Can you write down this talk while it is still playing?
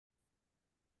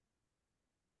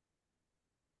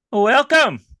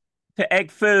Welcome to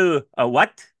Egg Foo, a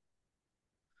what?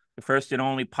 The first and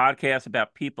only podcast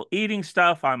about people eating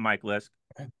stuff. I'm Mike Lisk.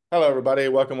 Hello, everybody.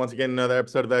 Welcome once again to another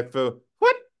episode of Ekfu.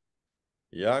 What?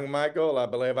 Young Michael, I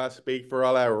believe I speak for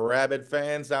all our rabid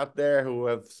fans out there who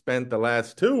have spent the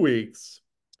last 2 weeks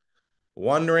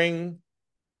wondering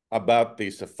about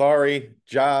the Safari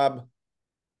job.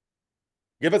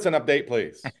 Give us an update,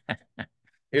 please.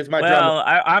 Here's my drum roll.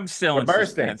 Well, I'm still We're in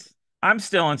bursting. suspense. I'm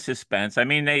still in suspense. I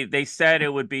mean, they said it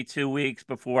would be 2 weeks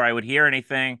before I would hear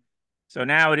anything. So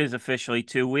now it is officially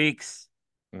 2 weeks.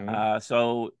 Hmm.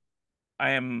 So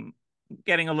I am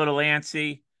getting a little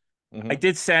antsy. I Hmm.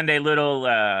 did send a little,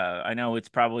 I know it's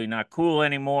probably not cool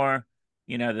anymore,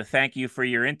 the thank you for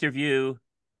your interview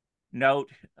note.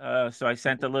 So I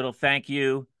sent a little thank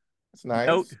you That's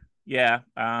note. nice. Yeah.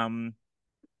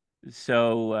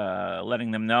 So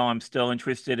letting them know I'm still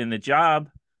interested in the job.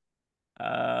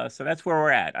 So that's where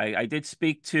we're at. I did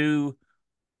speak to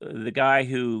the guy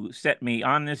who set me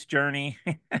on this journey.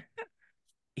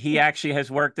 He actually has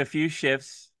worked a few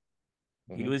shifts.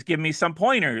 He Hmm. was giving me some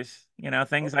pointers,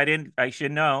 things I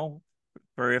should know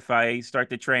for if I start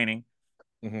the training.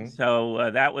 Hmm.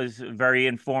 So that was very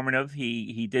informative.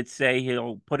 He did say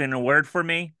he'll put in a word for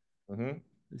me. Hmm.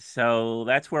 So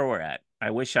that's where we're at. I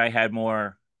wish I had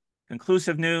more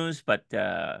conclusive news, but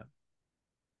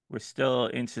we're still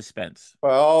in suspense.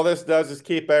 Well, all this does is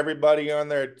keep everybody on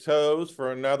their toes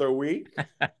for another week.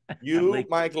 At You, least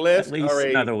Mike at Lisk, least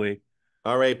another week.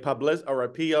 are a public or a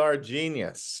PR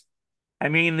genius. I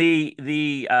mean,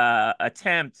 the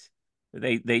attempt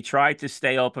they tried to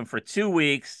stay open for 2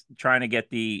 weeks, trying to get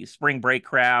the spring break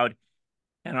crowd,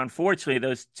 and unfortunately,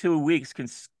 those 2 weeks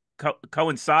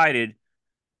coincided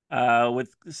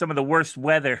with some of the worst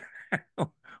weather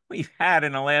we've had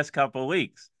in the last couple of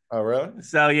weeks. Oh, really?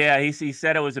 So yeah, he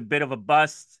said it was a bit of a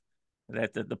bust.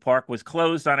 That the park was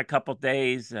closed on a couple of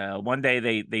days. One day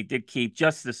they did keep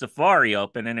just the safari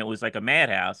open, and it was like a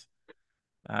madhouse.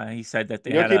 He said that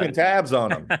they You're had keeping a. tabs on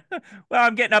them. Well,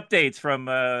 I'm getting updates from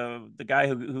the guy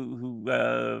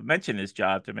who mentioned this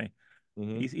job to me.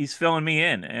 Hmm. He's filling me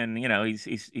in, and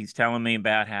he's telling me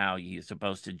about how he's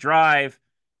supposed to drive,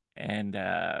 and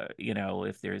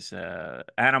if there's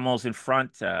animals in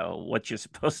front, what you're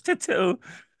supposed to do.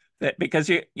 That because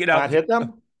Not hit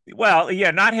them? well, yeah,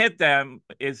 not hit them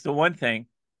is the one thing.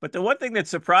 But the one thing that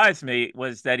surprised me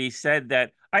was that he said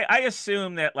that I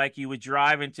assume that like you would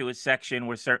drive into a section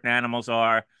where certain animals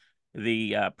are,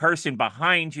 the person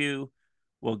behind you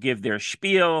will give their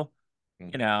spiel,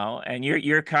 and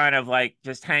you're kind of like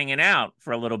just hanging out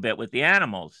for a little bit with the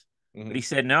animals. But he Hmm.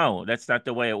 said, no, that's not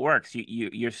the way it works.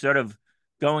 You're sort of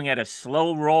going at a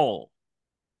slow roll.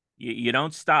 You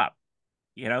don't stop.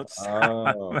 You don't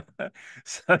stop. Oh,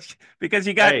 So because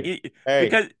you got hey, hey,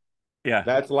 because yeah,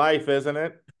 that's life, isn't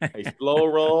it? A slow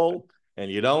roll,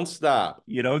 and you don't stop.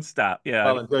 you don't stop. Yeah,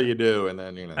 Well, until you do, and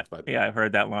then but yeah, I've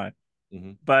heard that line.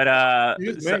 hmm. But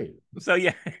Excuse so me. so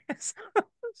yeah,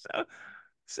 so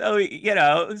so,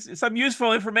 so some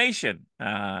useful information. So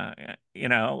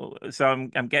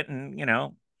I'm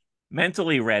getting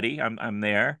mentally ready. I'm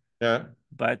there, Yeah.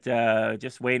 but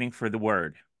just waiting for the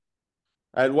word.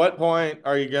 At what point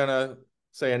are you gonna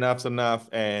say enough's enough,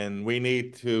 and we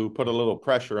need to put a little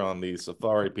pressure on these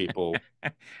safari people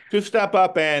to step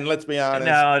up and, let's be honest,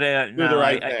 No, do the no,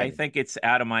 right I thing? think it's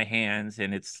out of my hands,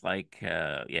 and it's like,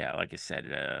 yeah, like I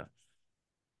said,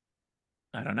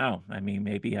 I don't know. I mean,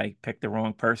 maybe I picked the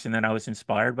wrong person that I was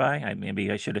inspired by.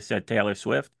 Maybe I should have said Taylor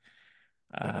Swift.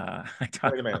 I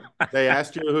don't Wait a minute. know. They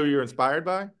asked you who you're inspired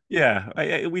by?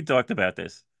 Yeah, we talked about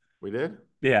this. We did?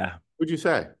 Yeah, Who'd you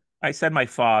say? I said my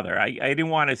father. I didn't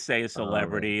want to say a Oh, really?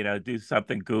 celebrity, do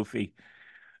something goofy.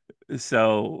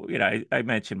 So, I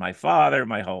mentioned my father,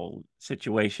 my whole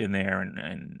situation there,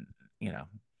 and you know.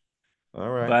 All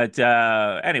right. But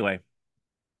anyway,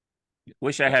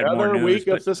 wish I had more Another news, week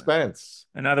of but suspense.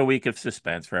 another week of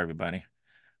suspense for everybody.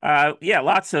 Yeah,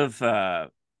 lots of. I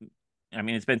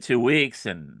mean, it's been 2 weeks,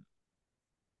 and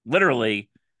literally,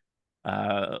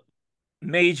 uh,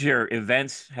 major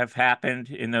events have happened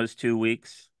in those 2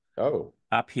 weeks Oh.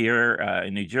 up here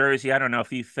in New Jersey. I don't know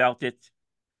if you felt it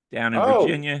down in Oh,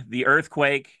 Virginia, the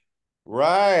earthquake.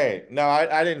 right. No,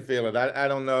 I didn't feel it. I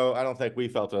don't know. I don't think we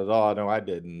felt it at all. No, I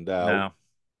didn't. No,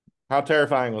 How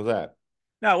terrifying was that?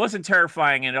 no, it wasn't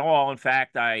terrifying at all. In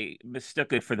fact, I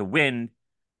mistook it for the wind.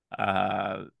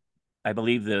 Uh, I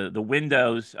believe the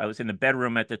windows. I was in the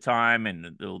bedroom at the time,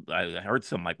 and I heard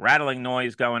some like rattling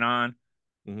noise going on.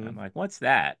 I'm Hmm. like, what's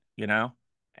that?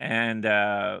 And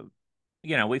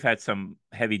we've had some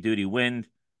heavy duty wind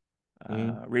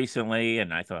Hmm. recently,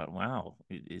 and I thought, wow,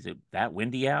 is it that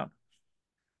windy out?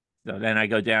 So then I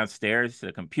go downstairs to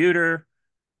the computer,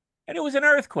 and it was an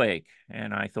earthquake,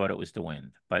 and I thought it was the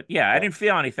wind. But yeah, I Yeah. didn't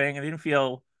feel anything. I didn't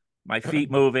feel my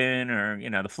feet moving or,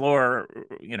 the floor,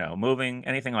 moving,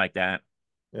 anything like that.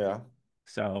 Yeah.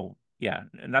 So yeah,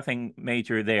 nothing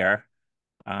major there.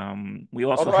 We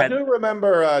also Although I had, do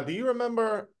remember, do you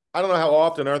remember? I don't know how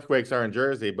often earthquakes are in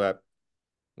Jersey, but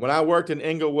when I worked in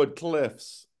Inglewood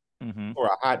Cliffs hmm for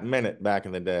a hot minute back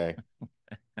in the day,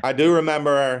 I do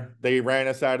remember they ran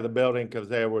us out of the building because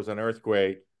there was an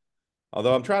earthquake.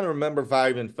 Although I'm trying to remember if I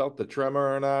even felt the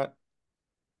tremor or not.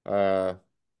 Uh,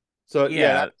 so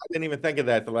yeah, I yeah. didn't even think of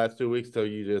that the last 2 weeks till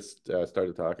you just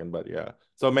started talking. But yeah,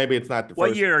 so maybe it's not the What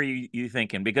first. year are you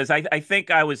thinking? Because I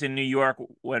think I was in New York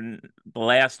when the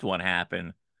last one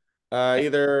happened.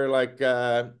 Either like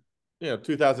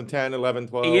 2010, 11,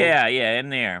 12. Yeah, yeah, in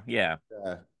there. Yeah.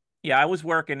 Yeah, Yeah, I was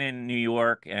working in New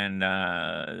York, and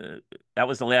that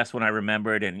was the last one I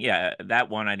remembered. And yeah, that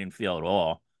one I didn't feel at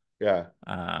all. yeah,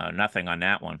 Nothing on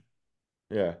that one.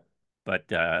 yeah,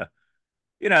 But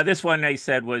this one they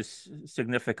said was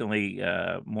significantly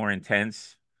more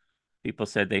intense. People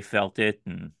said they felt it,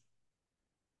 and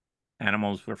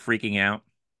animals were freaking out.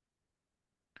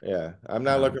 yeah. I'm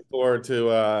not Um, looking forward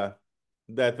to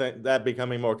that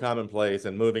becoming more commonplace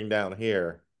and moving down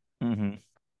here. mhm,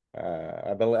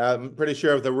 I'm pretty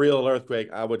sure with a real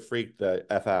earthquake, I would freak the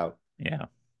F out. yeah.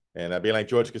 And I'd be like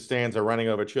George Costanza running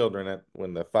over children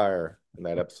when the fire in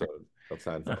that episode of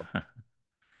Seinfeld.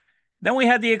 Then we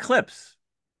had the eclipse.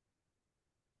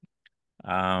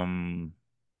 Um,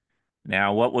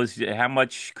 Now, how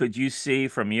much could you see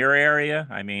from your area?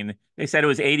 I mean, they said it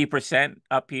was 80%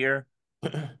 up here.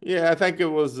 Yeah, I think it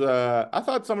was I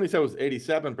thought somebody said it was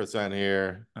 87%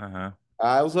 here. Uh-huh.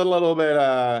 It was a little bit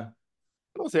I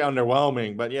don't say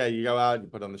underwhelming, but yeah, you go out, you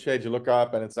put on the shades, you look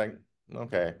up and it's like,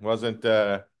 okay, wasn't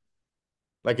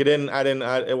like it didn't I didn't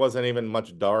it wasn't even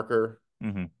much darker.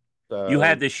 hmm You So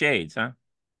had the shades, huh?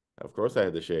 of course I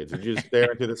had the shades. Did you just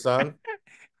stare into the sun?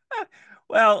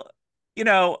 Well,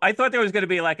 I thought there was going to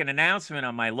be like an announcement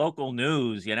on my local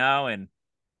news, and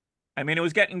I mean, it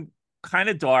was getting kind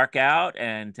of dark out,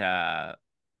 and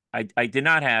I did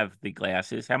not have the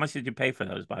glasses. How much did you pay for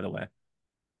those, by the way?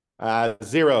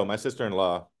 Zero. My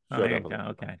sister-in-law Oh, showed there up you with go. them.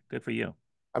 Okay, good for you.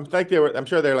 I'm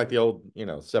sure they're like the old,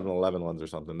 7-Eleven ones or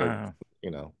something. They're, Uh,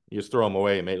 you just throw them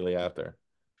away immediately after.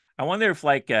 I wonder if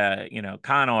like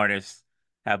con artists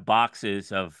have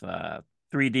boxes of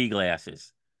 3D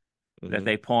glasses that Hmm.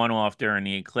 they pawn off during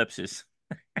the eclipses.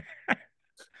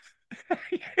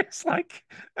 It's like,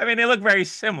 I mean, they look very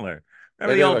similar.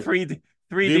 Remember They the do old look. 3D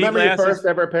Do you 3D remember your first glasses?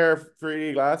 ever pair of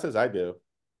 3D glasses? I do.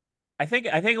 I think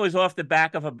it was off the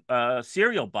back of a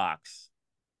cereal box.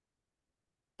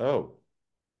 Oh,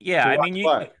 Yeah, to I watch mean,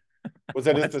 what? Was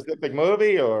it a what? specific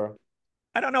movie or?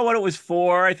 I don't know what it was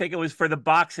for. I think it was for the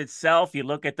box itself. You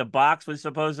look at the box was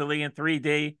supposedly in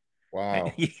 3D.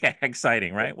 Wow. Yeah,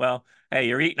 exciting, right? Well, hey,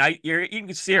 you're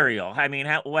eating cereal. I mean,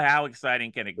 how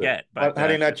exciting can it get? But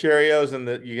Honey Nut Cheerios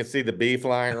and you can see the bee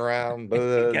flying around. I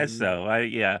guess Buzz. so.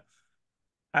 Yeah.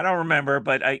 I don't remember,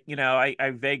 but I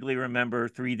vaguely remember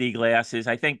 3D glasses.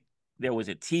 I think there was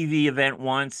a TV event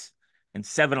once, and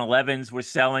 7-Elevens were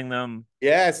selling them.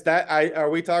 Yes, are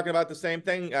we talking about the same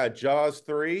thing? Jaws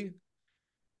 3?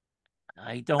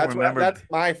 I don't remember That's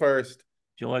my first.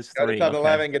 Jaws Go to 3. Okay.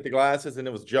 7-Eleven, get the glasses, and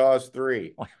it was Jaws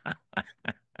 3.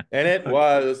 And it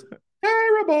was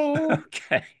terrible.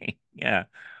 Okay. Yeah.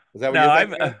 Is that what No, you're I've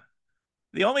thinking of?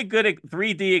 the only good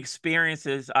 3D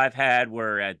experiences I've had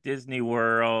were at Disney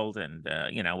World, and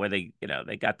where they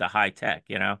got the high tech.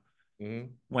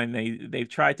 Hmm. When they've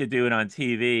tried to do it on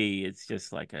TV, it's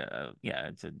just like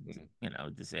it's a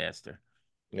Hmm. disaster.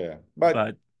 Yeah. But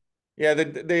But yeah,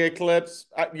 the eclipse,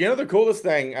 the coolest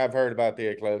thing I've heard about the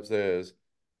eclipse is,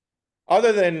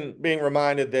 other than being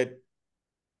reminded that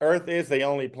Earth is the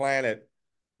only planet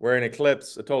where a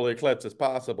total eclipse is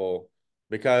possible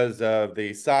because of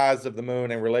the size of the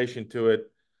moon in relation to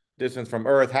it, distance from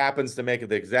Earth happens to make it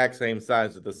the exact same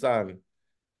size as the sun.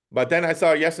 But then I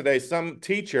saw yesterday some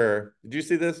teacher, did you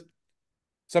see this?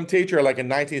 Some teacher, like in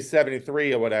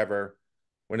 1973 or whatever,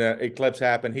 when the eclipse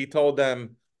happened, he told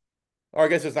them, or I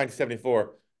guess it's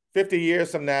 1974, 50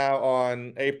 years from now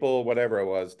on April, whatever it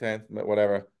was, 10th,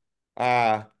 whatever,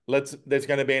 there's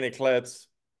going to be an eclipse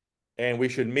and we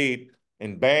should meet.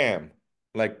 And bam,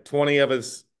 like 20 of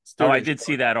his oh, I students. did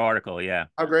see that article. Yeah,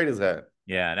 How great is that?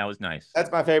 yeah, that was nice.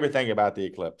 That's my favorite thing about the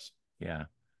eclipse. Yeah,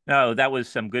 no, that was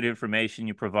some good information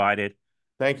you provided.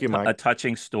 Thank you, A Mike.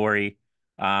 touching story.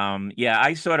 Yeah,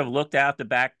 I sort of looked out the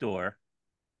back door,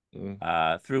 Mm,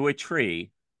 through a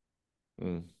tree,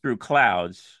 mm. through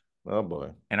clouds, Oh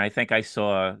boy. and I think I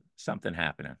saw something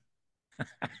happening.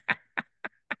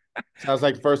 Sounds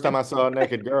like the first time I saw a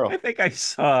naked I girl. think I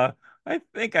saw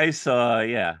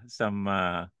yeah,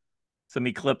 some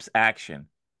eclipse action.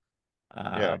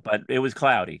 Yeah. But it was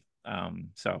cloudy.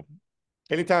 So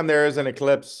Anytime there is an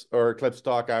eclipse or eclipse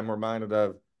talk, I'm reminded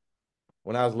of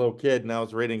when I was a little kid and I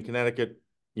was reading Connecticut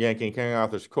Yankee and King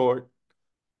Arthur's Court.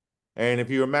 And if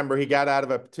you remember, he got out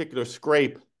of a particular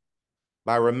scrape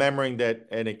by remembering that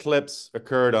an eclipse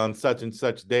occurred on such and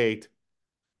such date.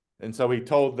 And so he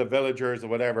told the villagers or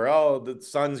whatever, oh, the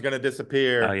sun's going to oh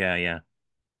disappear. yeah, yeah.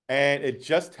 And it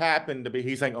just happened to be,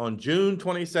 he's saying on June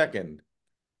 22nd.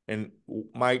 And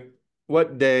Mike,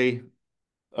 what day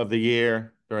of the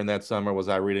year during that summer was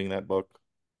I reading that book?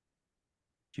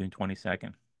 June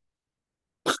 22nd.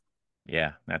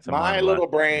 Yeah, that's a My marvelous. little Yeah.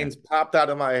 brains popped out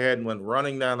of my head and went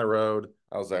running down the road.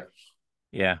 I was like,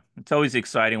 Yeah. It's always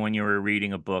exciting when you were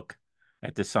reading a book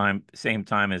at the same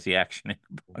time as the action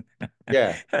in the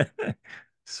yeah, book.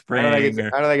 Spring or I don't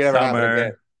think it ever happened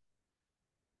again.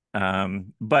 summer.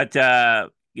 But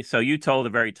so you told a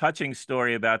very touching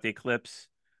story about the eclipse.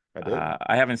 I did.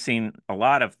 I haven't seen a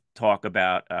lot of talk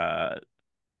about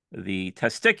the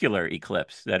testicular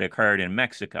eclipse that occurred in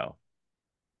Mexico.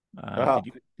 Oh,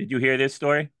 Did you hear this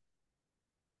story?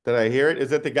 did I hear it?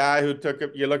 Is it the guy who took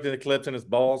it? You looked at the clips and his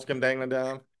balls come dangling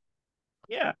down?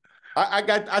 Yeah,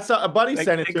 I saw a buddy they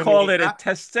sent it they to called me. it a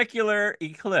testicular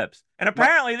eclipse, and My,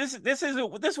 apparently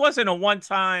this wasn't a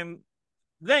one-time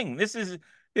thing. This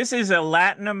is a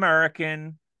Latin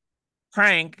American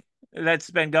prank that's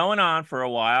been going on for a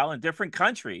while in different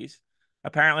countries.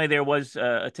 Apparently, there was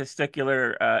a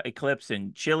testicular eclipse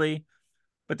in Chile,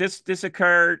 but this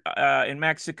occurred in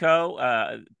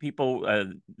Mexico. People,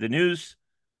 the news,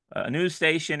 a news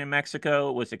station in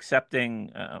Mexico was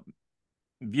accepting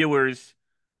viewers'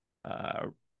 uh,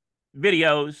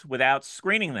 videos without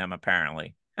screening them,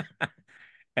 apparently,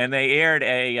 and they aired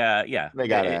a yeah. they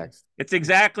got axed. It's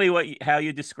exactly how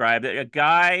you described it. A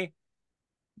guy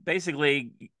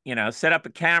basically, set up a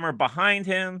camera behind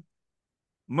him,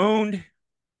 mooned,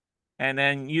 and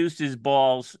then used his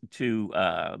balls to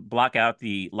block out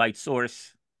the light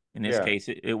source. In this Yeah. case,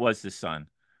 it was the sun.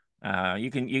 You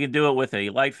can do it with a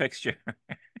light fixture.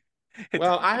 It,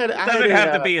 Well, it doesn't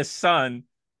have to be a sun.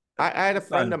 I had a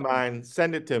friend Sun. of mine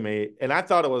send it to me, and I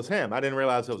thought it was him. I didn't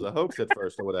realize it was a hoax at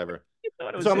first or whatever. You thought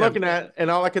it So was I'm him. looking at, and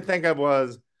all I could think of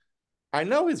was, I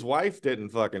know his wife didn't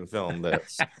fucking film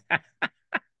this.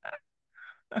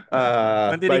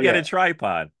 When did he But get a yeah.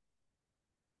 tripod?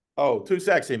 Oh, too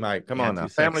sexy, Mike. Come Yeah, on too now.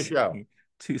 Family sexy. show.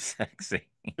 Too sexy.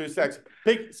 Too sexy.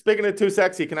 Speaking of too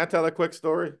sexy, can I tell a quick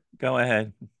story? Go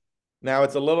ahead. Now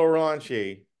it's a little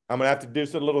raunchy. I'm gonna have to do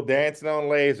some little dancing on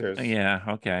lasers. Yeah,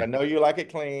 I okay. know you like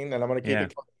it clean, and I'm gonna keep Yeah.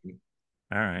 it clean.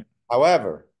 All right.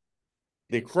 However,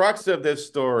 the crux of this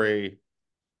story,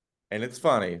 and it's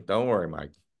funny, don't worry,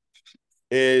 Mike,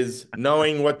 is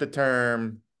knowing what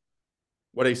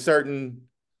a certain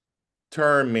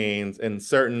term means in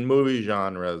certain movie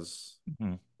genres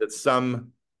Mhm. that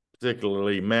some,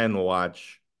 particularly men,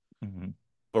 watch Mhm.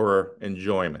 for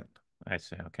enjoyment. I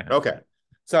see. Okay. Okay.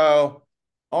 So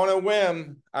on a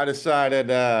whim, I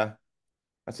decided, I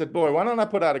said, boy, why don't I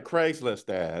put out a Craigslist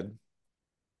ad?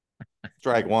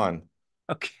 Strike one.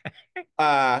 Okay.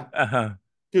 Uh, Uh-huh.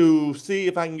 to see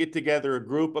if I can get together a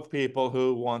group of people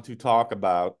who want to talk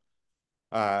about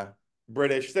uh,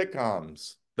 British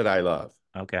sitcoms that I love,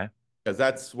 Okay. because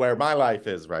that's where my life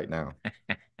is right now.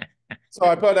 So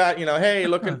I put out, hey,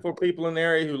 looking for people in the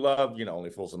area who love, Only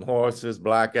Fools and Horses,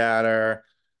 Blackadder,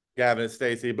 Gavin and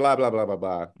Stacey, blah, blah, blah, blah,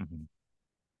 blah. Mhm.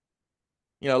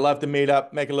 Love to meet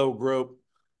up, make a little group,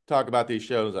 talk about these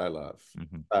shows I love.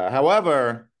 Mhm.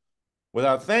 However,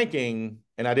 without thinking,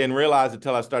 and I didn't realize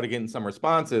until I started getting some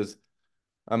responses,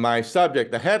 my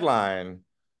subject, the headline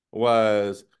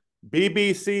was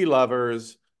BBC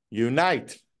Lovers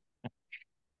Unite.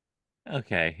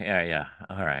 Okay. Yeah, yeah.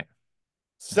 All right.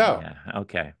 So Yeah.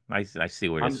 Okay. I see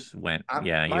where I'm, this went. I'm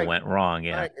Yeah, you Mike, went wrong.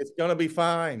 Yeah. Mike, it's gonna be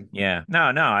fine. Yeah.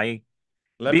 No, no,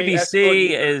 Let me escort BBC you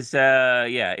through. is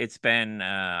yeah, it's been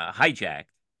hijacked.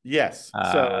 Yes.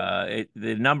 So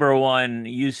The number one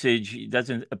usage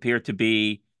doesn't appear to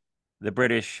be the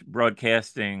British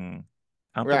Broadcasting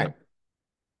Company. right.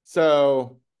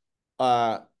 So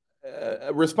uh,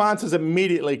 responses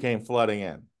immediately came flooding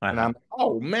in, and Uh-huh. I'm,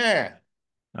 oh man,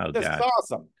 Oh this is God.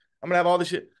 awesome. I'm gonna have all this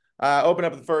shit. Open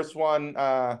up the first one,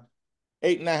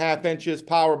 8.5 inches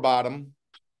power bottom.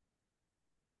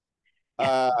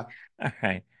 Uh, All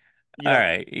right. you All know,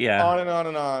 right. Yeah. on and on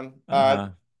and on. Uh-huh.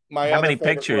 My How other many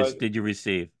favorite pictures was did you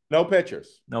receive? no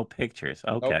pictures. No pictures.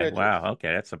 No Okay. pictures. Wow.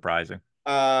 Okay. That's surprising.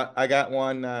 I got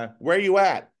one. Where you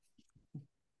at?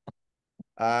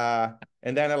 Uh,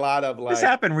 and then a lot of This like,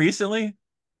 happened recently.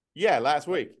 yeah, last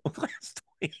week. Last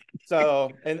week.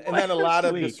 So, and then a lot Last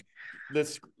of week.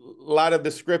 this, a lot of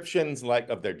descriptions like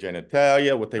of their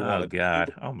genitalia, what they Oh want to do.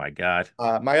 God. Oh my God.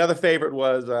 My other favorite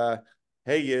was,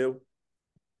 "Hey you."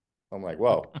 I'm like,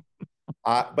 whoa.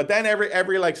 But then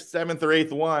every like seventh or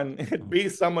eighth one, it'd be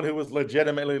someone who was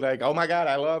legitimately like, "Oh my God,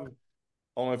 I love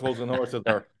Only Fools and Horses."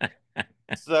 Or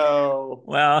so.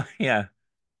 Well, yeah.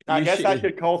 I You guess I should.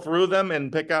 should call through them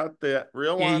and pick out the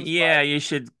real ones. Yeah, you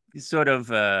should sort of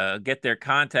get their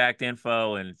contact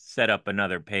info and set up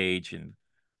another page and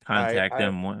I contact I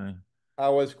them. I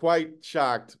was quite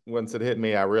shocked once it hit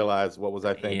me. I realized what was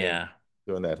I thinking Yeah.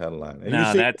 doing that headline. And you No,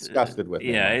 seem that disgusted with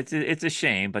me yeah, now. it's a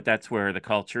shame, but that's where the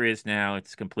culture is now.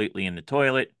 It's completely in the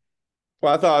toilet.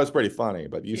 Well, I thought it was pretty funny,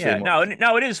 but you Yeah, seem no, like,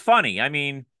 no, it is funny. I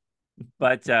mean,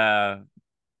 but I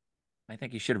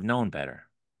think you should have known better.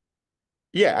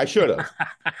 yeah, I should have.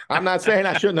 I'm not saying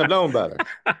I shouldn't have known better.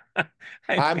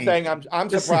 I I'm mean, saying I'm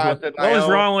this is what surprised at my was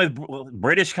own. wrong with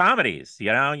British comedies,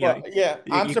 you know? Well, yeah,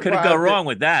 You couldn't go wrong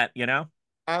with that, you know?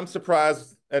 I'm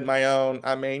surprised at my own.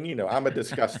 I mean, I'm a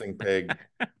disgusting pig.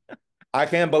 I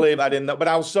can't believe I didn't know, but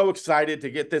I was so excited to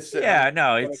get this sitting on Yeah,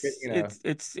 no, my,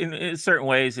 it's in certain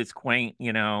ways it's quaint,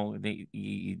 you know.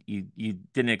 You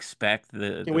didn't expect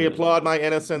can we applaud my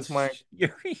innocence, Mike?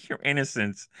 your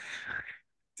innocence.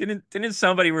 Didn't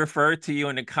somebody refer to you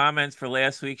in the comments for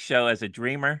last week's show as a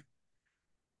dreamer?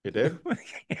 You did?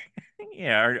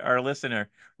 Yeah, our listener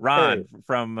Hey.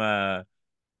 Ron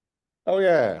Oh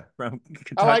yeah. from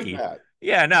I like Kentucky. that.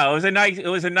 Yeah, no, it was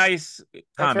a nice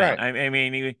That's comment. right. I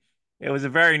mean, it was a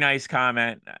very nice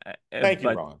comment, Thank you,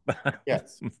 Ron.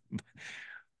 Yes.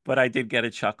 but I did get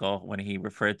a chuckle when he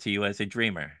referred to you as a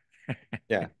dreamer.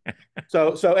 Yeah.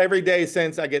 So every day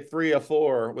since I get three or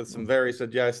four with some very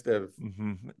suggestive,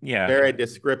 Yeah, very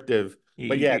descriptive,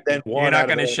 but yeah, you, then you're one not out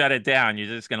of going to every. shut it down. You're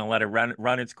just going to let it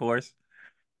run its course.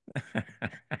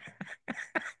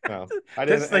 No,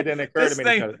 it didn't occur to me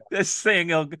to shut it down. this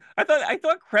thing. I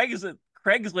thought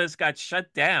Craigslist got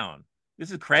shut down.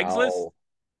 This is Craigslist. No.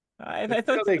 I It's thought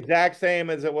still the exact same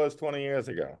as it was 20 years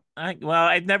ago. I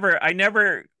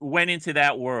never went into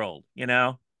that world, you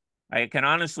know. I can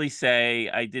honestly say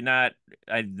I'd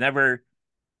never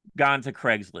gone to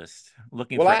Craigslist Well,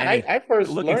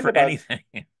 looking for anything.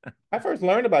 I first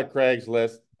learned about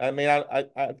Craigslist. I mean, I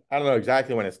don't know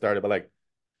exactly when it started, but like,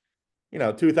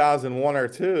 2001 or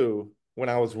two, when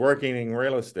I was working in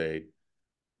real estate,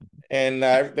 and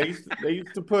they used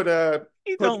to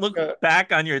You put don't look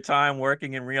back on your time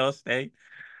working in real estate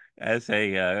as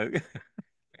a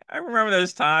I remember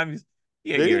those times.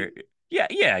 Yeah, do you?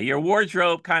 your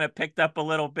wardrobe kind of picked up a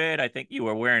little bit. I think you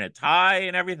were wearing a tie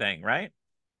and everything, right?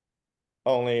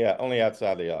 Only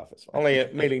outside the office, only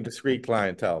meeting discreet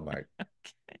clientele, Mike.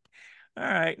 All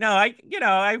right. No,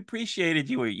 I appreciated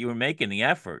you were making the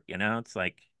effort, you know. It's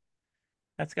like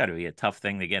that's got to be a tough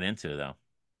thing to get into though.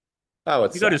 Oh,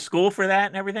 it You go to sucked. school for that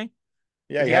and everything?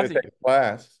 Yeah, Because you you had have to to take a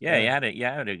class. yeah,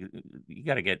 Yeah, you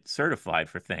got to get certified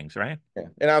for things, right? yeah.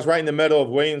 And I was right in the middle of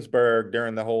Williamsburg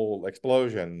during the whole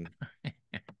explosion,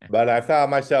 but I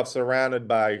found myself surrounded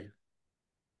by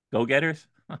Go-getters?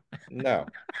 no.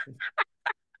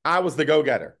 I was the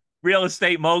go-getter. Real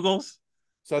estate moguls?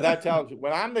 So that tells you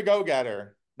when I'm the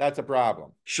go-getter, that's a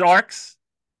problem. Sharks?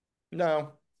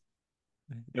 No,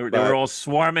 They were but all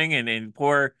swarming and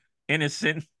poor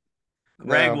innocent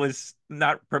Greg no. was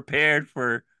not prepared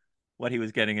for what he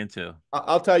was getting into.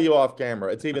 I'll tell you off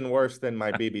camera. It's even worse than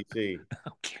my BBC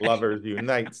Okay. Lovers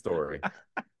Unite story.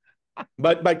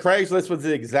 But Craigslist was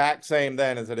the exact same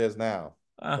then as it is now.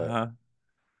 But Uh-huh.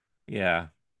 Yeah.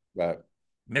 but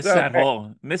so hey,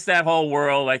 Missed that whole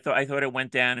world. I thought it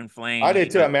went down in I flames,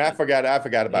 did too. I but mean, I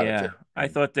forgot about it too. yeah, I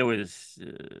thought there was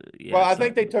Well, yeah, I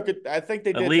think they some took it. I think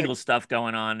they did take. illegal stuff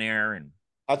going on there and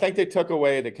I think they took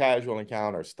away the casual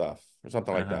encounter stuff or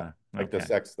something like that, uh-huh. like the Okay.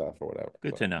 sex stuff or whatever.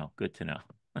 Good So to know. Good to know.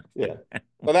 yeah.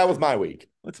 Well, that was my week,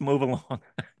 Let's move along.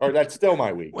 or that's still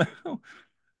my week. Well,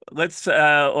 let's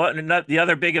the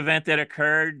other big event that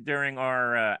occurred during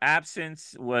our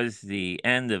absence was the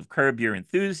end of Curb Your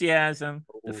Enthusiasm,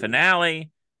 the Ooh.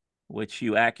 finale, which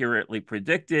you accurately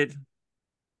predicted,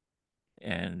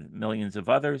 and millions of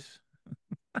others.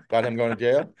 Got him going to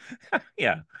jail.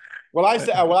 Yeah. Well, I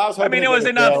was I hoping mean, to it go was to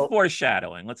enough jail.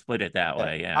 foreshadowing. Let's put it that Yeah,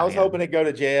 way. I Yeah, was yeah, hoping to go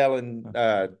to jail and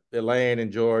Elaine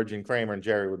and George and Kramer and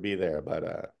Jerry would be there.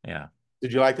 But yeah.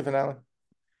 did you like the finale?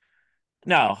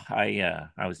 No,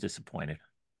 I was disappointed.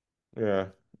 Yeah,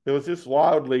 it was just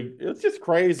wildly. It was just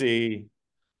crazy.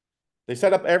 They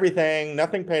set up everything.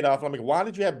 Nothing paid off. I'm like, why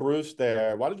did you have Bruce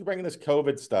there? Why did you bring in this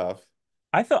COVID stuff?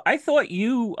 I thought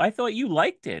you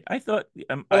liked it. I thought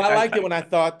Well, I liked it when I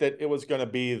thought that it was going to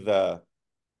be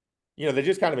they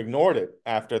just kind of ignored it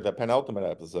after the penultimate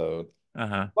episode.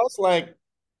 uh-huh.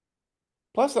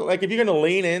 Plus, like, if you're going to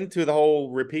lean into the whole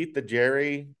repeat the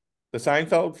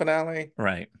Seinfeld finale,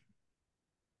 Right.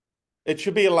 it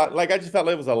should be a lot. Like, I just felt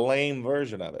it was a lame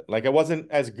version of it. Like, it wasn't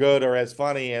as good or as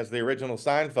funny as the original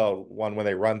Seinfeld one when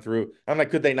they run through. I'm like,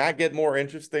 could they not get more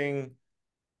interesting,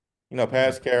 Uh-huh.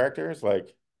 past characters?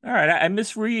 Like, All right. I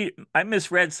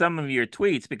misread some of your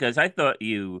tweets because I thought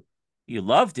you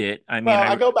loved it. I mean, well,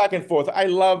 I go back and forth. I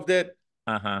loved it.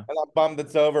 uh-huh. And I'm bummed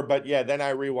it's over, but yeah, then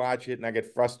I rewatch it and I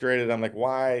get frustrated. I'm like,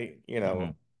 why,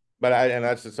 Hmm. but I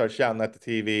just start shouting at the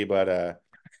TV. But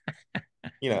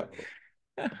you know,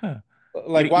 You,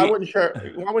 like you, Why wouldn't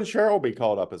Cheryl be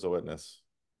called up as a witness?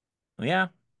 yeah,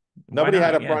 why Nobody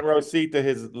had not? a Yeah. front row seat to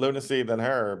his lunacy than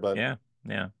her, Yeah.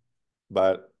 Yeah.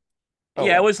 but oh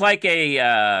Yeah, it well. was like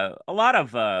a lot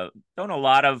of don't a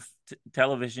lot of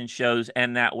television shows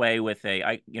end that way with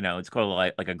it's called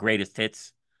like a greatest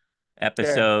hits Yeah,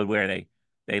 episode where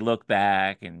they look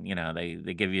back and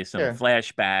they give you some yeah.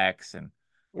 flashbacks. And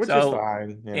Which is so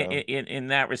fine, in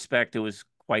that respect it was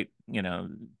quite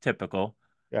typical.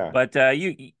 Yeah. But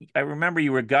I remember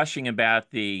you were gushing about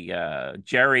the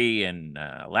Jerry and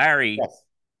Larry Yes.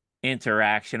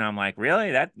 interaction. I'm like,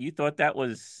 really? That you thought that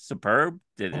was superb?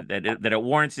 That it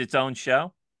warrants its own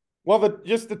show? Well,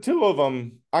 just the two of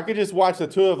them, I could just watch the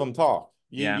two of them talk.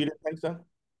 Yeah. You didn't think so?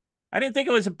 I didn't think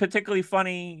it was a particularly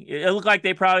funny. It looked like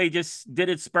they probably just did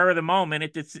it spur of the moment.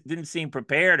 It just didn't seem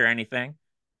prepared or anything.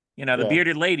 The Yeah.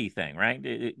 bearded lady thing, right?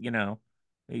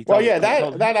 He Well, told yeah, he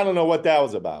told. that I don't know what that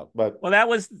was about, but Well, that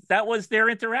was their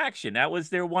interaction. That was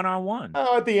their one-on-one.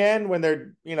 oh, at the end when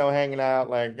they're hanging out,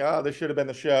 like, oh, this should have been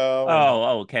the show, and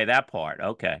Oh, okay, that part.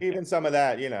 Okay, even some of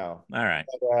that, all right.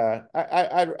 But,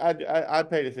 I'd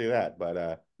pay to see that,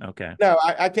 but Okay. no,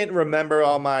 I can't remember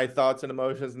all my thoughts and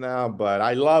emotions now, but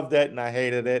I loved it and I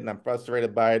hated it and I'm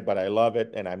frustrated by it, but I love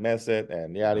it and I miss it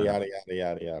and yada Uh, yada yada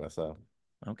yada yada. So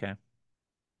okay.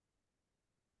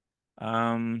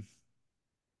 Um,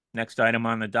 Next item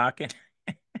on the docket.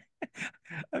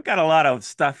 I've got a lot of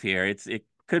stuff here. It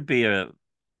could be a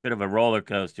bit of a roller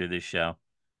coaster, this show.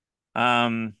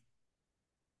 Um,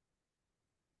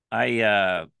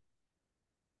 I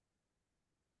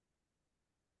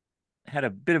had a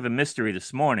bit of a mystery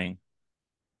this morning.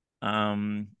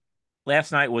 Um,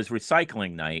 Last night was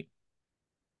recycling night,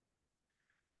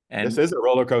 this and is a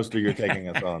roller coaster you're taking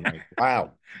us on. Like,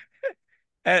 wow.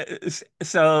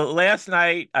 so last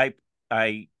night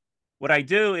I what I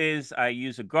do is I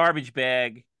use a garbage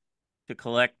bag to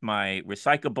collect my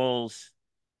recyclables,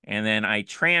 and then I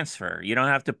transfer. You don't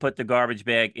have to put the garbage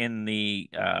bag in the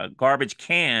garbage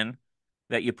can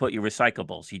that you put your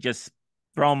recyclables. You just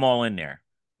throw them all in there.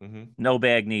 Hmm. No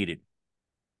bag needed.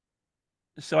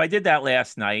 So I did that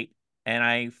last night, and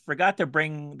I forgot to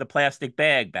bring the plastic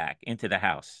bag back into the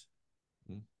house.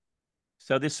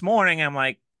 So this morning, I'm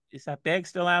like, is that bag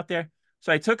still out there?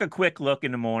 So I took a quick look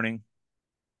in the morning.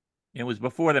 It was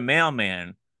before the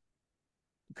mailman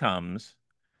comes,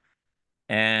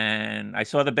 and I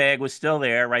saw the bag was still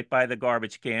there right by the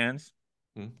garbage cans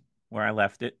where I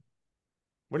left it.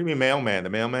 What do you mean mailman? The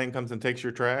mailman comes and takes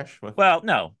your trash? What? Well,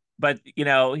 no, but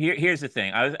here's the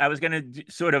thing. I was gonna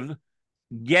sort of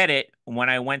get it when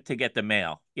I went to get the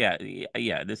mail. Yeah,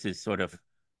 yeah. This is sort of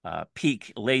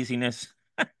peak laziness.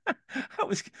 I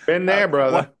was Been there, why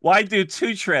brother. why do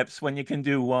two trips when you can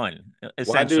do one,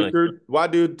 Why do essentially? two, why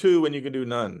do two when you can do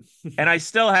none? And I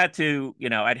still had to,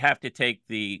 I'd have to take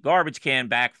the garbage can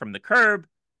back from the curb.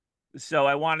 So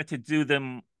I wanted to do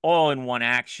them all in one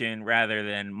action rather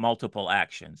than multiple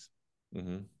actions.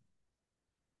 Hmm.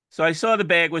 So I saw the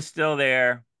bag was still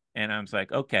there, and I was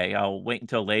like, okay, I'll wait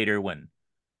until later when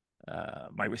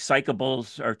my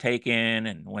recyclables are taken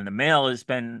and when the mail has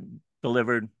been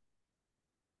delivered,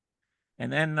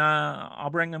 and then I'll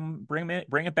bring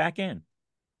it back in.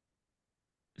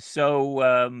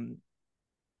 So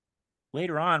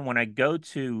later on, when I go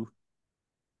to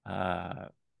uh,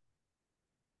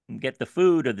 get the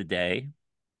food of the day,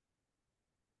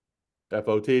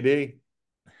 FOTD.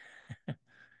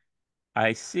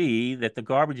 I see that the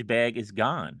garbage bag is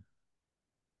gone.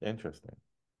 Interesting.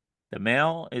 The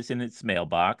mail is in its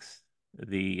mailbox.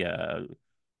 The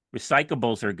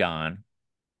recyclables are gone.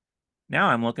 Now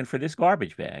I'm looking for this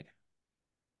garbage bag.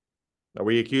 Are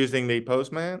we accusing the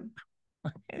postman?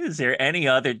 Is there any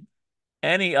other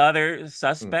Hmm.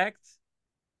 suspect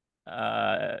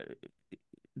uh,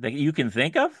 that you can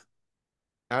think of?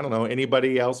 I don't know.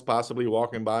 Anybody else possibly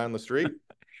walking by on the street?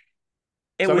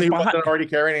 It was Somebody who behind. wasn't already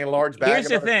carrying a large bag Here's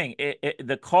the about. thing: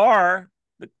 the car.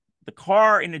 the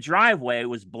car in the driveway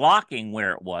was blocking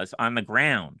where it was on the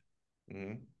ground.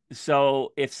 Mhm.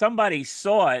 So if somebody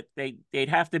saw it, they'd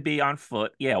have to be on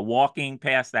foot, yeah, walking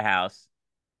past the house,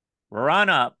 run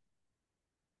up,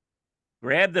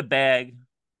 grab the bag,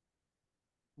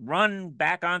 run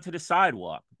back onto the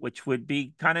sidewalk, which would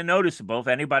be kind of noticeable if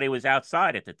anybody was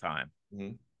outside at the time,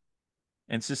 Mhm.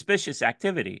 and suspicious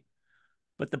activity.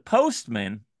 But the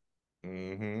postman,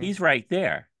 Mhm. he's right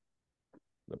there.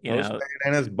 The You know, postman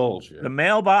and his the bullshit.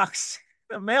 mailbox,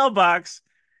 the mailbox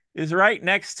is right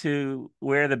next to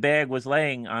where the bag was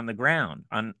laying on the ground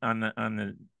on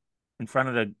the in front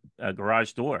of the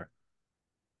garage door.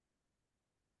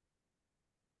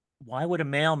 Why would a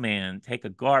mailman take a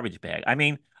garbage bag? I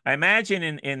mean, I imagine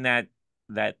in that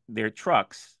their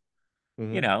trucks, you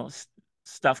Mhm. know,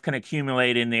 stuff can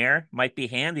accumulate in there. Might be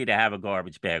handy to have a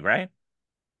garbage bag, right?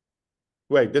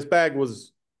 Wait, this bag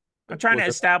I'm trying to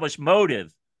was it establish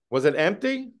motive. was it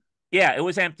empty? Yeah, it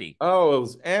was empty. Oh, it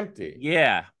was empty.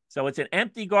 Yeah. So it's an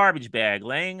empty garbage bag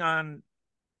laying on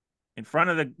in front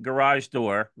of the garage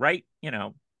door, right,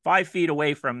 5 feet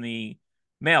away from the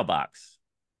mailbox.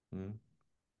 Mhm.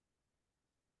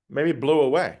 Maybe it blew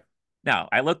away. Now,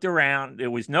 I looked around. There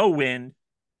was no wind.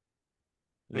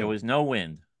 There Hmm. was no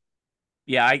wind.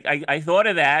 Yeah, I thought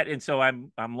of that, and so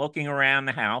I'm looking around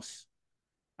the house.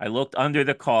 I looked under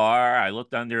the car. I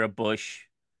looked under a bush.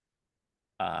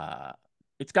 Uh,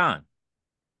 it's gone.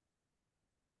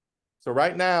 So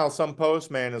right now, some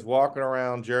postman is walking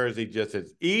around Jersey just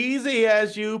as easy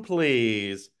as you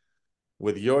please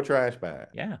with your trash bag.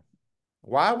 Yeah.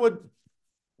 Why would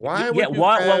why Yeah. would you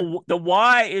Why? have Well, the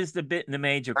why is the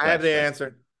major I have the question.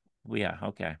 answer. Well, yeah.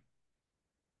 Okay.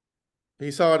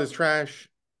 He saw it as trash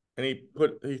and he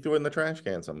threw it in the trash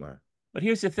can somewhere. But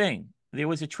here's the thing. There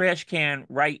was a trash can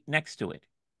right next to it.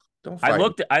 Don't I fight me.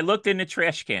 looked. I looked in the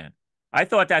trash can. I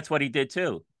thought that's what he did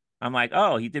too. I'm like,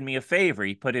 oh, he did me a favor.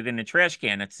 He put it in the trash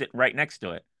can that's sitting right next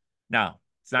to it. No,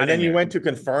 it's And not in then you there. went to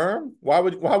confirm? Why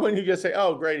wouldn't you just say,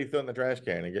 "Oh, great, he threw it in the trash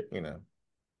can," and get.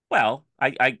 Well,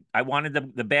 I wanted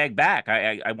the bag back.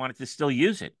 I wanted to still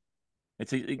use it.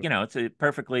 It's a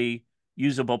perfectly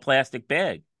usable plastic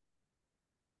bag.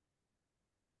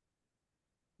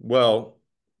 Well,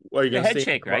 are you The going to head see him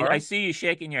shaker. I tomorrow? see you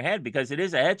shaking your head because it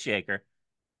is a head shaker.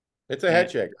 It's a And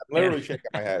head shake. I'm and literally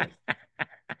shaking my head.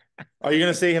 Are you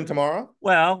going to see him tomorrow?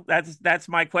 well, that's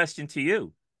my question to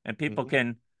you. And people Mhm.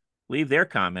 can leave their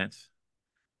comments.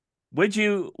 Would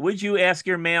you ask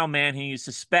your mailman who you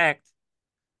suspect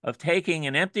of taking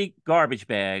an empty garbage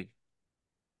bag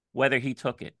whether he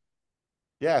took it?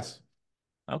 Yes.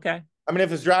 Okay. I mean,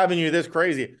 if it's driving you this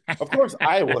crazy, of course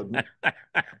I wouldn't.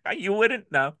 You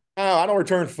wouldn't know. No, I don't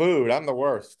return food. I'm the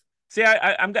worst. See,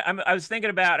 I was thinking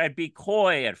about I'd be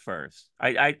coy at first.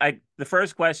 The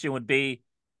first question would be,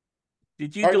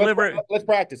 did you All right, deliver? let's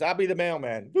practice. I'll be the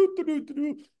mailman. Doo, doo, doo, doo,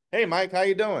 doo. Hey, Mike, how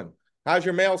you doing? How's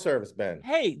your mail service been?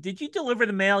 Hey, did you deliver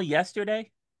the mail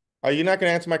yesterday? Are you not going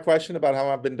to answer my question about how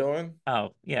I've been doing?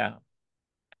 Oh, yeah.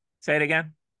 Say it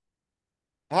again.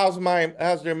 How's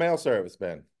your mail service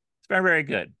been? It's been very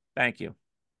good. Thank you.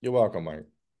 You're welcome, Mike.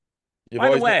 You've By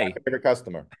the always been my way, favorite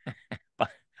customer.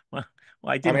 well,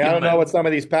 I I didn't mean, I give him don't know a. what some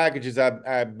of these packages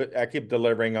I keep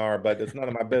delivering are, but it's none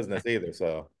of my business either.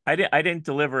 So, I didn't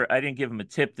deliver. I didn't give him a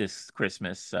tip this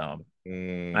Christmas, so I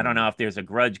don't mm, know if there's a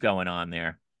grudge going on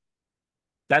there.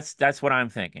 That's what I'm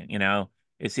thinking.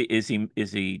 Is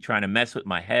he trying to mess with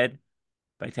my head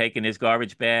by taking his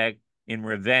garbage bag in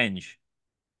revenge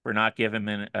for not giving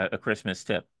him a Christmas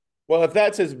tip? well, if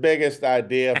that's his biggest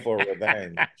idea for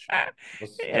revenge, I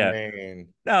Yeah.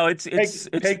 mean, No, it's it's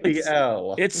it's take the it's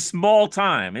L. it's small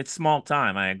time. It's small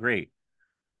time. I agree.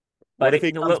 But But if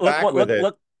he comes look, look, back look, with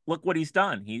look, it, look what he's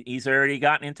done. He's already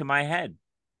gotten into my head.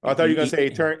 I thought you were gonna He, say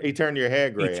he, he turned your hair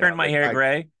he gray, and I turned was my like, hair Mike,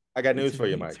 gray. I got He, news for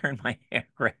you, he Mike. turned my hair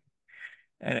gray.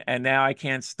 And now I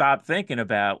can't stop thinking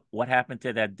about what happened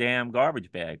to that damn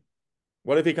garbage bag.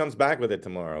 What if he comes back with it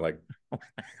tomorrow? Like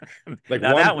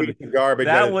Now one piece of garbage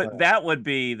at a time. that would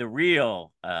be the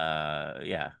real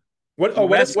yeah. What if he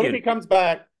Rescued. comes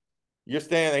back? You're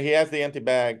standing there. He has the empty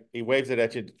bag. He waves it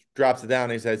at you, drops it down.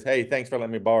 And he says, "Hey, thanks for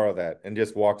letting me borrow that," and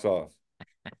just walks off.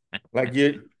 Like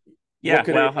you, what Yeah,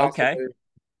 could he well, okay. possibly?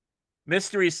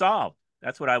 Mystery solved.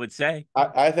 That's what I would say.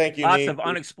 I think you Lots of need.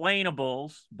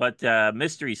 unexplainables, but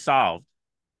mystery solved.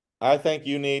 I think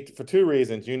you need for two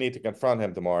reasons. You need to confront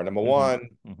him tomorrow. Number Hmm. one,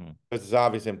 Hmm. this is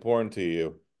obviously important to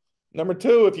you. Number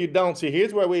two, if you don't see,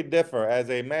 here's where we differ as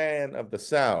a man of the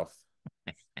South.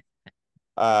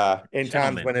 Gentlemen, In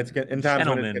times when it's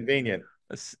gentlemen, convenient.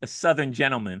 a Southern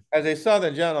gentleman. As a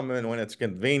Southern gentleman, when it's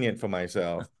convenient for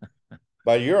myself.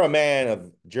 But you're a man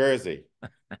of Jersey.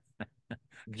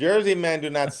 Jersey men do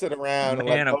not sit A around and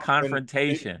let man of postmen.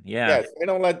 confrontation. Yeah. Yes, they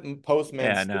don't let postmen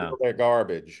Yeah, steal no. their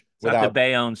garbage It's not the without,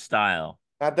 Bayonne style.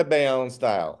 not the Bayonne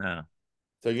style. No.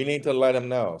 So you need to let them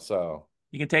know. So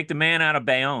You can take the man out of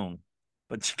Bayonne,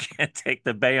 but you can't take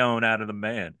the Bayonne out of the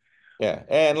man. yeah,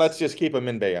 and let's just keep him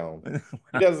in Bayonne.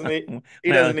 He doesn't need. He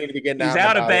Well, doesn't need to be getting he's out and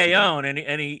out of about anymore.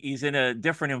 Bayonne he's in a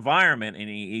different environment and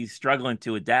he's struggling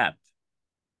to adapt.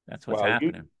 That's what's Well,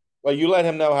 happening. you let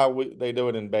him know how they do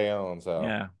it in Bayonne. So,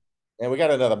 Yeah. and we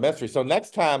got another mystery. So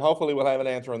next time, hopefully, we'll have an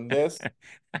answer on this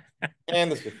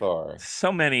and the safari.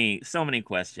 So many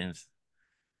questions.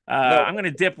 No, I'm going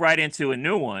to dip right into a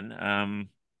new one.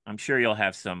 I'm sure you'll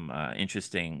have some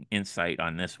interesting insight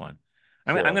on this one.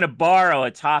 I'm sure. going to borrow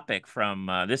a topic from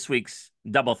this week's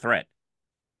Double Threat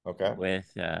Okay.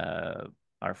 with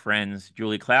our friends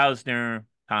Julie Klausner,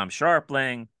 Tom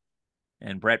Sharpling,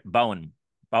 and Brett Boehm.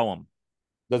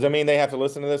 Does that mean they have to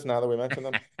listen to this now that we mentioned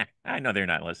them? I know they're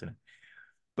not listening,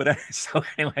 but so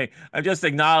anyway, I'm just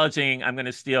acknowledging I'm going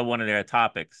to steal one of their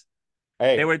topics.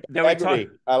 Hey, They were talking. integrity.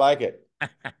 I like it.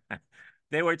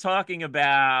 They were talking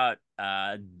about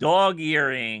dog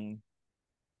earing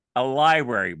a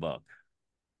library book.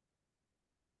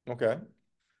 Okay.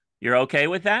 You're okay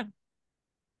with that?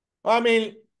 I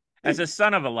mean, As if a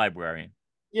son of a librarian.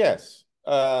 yes,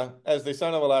 as the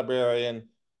son of a librarian,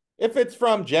 if it's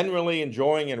from genuinely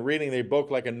enjoying and reading the book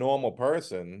like a normal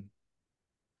person,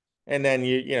 and then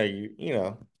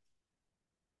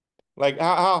like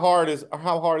how hard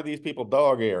are these people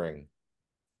dog earing?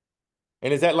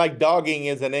 And is that like dogging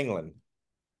is in England?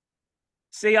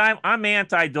 See, I'm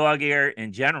anti dog ear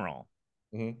in general.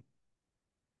 Mhm.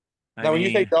 I Now, when you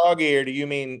say mean, dog ear, do you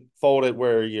mean fold it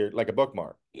where you're like a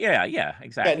bookmark? yeah, Yeah, no,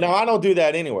 exactly. I don't do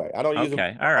that anyway. I don't use a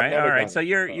Okay, bookmark. I've all never right. done So it.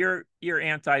 So. you're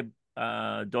anti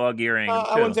dog earing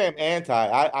I wouldn't too. say I'm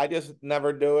anti. I just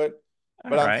never do it, All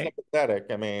but I'm right, sympathetic.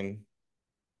 I mean,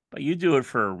 but you do it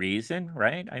for a reason,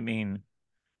 right? I mean,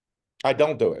 I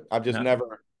don't do it. I've just no, never.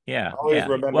 I yeah, always yeah.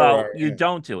 remember Well, where you I am.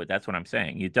 don't do it. That's what I'm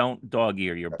saying. You don't dog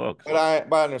ear your books. But I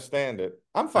understand it.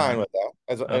 I'm fine Uh-huh.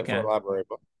 with that for Okay. a library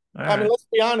book. All I mean, right. let's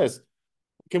be honest.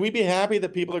 Can we be happy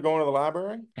that people are going to the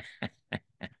library?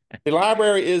 The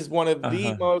library is one of the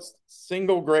Uh-huh. most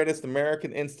single greatest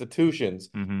American institutions.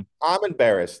 Mm-hmm. I'm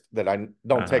embarrassed that I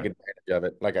don't take Uh-huh. advantage of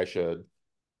it like I should.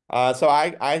 So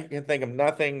I can think of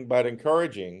nothing but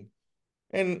encouraging.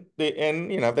 And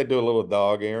if they do a little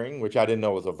dog earring, which I didn't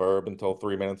know was a verb until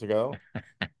 3 minutes ago,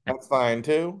 that's fine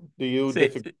too. Do you See,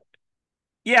 disagree?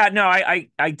 yeah, no,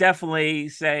 I definitely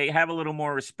say have a little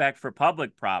more respect for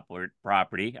public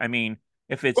property. I mean,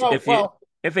 Well, well,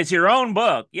 if it's your own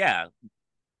book, yeah,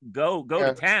 go to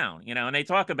yeah. town, and they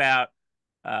talk about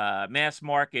mass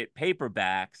market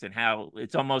paperbacks and how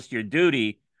it's almost your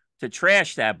duty to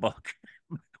trash that book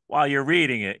while you're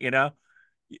reading it,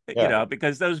 Yeah.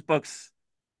 because those books,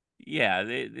 yeah,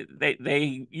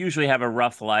 they usually have a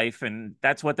rough life, and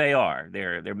that's what they are.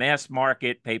 They're mass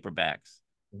market paperbacks.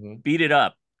 Mhm. Beat it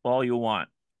up all you want.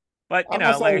 But, I'm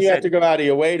not like I saying you have to said, go out of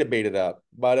your way to beat it up,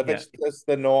 but if yeah, it's just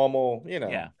the normal,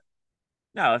 yeah.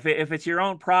 No, if it's your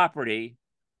own property,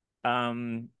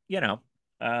 um, you know,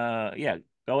 yeah,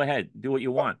 go ahead, do what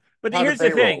you want. But how's the here's the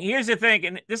thing. payroll? Here's the thing,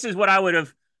 and this is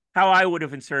how I would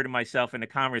have inserted myself in the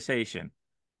conversation,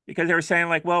 because they were saying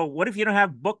like, well, what if you don't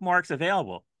have bookmarks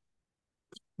available?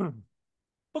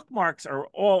 Bookmarks are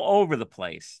all over the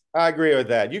place. I agree with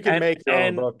that. You can And make your own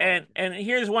and bookmark. and and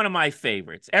here's one of my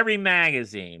favorites. Every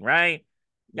magazine, right?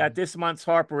 Got Mhm. this month's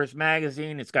Harper's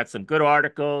Magazine. It's got some good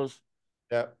articles,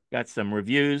 Yeah. got some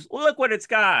reviews. Look what it's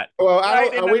got. Well, I Right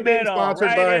don't. in Are the we being middle, sponsored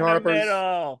right by in the Harper's?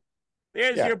 middle.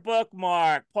 There's Yeah. your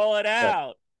bookmark. Pull it Yeah.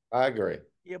 out. I agree.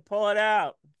 You pull it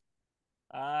out.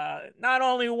 Not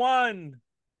only one.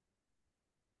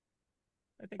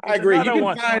 I think I there's agree. another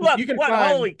one. Look, You can what?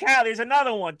 find. Holy cow! There's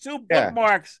another one. Two Yeah.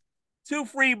 bookmarks. Two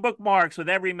free bookmarks with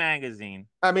every magazine.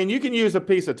 I mean, you can use a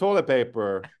piece of toilet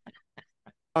paper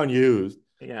unused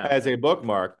Yeah. as a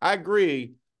bookmark. I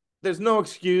agree. There's no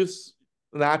excuse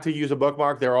not to use a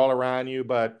bookmark. They're all around you,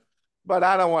 but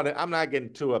I don't want to. I'm not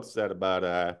getting too upset about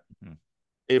Mhm.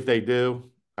 if they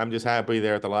do. I'm just happy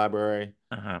they're at the library.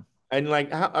 Uh-huh. And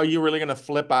like, how are you really going to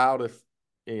flip out if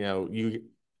you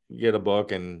get a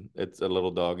book and it's a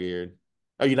little dog-eared?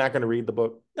 Are you not going to read the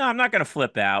book? No, I'm not going to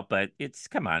flip out, but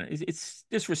come on, it's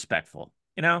disrespectful.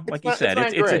 It's Like you not. It's said,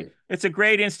 not great. it's a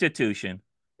great institution.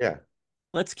 Yeah.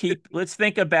 Let's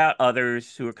think about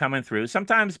others who are coming through.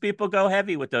 Sometimes people go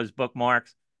heavy with those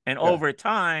bookmarks, and Yeah. over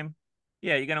time,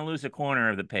 yeah, you're going to lose a corner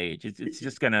of the page. It's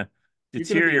just going to You can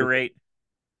abuse it. deteriorate.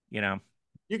 You know,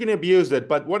 You can abuse it,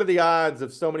 but what are the odds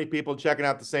of so many people checking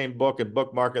out the same book and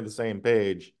bookmarking the same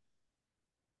page?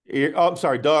 Oh, I'm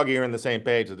sorry, dog ear on the same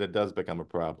page that it does become a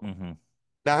problem. Hmm.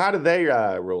 Now, how did they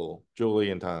rule,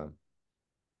 Julie and Tom?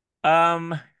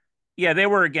 Um, yeah, they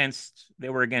were against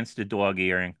the dog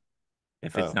earring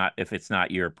Oh, if it's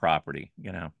not your property,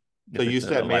 you know, so if you it's a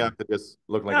set me library. up to just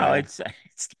look like an No, ass.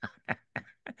 it's not.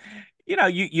 You know,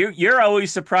 you're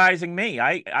always surprising me.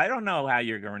 I don't know how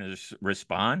you're going to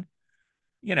respond.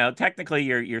 You know, technically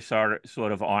you're sort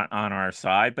of on our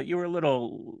side, but you were a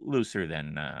little looser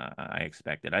than I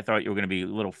expected. I thought you were going to be a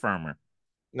little firmer.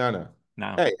 No, no.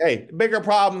 No. Hey, bigger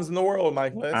problems in the world,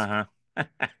 Mike Liss. Uh-huh.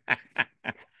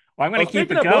 Well, I'm going Oh, to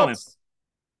keep it going.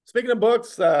 speaking of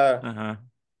books, Uh-huh.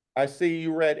 I see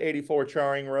you read 84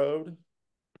 Charing Road.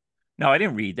 No, I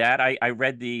didn't read that. I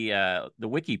read the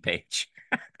wiki page.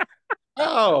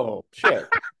 Oh, shit.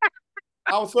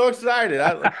 I was so excited.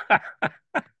 I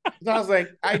was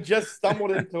like, I just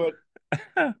stumbled into it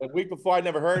a week before. I'd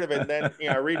never heard of it. And then,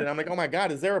 I read it. And I'm like, oh my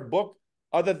God,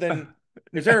 other than,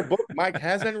 is there a book Mike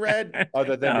hasn't read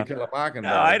other than To No, Kill a no,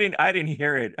 Mockingbird? I didn't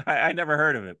hear it. I never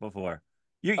heard of it before.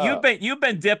 Uh, You've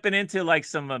been dipping into like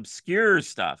some obscure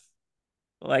stuff,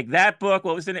 like that book.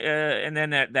 What was it? And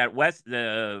then that West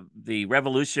the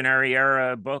Revolutionary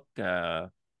era book,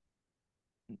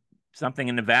 something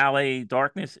in the Valley,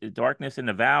 darkness in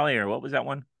the Valley, or what was that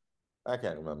one? I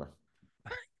can't remember.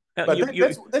 But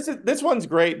You this one's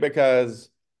great because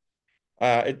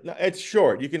it's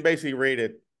short. You can basically read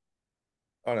it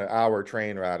on an hour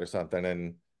train ride or something,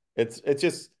 and it's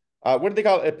just what do they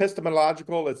call it?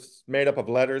 Epistemological. It's made up of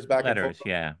letters back and forth. letters,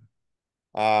 yeah.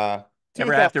 Uh, Two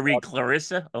Ever have thoughts to read about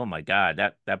Clarissa? Oh my God,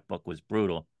 that book was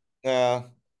brutal. uh,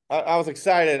 I was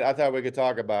excited. I thought we could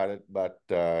talk about it, but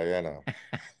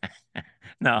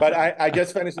No, But I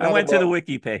just finished I another went to the book.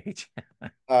 wiki page.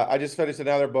 I just finished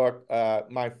another book.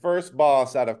 My first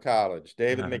boss out of college,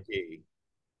 David Uh-huh. McGee.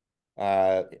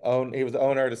 He was the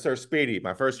owner of the Sir Speedy.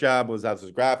 My first job was as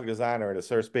a graphic designer at the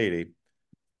Sir Speedy.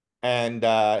 And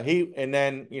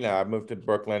then, I moved to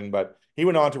Brooklyn, but he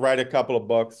went on to write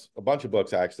a bunch of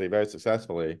books actually, very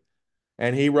successfully.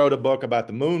 And he wrote a book about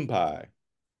the moon pie.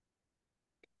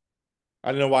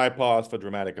 I don't know why I paused for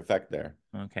dramatic effect there.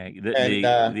 Okay.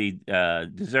 And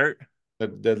The dessert.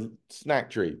 the snack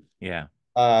treat. Yeah.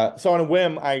 So on a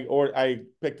whim, I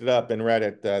picked it up and read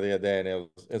it the other day, and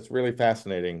it's really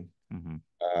fascinating.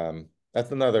 Hmm.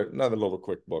 That's another little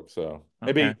quick book. So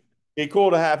it'd Okay. be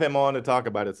cool to have him on to talk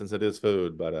about it since it is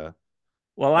food. But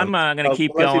Well, I'm going to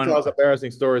keep unless he going. tells embarrassing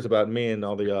stories about me and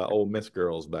all the old Miss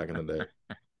girls back in the day.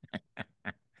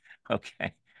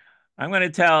 Okay. I'm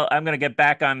going to get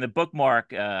back on the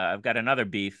bookmark. I've got another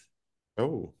beef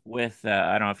Oh, with,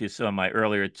 I don't know if you saw my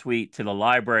earlier tweet to the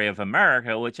Library of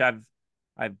America, which I've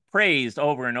praised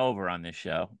over and over on this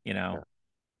show. You yeah. know,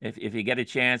 if you get a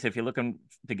chance, if you're looking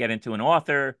to get into an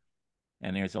author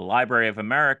and there's a Library of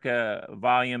America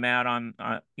volume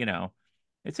out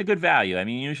it's a good value. I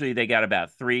mean, usually they got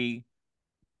about three,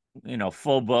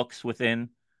 full books within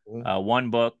Mhm. one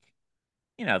book,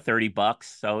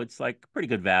 $30. So it's like pretty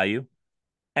good value.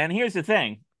 And here's the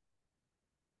thing.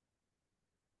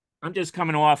 I'm just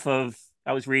coming off of,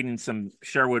 I was reading some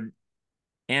Sherwood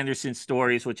Anderson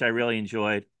stories, which I really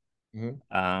enjoyed. Mhm.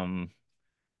 Um,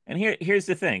 and here's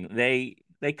the thing.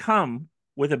 They come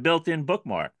with a built-in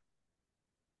bookmark.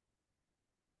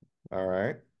 All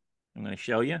right. I'm going to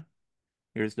show you.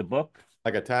 Here's the book.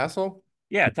 Like a tassel?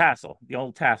 Yeah, tassel, the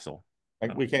old tassel.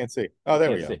 Like Oh, we can't see. Oh, you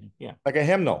there we can't go. see. Yeah. Like a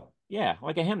hymnal. Yeah,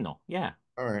 like a hymnal. Yeah.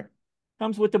 All right.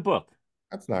 Comes with the book.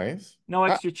 That's nice. No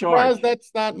I'm extra surprised charge.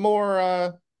 that's not more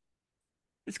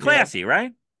It's you know, classy,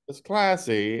 right? it's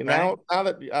classy. Right? Now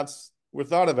that we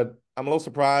thought of it, I'm a little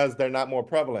surprised they're not more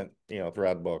prevalent,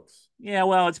 throughout books. Yeah,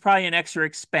 well, it's probably an extra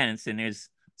expense, and there's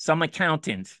some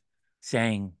accountant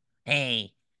saying,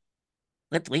 "Hey,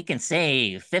 we can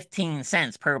save 15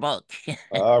 cents per book."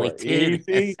 All We right, did this.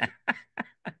 easy.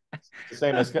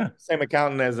 The same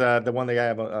accountant as the one they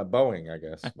have Boeing, I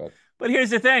guess. But But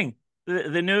here's the thing.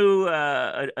 The new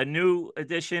a new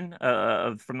edition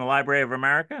from the Library of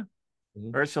America,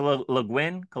 mhm, Ursula Le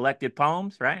Guin collected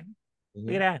poems, right?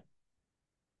 Look at mhm. that.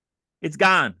 It's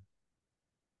gone.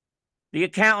 The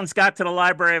accountants got to the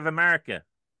Library of America.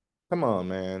 Come on,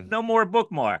 man. No more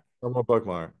bookmark. No more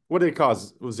bookmark. What did it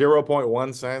cost?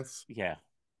 0.1 cents? Yeah.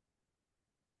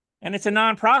 And it's a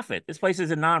nonprofit. This place is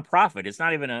a nonprofit. It's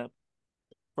not even a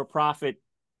for-profit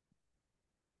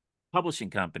publishing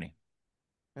company.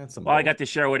 That's some Well, I bullshit. got to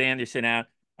Sherwood Anderson out.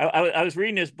 I was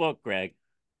reading this book, Greg.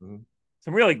 Mhm.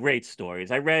 Some really great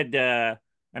stories. I recommend, Is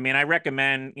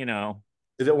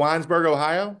it Winesburg,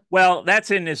 Ohio? well,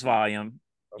 that's in this volume.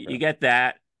 Okay. You get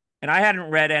that. And I hadn't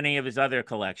read any of his other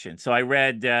collections. So I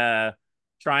read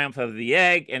Triumph of the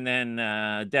Egg, and then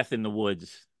Death in the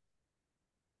Woods,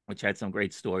 which had some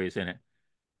great stories in it.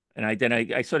 And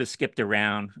I sort of skipped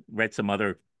around, read some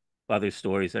other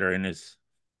stories that are in this,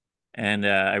 and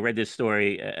I read this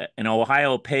story, an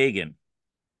Ohio pagan,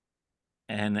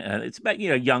 and it's about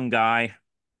a young guy,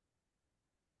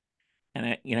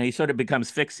 and he sort of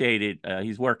becomes fixated.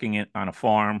 He's working on a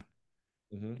farm,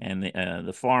 Hmm. and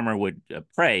the farmer would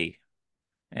pray,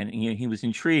 and he was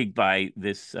intrigued by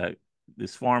this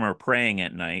farmer praying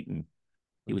at night, and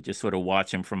he would just sort of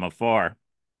watch him from afar.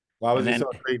 Why was And he then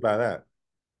so intrigued by that?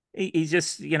 he's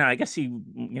just, I guess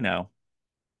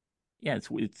yeah,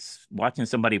 it's watching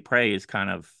somebody pray is kind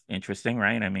of interesting,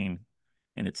 right? I mean,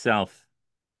 in itself,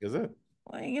 Is it?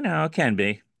 well, it can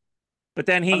be. But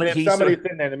then I mean, if he sort somebody's of,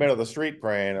 sitting in the middle of the street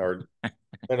praying or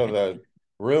middle of the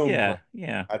room praying,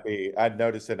 yeah, yeah. I'd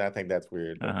notice it. And I think that's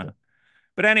weird, but Uh-huh.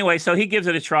 But anyway, so he gives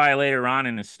it a try later on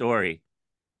in the story.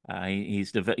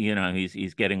 He's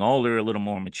getting older, a little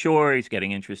more mature. He's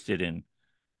getting interested in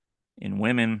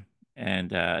women,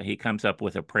 and he comes up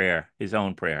with a prayer, his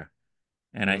own prayer.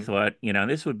 And I mhm. thought,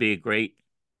 this would be a great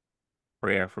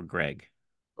prayer for Greg.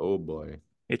 Oh boy,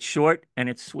 It's short and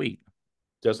it's sweet.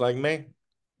 just like me.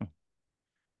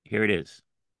 Here it is.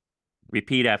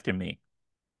 Repeat after me.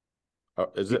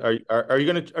 Is it? Are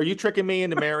you tricking me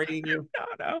into marrying you? No,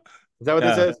 no, Is that what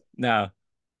this no, is? no.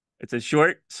 It's a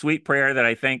short, sweet prayer that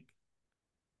I think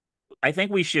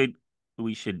we should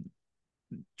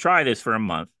try this for a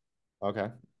month Okay,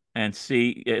 and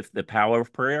see if the power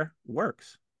of prayer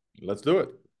works. let's do it.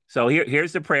 So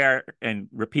here's the prayer, and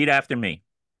repeat after me.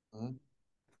 Mhm.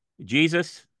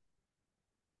 Jesus,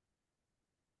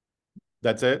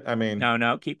 That's it. I mean, no,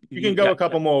 no, keep you can you go got a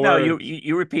couple more no, you, words. you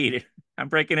you repeat it. I'm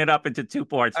breaking it up into two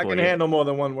parts I for can you. handle more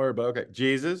than one word, but okay.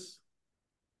 Jesus,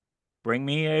 Bring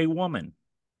me a woman.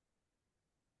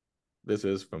 this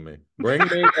is for me. Bring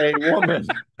me a woman.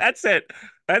 That's it.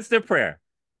 That's the prayer.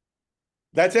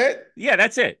 That's it? Yeah,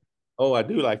 that's it. Oh, I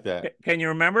do like that. Can you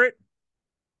remember it?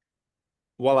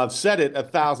 Well, I've said it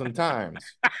 1,000 times.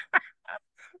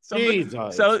 So, Jesus,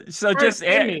 just bring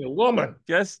add me a woman.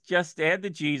 just add the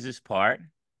Jesus part.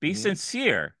 Be Mhm.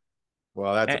 sincere,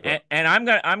 Well, that's a and, problem.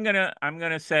 and I'm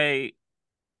gonna say,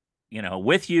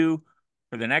 with you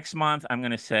for the next month. I'm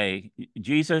gonna say,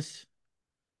 Jesus,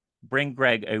 bring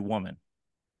Greg a woman.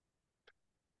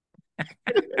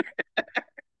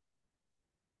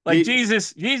 Like He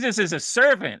Jesus is a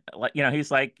servant. Like,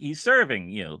 he's serving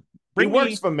you. he Bring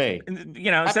works me, for me. I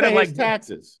instead of pay his like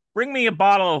taxes. bring me a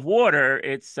bottle of water,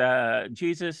 it's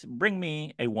Jesus, bring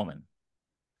me a woman.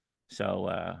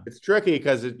 So It's tricky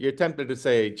because you're tempted to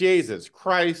say, Jesus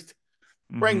Christ,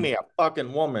 bring hmm me a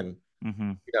fucking woman.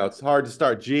 hmm It's hard to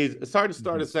start Jesus. It's hard to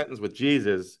start hmm a sentence with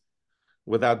Jesus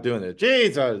without doing it.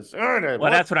 Jesus, Well,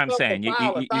 what that's what I'm saying.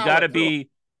 You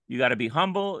got to be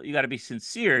humble. You got to be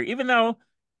sincere, even though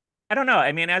I don't know.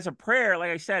 I mean, as a prayer,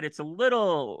 like I said, it's a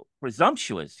little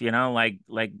presumptuous,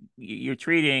 like you're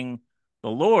treating the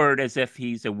Lord as if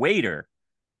he's a waiter,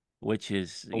 which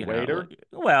is, a waiter?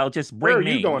 well, just Where are bring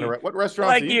you me. going to? What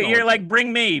restaurants are Like you you're going to? like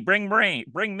bring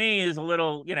me is a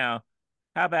little,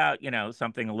 how about,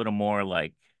 something a little more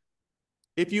like,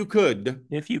 If you could,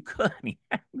 if you could. Yeah,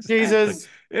 exactly. Jesus,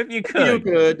 If you if you could.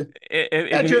 could,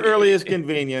 at your earliest If,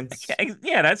 convenience,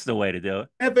 yeah, that's the way to do it.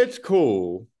 if it's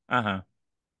cool, Uh-huh.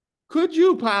 could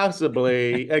you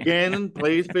possibly, again,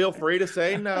 please feel free to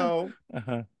say no.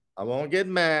 Uh-huh. I won't get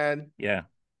mad. Yeah.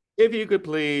 If you could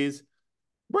please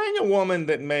bring a woman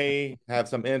that may have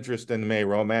some interest in me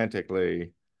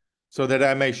romantically so that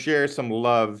I may share some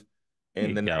love There in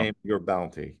you the go. name of your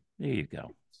bounty. There you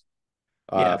go.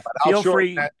 Yeah. But I'll Feel shorten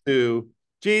free. that to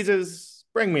Jesus,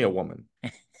 bring me a woman.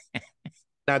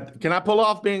 Now, can I pull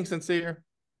off being sincere?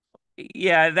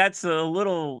 Yeah, that's a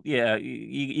little, yeah,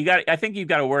 you got, I think you've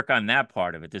got to work on that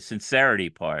part of it, the sincerity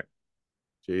part.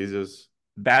 Jesus.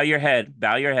 Bow your head,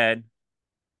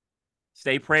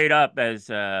 stay prayed up, as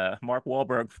Mark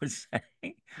Wahlberg would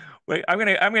say. Wait, I'm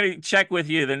gonna check with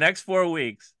you the next 4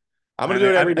 weeks. I'm going I'm to do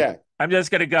gonna, it every I'm, day. I'm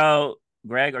just gonna go,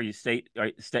 Greg. Are you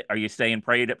staying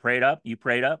prayed up? You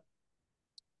prayed up?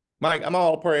 Mike, I'm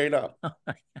all prayed up.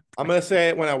 I'm going to say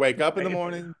it when I wake up in the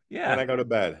morning, when Yeah, I go to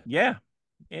bed. yeah.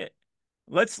 It,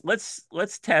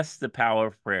 let's test the power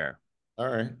of prayer. All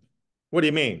right. What do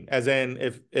you mean? As in,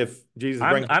 if Jesus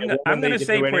I'm brings me I'm a I'm woman, that he gonna can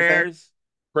say do anything? prayers.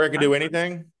 Prayer can I'm do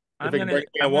anything? If I'm it can gonna bring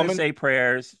me a I'm gonna woman? say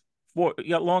prayers for,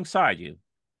 alongside you.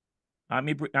 I'm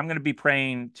gonna be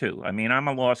praying too. I mean, I'm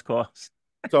a lost cause.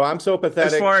 So I'm so As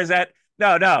pathetic. far as that,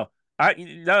 no, no,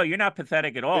 no, you're not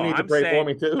pathetic at You all. need to I'm pray for saying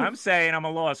me too. I'm saying I'm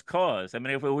a lost cause. I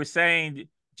mean, if we were saying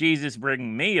Jesus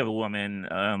bring me a woman,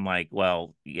 I'm like,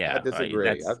 well, I yeah,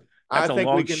 disagree. that's I That's a think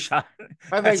we long can. shot.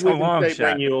 I think That's a we can long say bring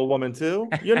shot. you a woman too.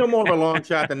 You're no more of a long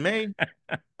shot than me.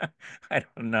 I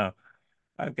don't know.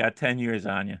 I've got 10 years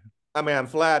on you. I mean, I'm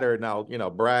flattered, and I'll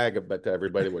brag a bit to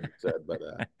everybody what you said. But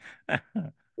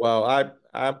well,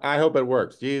 I hope it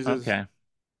works. Jesus, Okay.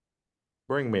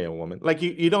 bring me a woman. Like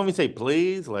you don't even say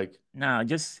please. Like, No,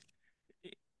 just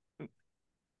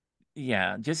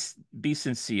yeah, just be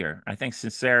sincere. I think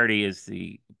sincerity is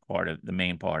the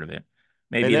main part of it. and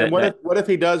Maybe then that that what if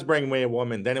he does bring me a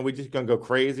woman? Then are we just gonna go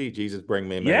crazy? Jesus, bring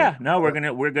me a million. yeah, no, we're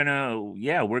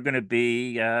gonna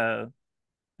be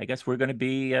I guess we're gonna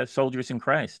be soldiers in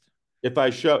Christ. If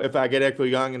I get Echo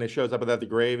Young and it shows up without the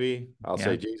gravy, I'll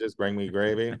say, Yeah. Jesus, bring me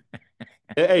gravy.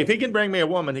 Hey, if he can bring me a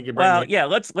woman, he can bring Well, me. yeah,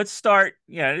 let's start.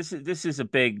 Yeah, this is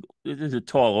a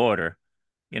tall order.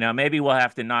 Maybe we'll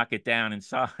have to knock it down in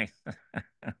size.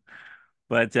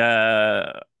 But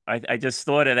I just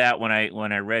thought of that when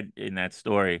I read in that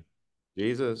story.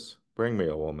 Jesus, bring me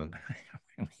a woman.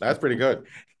 That's pretty good.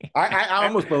 I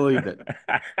almost believed it.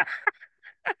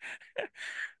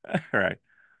 All right.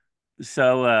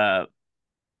 So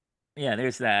yeah,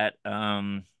 there's that.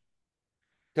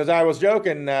 Because I was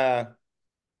joking. I'm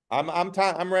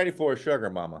ready for a sugar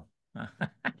mama.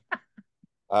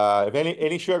 If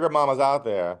any sugar mamas out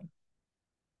there,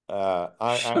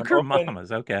 I'm Sugar open.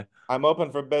 mamas. Okay. I'm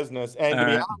open for business. And to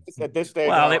be Uh, honest, at this stage of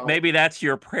well, my life, maybe that's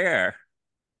your prayer.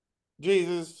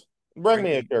 Jesus, bring Bring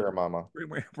me a me, sugar mama.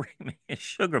 bring me a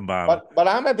sugar mama. But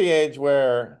I'm at the age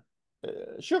where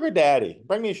sugar daddy,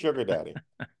 bring me a sugar daddy.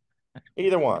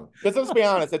 Either one. Because let's be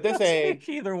honest, at this I'll age,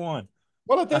 take either one.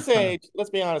 well, at this Uh-huh. age, let's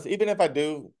be honest, even if I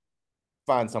do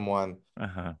find someone,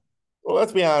 Uh-huh. well,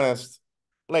 let's be honest,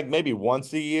 like maybe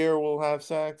once a year we'll have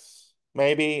sex,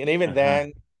 maybe. And even Uh-huh.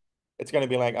 then, it's going to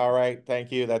be like, all right,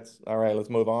 thank you. That's all right. Let's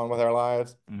move on with our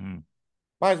lives. Mhm.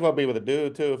 Might as well be with a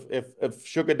dude too. If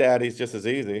sugar daddy's just as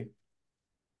easy.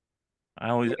 I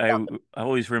always I, I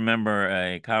always remember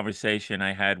a conversation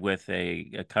I had with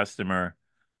a customer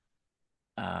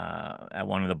at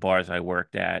one of the bars I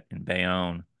worked at in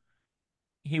Bayonne.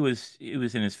 He was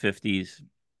in his 50s,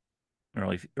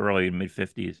 early mid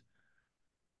 50s,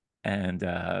 and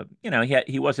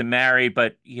he wasn't married,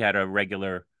 but he had a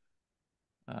regular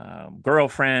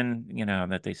girlfriend.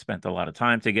 That they spent a lot of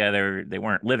time together. They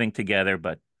weren't living together,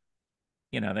 but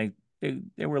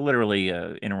they were literally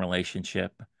in a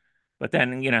relationship. But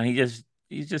then he's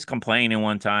just complaining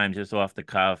one time, just off the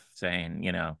cuff, saying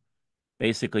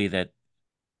basically that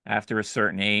after a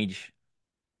certain age,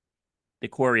 the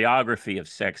choreography of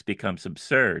sex becomes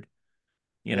absurd.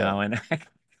 Yeah. And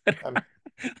I'm,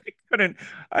 I couldn't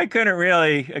I couldn't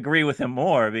really agree with him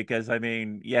more because I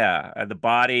mean, yeah, the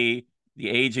body, the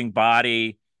aging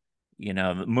body,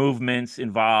 the movements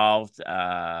involved,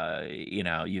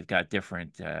 you've got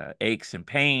different aches and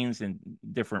pains in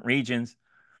different regions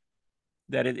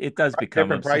that it does become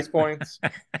different absurd. price points.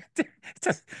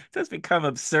 It does become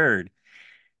absurd.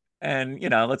 And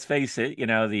let's face it,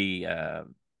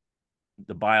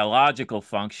 the biological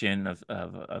function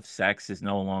of sex is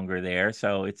no longer there.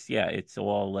 So it's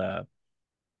all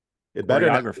It better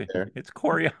not be choreography. there. It's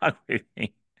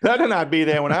choreography. Better not be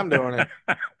there when I'm doing it.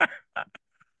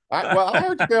 I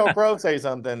heard Sheryl Crow say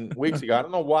something weeks ago. I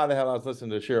don't know why the hell I was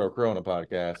listening to Sheryl Crow on a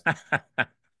podcast.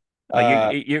 Oh,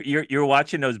 you Uh, you're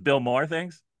watching those Bill Maher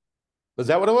things? was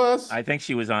that what it was? I think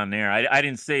she was on there. I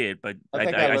didn't see it, but I I,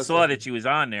 think I I I saw listened. that she was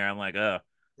on there. I'm like, oh, I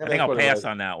Maybe think that's I'll what it pass was.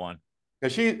 on that one.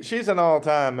 Because she's an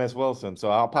all-time Miss Wilson, so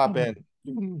I'll pop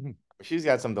in. She's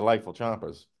got some delightful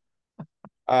chompers.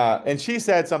 And she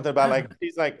said something about like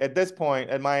she's like at this point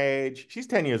at my age, she's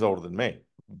 10 years older than me.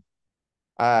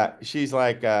 She's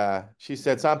like she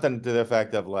said something to the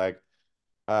effect of like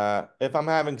if I'm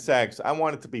having sex, I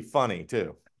want it to be funny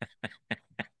too.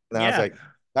 And I was Yeah. like,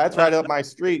 that's right Well, up my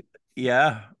street.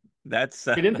 yeah. That's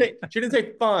She didn't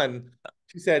say fun.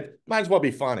 She said, might as well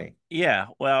be funny. yeah.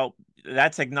 Well,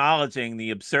 that's acknowledging the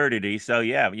absurdity. So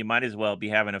yeah, you might as well be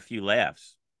having a few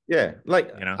laughs, Yeah,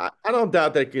 like you know. I don't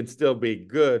doubt that it can still be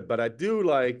good, but I do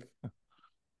like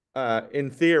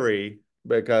in theory,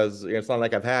 because it's not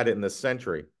like I've had it in this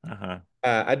century. Uh-huh.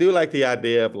 I do like the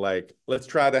idea of like, let's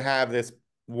try to have this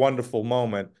wonderful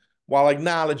moment while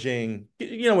acknowledging,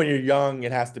 when you're young,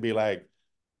 it has to be like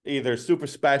either super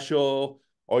special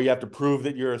or you have to prove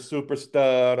that you're a super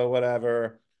stud or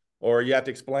whatever, or you have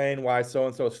to explain why so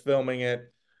and so is filming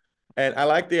it. And I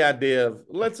like the idea of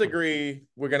let's agree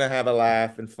we're gonna have a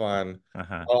laugh and fun,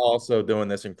 Uh-huh. while also doing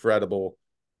this incredible,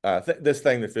 this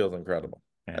thing that feels incredible.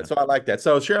 Yeah. So I like that.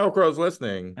 So Sheryl Crow's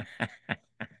listening.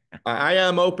 I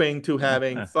am open to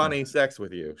having funny sex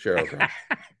with you, Sheryl Crow.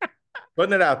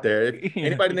 Putting it out there. If Yeah.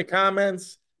 anybody in the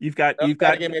comments, You've got You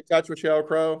got to give me a touch with Sheryl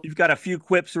Crow. you've got a few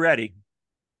quips ready.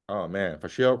 Oh man, for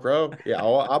Sheryl Crow, yeah,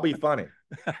 I'll be funny.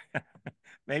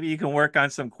 Maybe you can work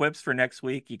on some quips for next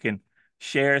week. You can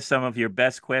share some of your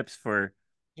best quips for,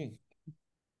 Hmm.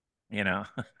 you know,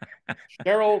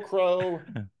 Sheryl Crow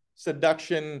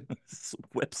seduction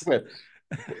quips. quips.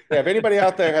 Yeah, if anybody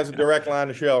out there has a direct line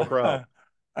to Sheryl Crow,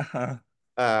 Uh-huh.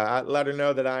 I let her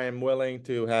know that I am willing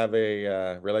to have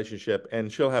a relationship,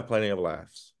 and she'll have plenty of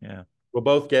laughs. Yeah. We'll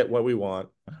both get what we want,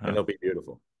 and Uh-huh. it'll be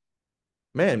beautiful.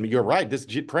 Man, you're right. This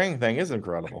praying thing is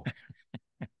incredible.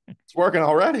 It's working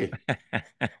already.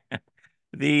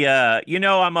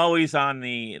 I'm always on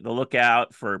the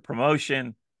lookout for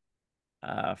promotion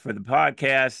for the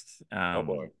podcast. Oh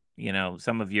boy.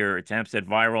 Some of your attempts at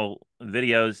viral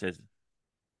videos has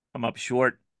come up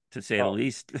short, to say the Oh,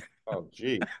 least. oh,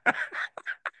 gee.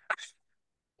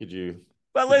 Could you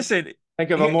But could you listen, think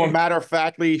of a more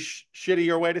matter-of-factly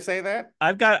shittier way to say that?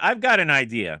 I've got an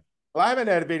idea. Well, I haven't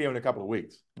had a video in a couple of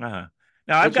weeks. Uh-huh.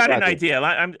 Now I've What's your got an idea?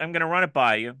 idea. I'm going to run it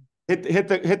by you. Hit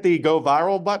the go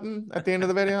viral button at the end of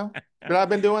the video. Should I have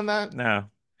been doing that? No.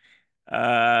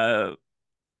 Uh,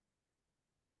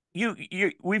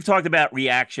 we've talked about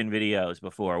reaction videos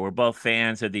before. We're both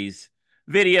fans of these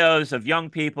videos of young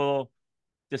people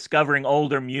discovering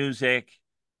older music,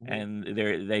 Mhm. and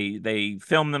they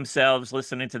film themselves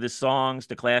listening to the songs,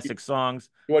 the You classic songs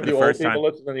you want for to the do old first people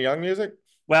time. listen to young music?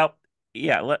 Well,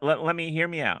 yeah, let me hear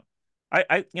me out.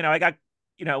 I got,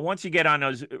 once you get on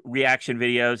those reaction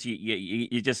videos,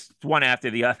 you just one after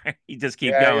the other, you just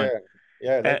keep Yeah, going.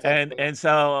 yeah, yeah. They tend to. And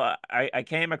so I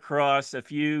came across a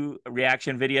few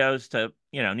reaction videos to,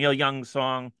 Neil Young's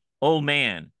song "Old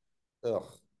Man." Ugh.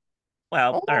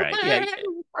 Well, all Oh right, yeah, man.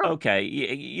 okay,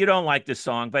 you don't like the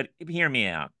song, but hear me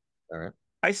out. All right.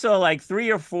 I saw like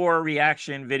three or four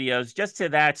reaction videos just to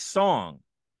that song,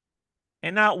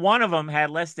 and not one of them had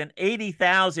less than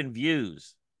 80,000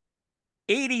 views.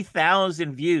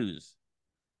 80,000 views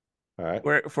All right.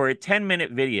 for a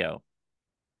 10-minute video.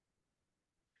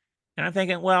 And I'm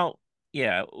thinking, well,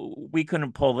 yeah, we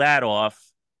couldn't pull that off,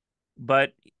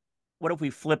 but what if we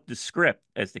flip the script,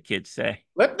 as the kids say?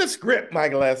 Flip the script,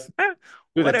 Michael S. Do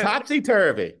the What if topsy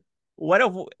turvy. what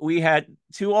if we had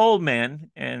two old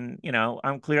men, and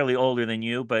I'm clearly older than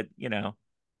you, but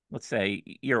let's say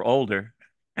you're older.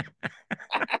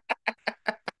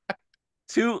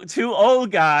 Two old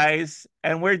guys,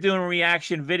 and we're doing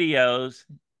reaction videos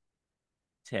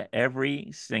to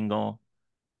every single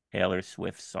Taylor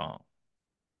Swift song.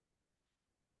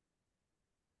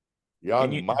 Can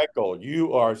Young you Michael,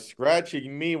 you are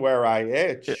scratching me where I Are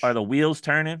itch. the wheels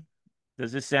turning?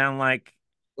 Does this sound like,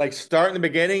 Like start in the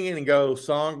beginning and go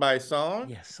song by song.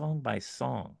 yeah, song by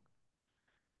song?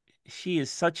 She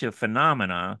is such a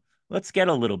phenomenon. Let's get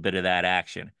a little bit of that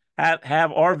action.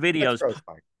 Have our That's videos gross,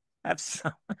 Mike. have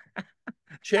some,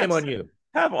 Shame have on you.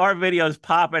 have our videos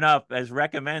popping up as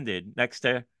recommended next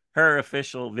to her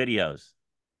official videos.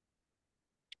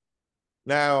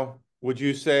 Now, would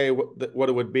you say what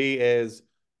it would be is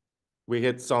we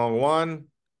hit song one?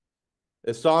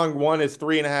 If song one is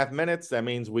 3.5 minutes, that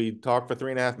means we talk for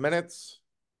 3.5 minutes.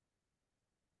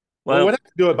 Well, we'd Well, have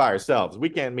to do it by ourselves. We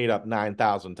can't meet up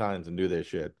 9,000 times and do this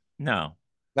shit. no.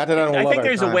 Not that I don't I love think our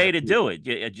there's a time. way to do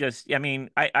it. I mean,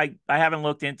 I haven't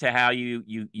looked into how you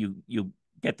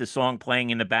get the song playing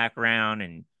in the background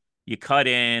and you cut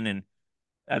in, and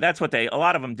that's what a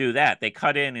lot of them do. That they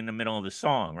cut in the middle of the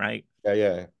song, right? Yeah,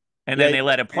 yeah. And Yeah, then they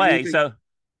let it and play. usually So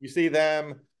you see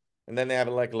them, and then they have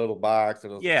like a little box,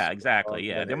 and yeah, exactly.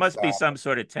 Yeah, then there they must be stop. some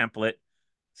sort of template.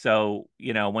 So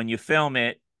when you film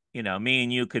it, me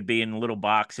and you could be in little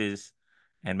boxes,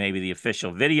 and maybe the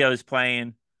official video is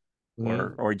playing,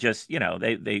 or Mhm. just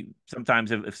they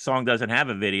sometimes, if a song doesn't have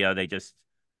a video, they just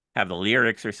have the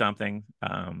lyrics or something.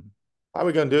 How are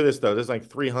we gonna do this though? There's like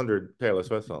 300 Taylor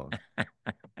Swift songs.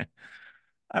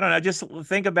 I don't know. Just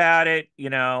think about it.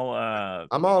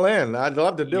 I'm all in. I'd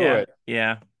love to do Yeah, it.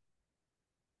 yeah.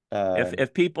 If Uh,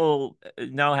 people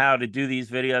know how to do these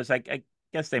videos, I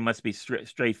guess they must be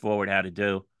straightforward how to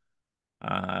do.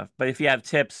 But if you have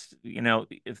tips,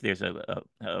 if there's a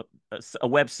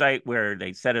website where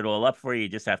they set it all up for you, you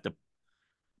just have to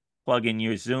plug in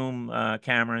your Zoom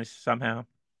cameras somehow.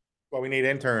 what we need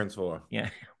interns for. Yeah,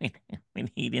 we,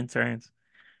 we need interns.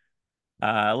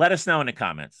 Let us know in the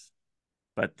comments.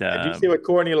 But Did you see what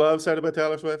Courtney Love said about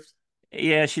Taylor Swift?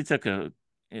 yeah, she took a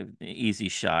easy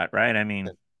shot, right? I mean,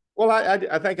 Well,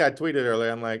 I think I tweeted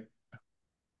earlier. I'm like,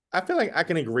 I feel like I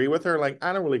can agree with her. Like,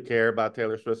 I don't really care about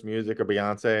Taylor Swift's music or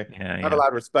Beyonce. yeah, I have a yeah. lot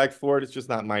of respect for it. It's just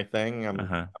not my thing. I'm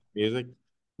Uh-huh. music,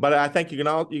 but I think you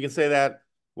can say that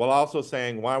while also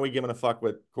saying, why are we giving a fuck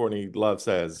what Courtney Love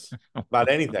says about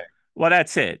anything? Well,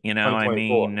 that's it. I 2024.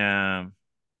 mean,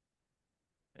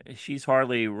 she's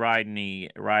hardly riding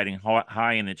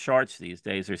high in the charts these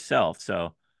days herself.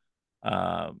 So,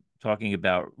 talking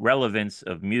about relevance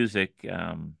of music,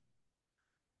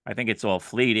 I think it's all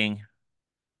fleeting.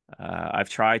 I've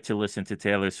tried to listen to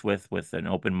Taylor Swift with an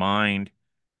open mind.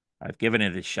 I've given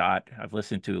it a shot. I've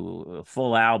listened to a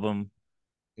full album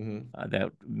Hmm.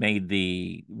 that made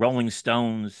the Rolling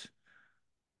Stones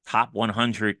top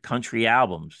 100 country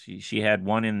albums. She had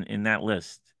one in that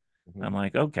list. Hmm. I'm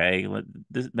like, okay,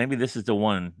 maybe this is the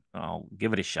one. I'll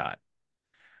give it a shot.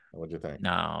 What'd you think?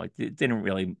 No, it didn't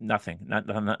really.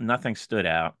 Nothing stood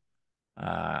out.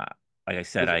 Uh, like I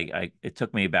said, Was it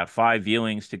took me about 5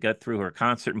 viewings to get through her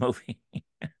concert movie,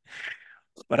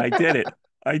 but I did it.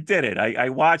 I did it. I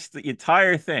watched the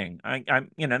entire thing.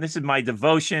 This is my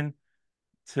devotion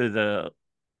to the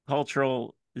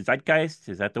cultural zeitgeist.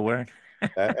 Is that the word?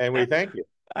 and we thank you.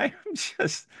 I'm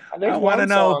just, I There's want to one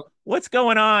know song. what's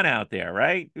going on out there,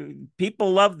 right?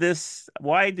 People love this.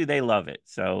 Why do they love it?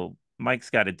 So Mike's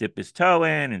got to dip his toe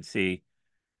in and see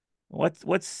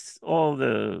what's all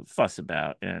the fuss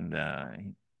about.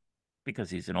 And because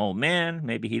he's an old man,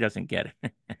 maybe he doesn't get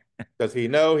Does he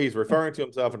know he's referring to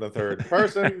himself in the third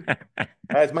person? it.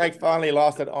 As Mike finally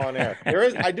lost it on air.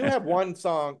 I do have one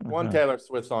song, one Uh-huh. Taylor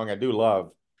Swift song I do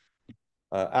love,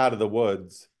 "Out of the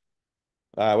Woods,"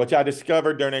 which I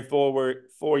discovered during a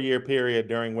 4 year period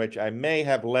during which I may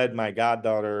have led my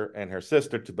goddaughter and her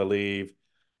sister to believe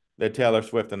that Taylor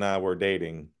Swift and I were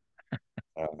dating.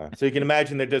 So you can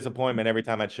imagine their disappointment every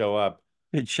time I'd show up.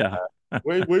 Good job.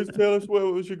 Where's Taylor Swift?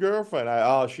 Where's your girlfriend?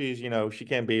 Oh, she's, she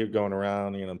can't be going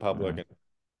around, in public.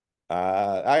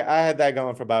 Uh, And I had that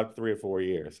going for about 3 or 4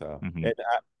 years. So mhm.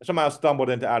 I somehow stumbled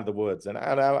into Out of the Woods, and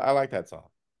I like that song.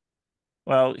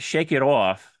 Well, Shake It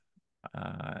Off.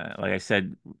 Like I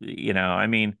said, I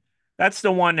mean, that's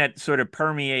the one that sort of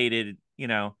permeated,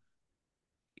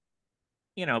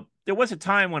 there was a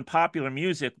time when popular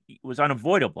music was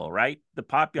unavoidable, right? The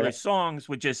popular Yeah, songs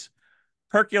would just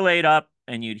percolate up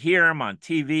and you'd hear them on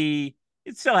TV.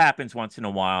 It still happens once in a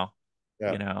while,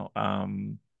 yeah. you know.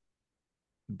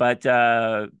 But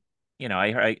I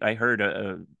heard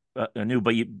a new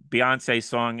Beyonce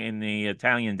song in the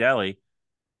Italian Deli.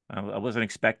 I wasn't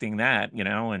expecting that,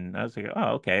 and I was like,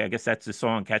 oh, okay, I guess that's the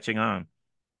song catching on.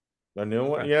 The new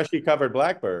one. Uh, She covered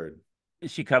Blackbird.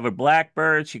 She covered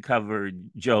Blackbird, she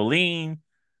covered Jolene,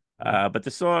 Mhm. but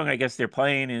the song I guess they're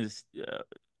playing is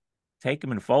Take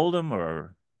 'em and Fold 'em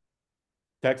or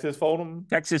Texas Hold'em.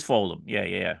 Texas Fold'em. Yeah,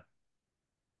 yeah.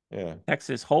 Yeah,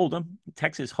 Texas Hold'em.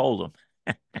 Texas Hold'em.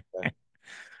 yeah,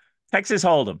 Texas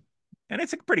Hold'em. And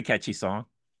it's a pretty catchy song.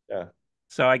 yeah.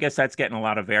 So I guess that's getting a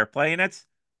lot of airplay. And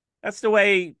that's the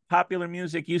way popular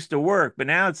music used to work. But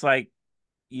now it's like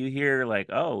you hear like,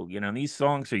 oh, these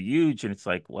songs are huge. And it's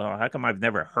like, well, how come I've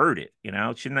never heard it?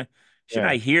 Shouldn't I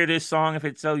Yeah. hear this song if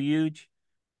it's so huge?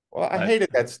 Well, I But hated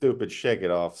that stupid "Shake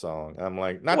It Off" song. I'm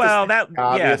like, not to well, state that the yeah.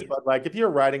 obvious, but like, if you're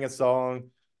writing a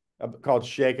song called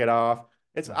 "Shake It Off,"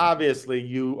 it's Uh-huh. obviously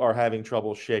you are having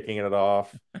trouble shaking it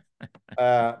off.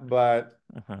 But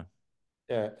Uh-huh.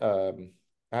 yeah,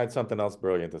 I had something else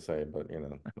brilliant to say, but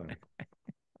no.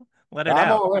 Let it I'm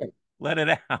out. all in. Let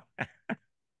it out.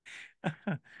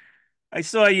 I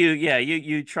saw you. Yeah,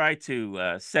 you tried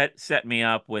to set me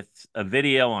up with a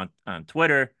video on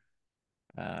Twitter.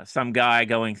 Some guy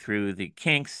going through the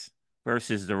Kinks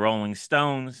versus the Rolling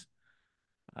Stones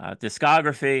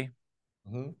discography,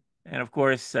 Mhm. and of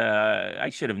course, I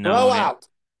should have known it. Blowout.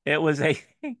 It was a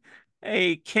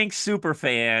a Kinks super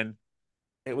fan.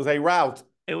 It was a rout,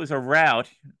 It was a route.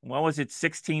 What was it,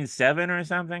 16-7 or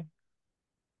something?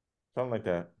 something like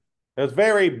that. It was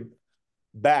very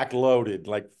backloaded.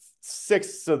 Like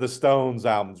six of the Stones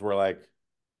albums were like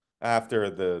after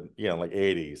the like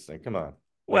 80s. Like, come on,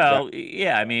 like that. Well,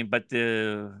 yeah, I mean, but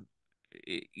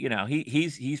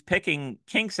he's picking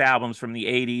Kinks albums from the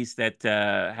 '80s that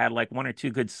had like one or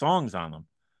two good songs on them.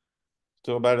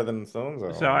 Still better than the Stones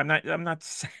So album. I'm not not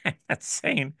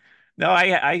saying no.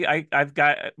 I've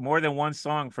got more than one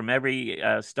song from every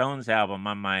Stones album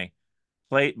on my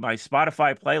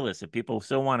Spotify playlist. If people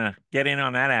still want to get in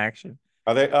on that action,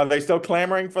 Are they still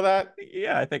clamoring for that?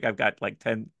 yeah, I think I've got like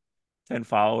 10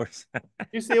 followers.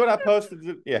 You see what I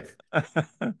posted? Yeah,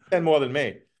 10 more than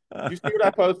me. You see what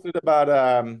I posted about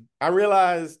I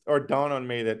realized or dawned on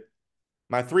me that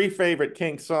my three favorite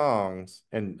Kink songs,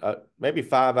 and maybe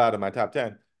five out of my top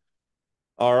 10,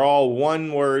 are all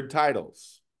one word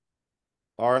titles.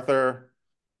 Arthur,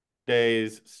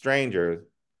 Days, Strangers.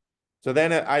 So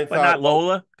then I But thought, not well,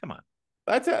 Lola. Come on.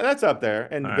 That's up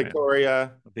there. All And right.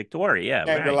 Victoria, Victoria, yeah, right.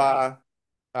 Shangri-La.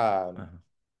 Um, Uh-huh.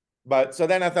 but so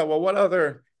then I thought, well, what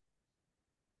other?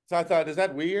 So I thought, is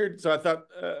that weird? So I thought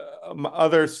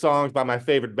other songs by my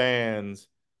favorite bands,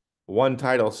 one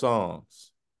title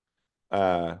songs.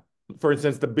 Uh, for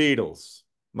instance, the Beatles.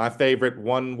 My favorite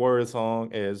one word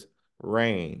song is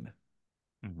Rain.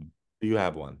 Mhm. Do you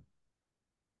have one?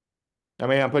 I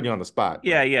mean, I'm putting you on the spot,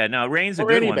 Yeah, but yeah. No, Rain's a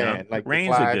or good any one though. band like the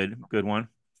Rain's a Clash. good one.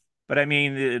 But I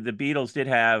mean, the Beatles did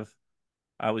have.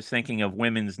 I was thinking of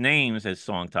women's names as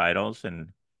song titles,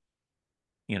 and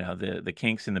the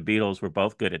Kinks and the Beatles were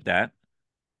both good at that.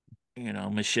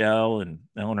 Michelle and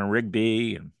Eleanor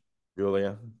Rigby and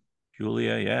Julia.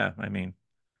 Julia. Yeah, I mean,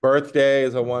 Birthday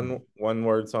is a mhm, one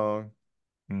word song.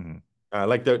 mhm,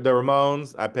 Like the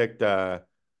Ramones, I picked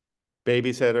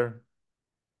Babysitter.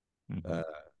 Uh, mhm.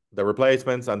 the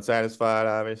Replacements, Unsatisfied,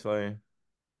 obviously.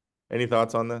 Any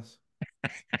thoughts on this?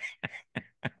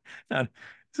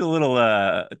 It's a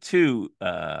little too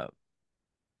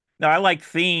no, I like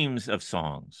themes of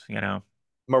songs.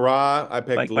 Marat, I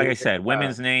picked Like I Leaving. said,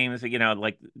 women's names,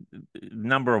 like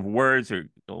number of words, or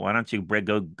why don't you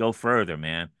go further,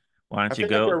 man? Why I don't you feel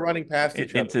like go we're running past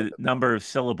each other with into this. number of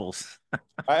syllables?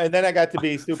 And then I got to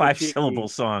be super 5 syllable cheeky.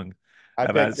 song. I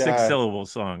How about picked 6 syllable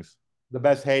songs? the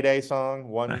best Heyday song,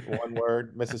 one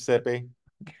word, Mississippi.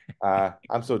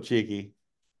 I'm so cheeky.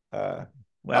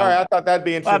 All right, Well, I thought that'd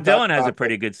be interesting Bob to talk Dylan has a about, but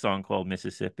pretty good song called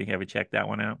Mississippi. Ever check that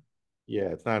one out? yeah,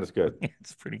 it's not as good.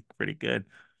 It's pretty good.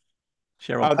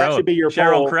 Cheryl Oh, that Crow. should be your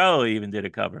Cheryl poll. Crow even did a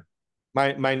cover.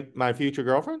 My future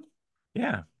girlfriend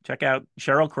Yeah, check out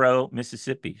Cheryl Crow,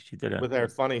 Mississippi. She with her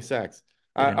funny sex.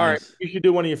 did a All right, nice you should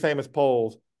do one of your famous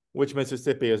polls. Which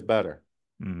Mississippi is better?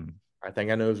 mm, I think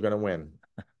I know who's going to win.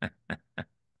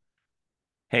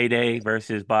 Heyday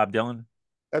versus Bob Dylan.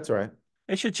 That's right.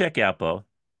 They should check out both.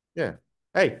 Yeah.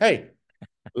 Hey,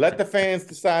 let the fans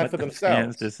decide Let for the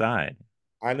fans themselves. decide.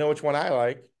 I know which one I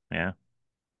like. Yeah.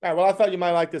 All right, well, I thought you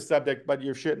might like this subject, but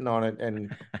you're shitting on it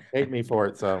and hate me for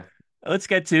it. So Let's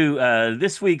get to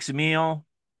this week's meal.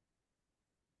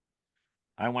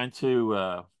 I went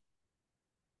to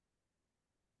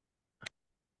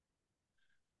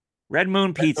Red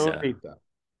Moon no Pizza, pizza.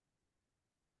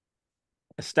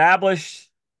 established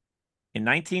in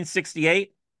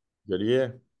 1968, Good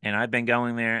year. and I've been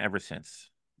going there ever since.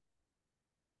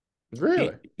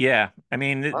 Really? Yeah, I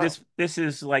mean Wow. this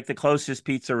is like the closest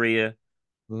pizzeria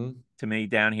Mhm. to me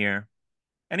down here.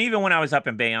 And even when I was up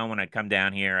in Bayonne, when I'd come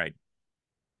down here, I'd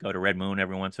go to Red Moon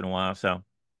every once in a while. So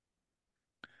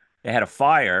they had a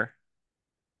fire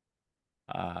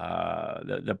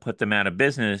that put them out of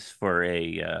business for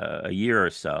a year or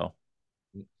so.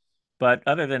 But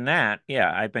other than that,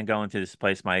 yeah, I've been going to this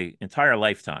place my entire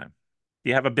lifetime. Do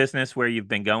you have a business where you've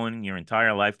been going your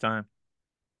entire lifetime?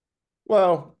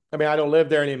 Well, I mean, I don't live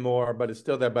there anymore, but it's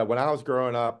still there. But when I was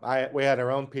growing up, I we had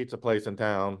our own pizza place in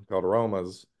town called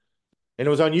Aromas, and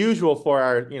it was unusual for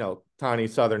our, tiny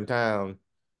southern town,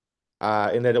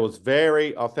 in that it was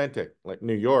very authentic, like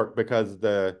New York, because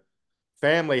the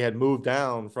family had moved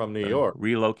down from New York,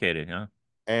 Relocated, huh?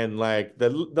 and like the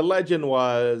legend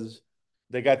was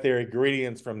they got their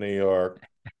ingredients from New York.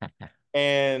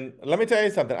 And let me tell you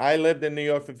something. I lived in New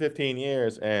York for 15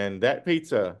 years, and that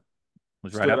pizza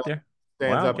Was right stood up up, there.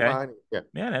 stands Wow, up okay. fine. Yeah.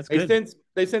 Yeah, that's They good. since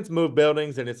they since moved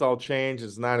buildings and it's all changed.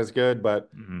 It's not as good, but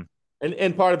Hmm.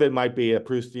 and part of it might be a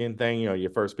Proustian thing, your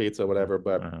first pizza, whatever.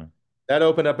 But Uh-huh. that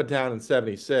opened up in town in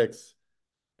 '76.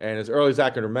 And as early as I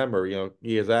can remember, a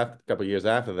couple of years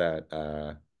after that,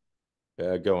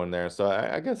 going there. So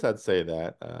I guess I'd say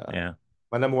that. Yeah.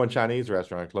 My number one Chinese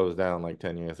restaurant closed down like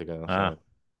 10 years ago. Ah, So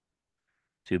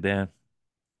too bad.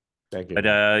 thank you, But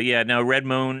man. yeah, no, Red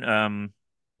Moon,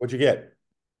 What'd you get?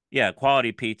 yeah,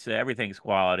 quality pizza, everything's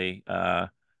quality.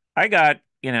 I got,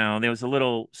 there was a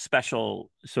little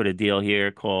special sort of deal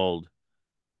here called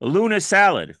Luna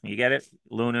salad. You get it?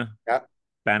 Luna, Yeah.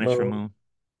 Spanish for Moon. moon.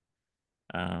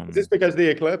 Is this Um, because of the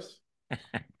eclipse?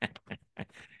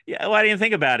 yeah, well, I didn't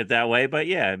think about it that way, but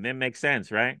yeah, it makes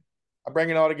sense, right? I bring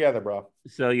it all together, bro.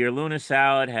 So your Luna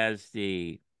salad has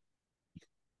the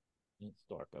it's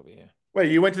dark over here.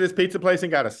 Wait, you went to this pizza place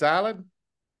and got a salad?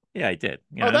 Yeah, I did.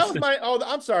 Oh, that was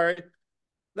I'm sorry.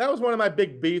 That was one of my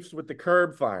big beefs with the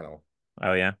Curb final.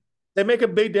 Oh yeah, They make a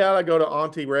big deal. I go to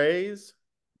Auntie Ray's,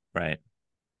 right.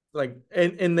 like,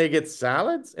 and they get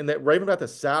salads and they rave about the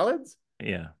salads.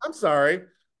 Yeah. I'm sorry.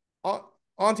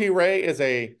 Auntie Ray is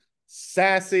a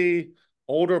sassy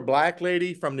older black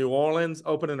lady from New Orleans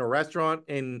opening a restaurant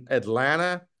in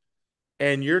Atlanta,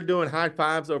 and you're doing high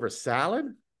fives over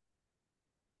salad?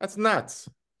 That's nuts.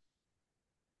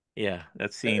 Yeah,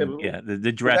 that Uh, scene, yeah,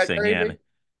 the Was that dressing, yeah. crazy?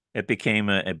 it became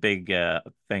a big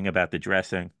thing about the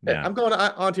dressing. Hey, Yeah. I'm going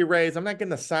to Auntie Ray's. I'm not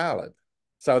getting a salad.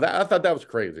 So that I thought that was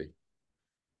crazy.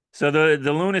 So the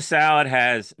Luna salad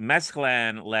has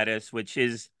mesclun lettuce, which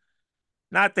is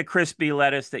not the crispy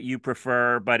lettuce that you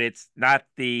prefer, but it's not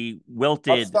the Rough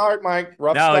wilted. start, Mike.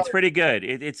 Rough No, start. it's pretty good.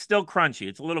 It's still crunchy.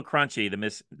 It's a little crunchy,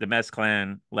 the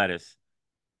mesclun lettuce.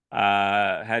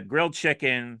 Had grilled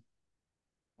chicken,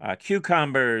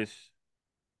 cucumbers,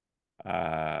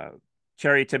 uh,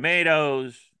 cherry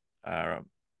tomatoes, uh,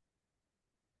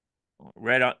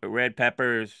 red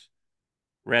peppers,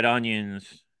 red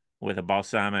onions with a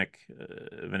balsamic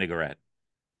vinaigrette,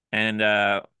 and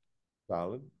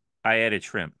Solid. I added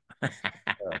shrimp. Yes,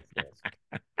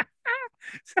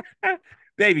 yes.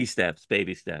 Baby steps,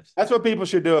 baby steps. That's what people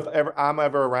should do if ever I'm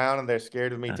ever around and they're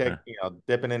scared of me Uh-huh.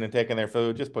 dipping in and taking their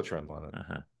food. Just put shrimp on it.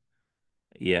 Uh-huh.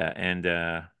 Yeah, and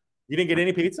You didn't get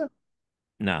any pizza?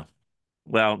 no.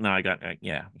 Well, no, I got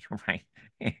yeah, you're right.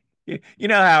 You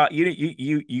know how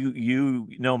you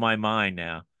know my mind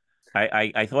now.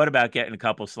 I thought about getting a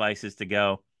couple slices to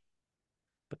go,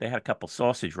 but they had a couple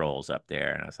sausage rolls up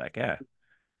there, and I was like, yeah,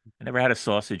 I never had a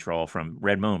sausage roll from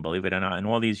Red Moon, believe it or not, in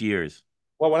all these years.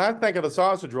 Well, when I think of the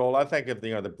sausage roll, I think of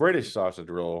the British sausage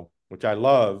roll, which I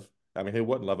love. I mean, who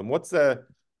wouldn't love them? What's the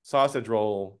sausage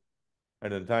roll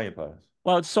in an Italian place?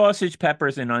 Well, it's sausage,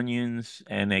 peppers, and onions,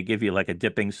 and they give you like a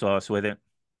dipping sauce with it.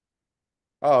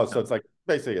 Oh, so So, it's like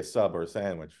basically a sub or a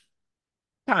sandwich.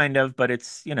 kind of, but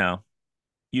it's,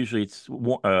 usually it's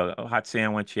a hot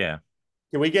sandwich. Yeah.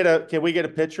 Can we get a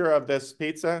picture of this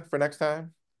pizza for next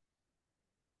time?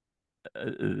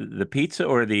 The pizza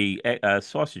or the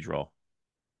sausage roll?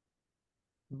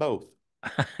 Both.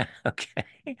 Okay.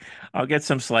 I'll get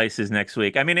some slices next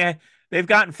week. I mean, they've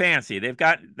gotten fancy. They've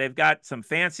got some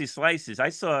fancy slices. I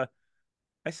saw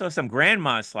some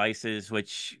grandma slices,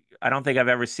 which I don't think I've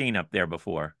ever seen up there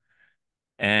before.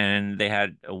 And they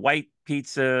had a white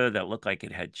pizza that looked like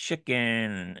it had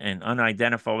chicken and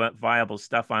unidentifiable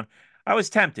stuff on. I was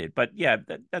tempted, but yeah,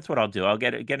 that's what I'll do. I'll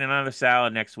get another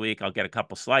salad next week. I'll get a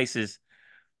couple slices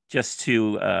just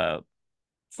to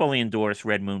fully endorse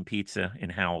Red Moon Pizza in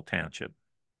Howell Township.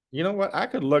 You know what? I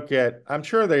could look at, I'm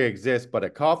sure they exist, but a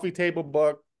coffee table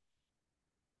book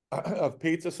of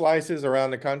pizza slices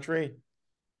around the country,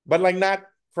 but like not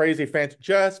crazy fancy,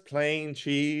 just plain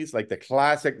cheese, like the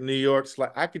classic New York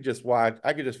slice. I could just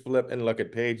flip and look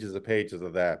at pages of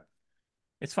that.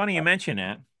 It's funny you mention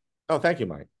that. Oh, thank you,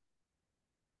 Mike.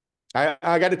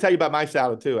 I got to tell you about my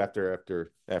salad too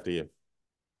after you.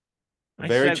 A Nice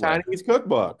very segue. Chinese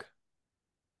cookbook.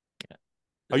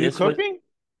 Are you This was cooking?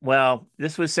 Well,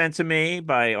 this was sent to me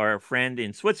by our friend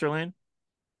in Switzerland,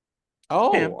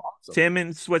 Oh, Tim. awesome. Tim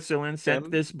in Switzerland sent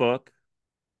Tim, this book.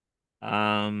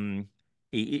 Um,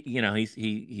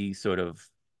 he sort of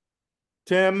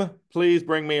Tim, please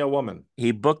bring me a woman.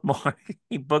 he bookmark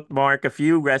he bookmark a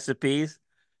few recipes.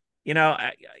 You know,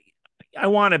 I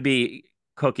want to be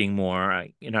cooking more.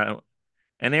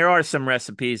 And there are some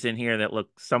recipes in here that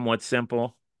look somewhat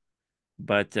simple,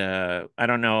 but I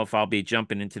don't know if I'll be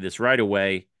jumping into this right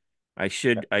away. I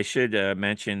should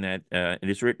mention that it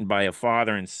is written by a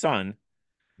father and son,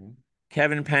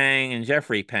 Kevin Pang and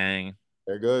Jeffrey Pang.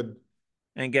 They're good.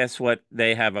 And guess what?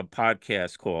 They have a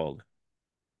podcast called.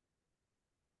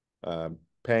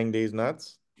 Paying these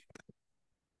nuts.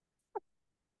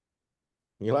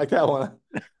 You like that one?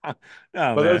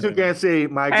 Oh For those man, who can't see,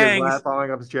 Mike is pangs,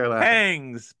 falling off his chair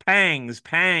laughing.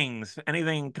 pangs.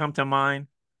 Anything come to mind?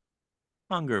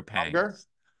 Hunger Hunger? pangs,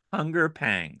 hunger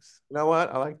pangs. You know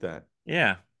what? I like that.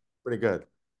 Yeah. Pretty good.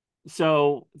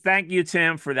 So thank you,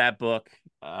 Tim, for that book.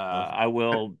 Awesome. I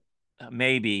will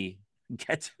maybe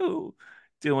get to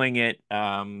doing it,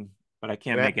 but I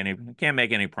can't Can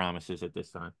make any promises at this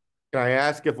time. I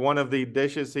ask if one of the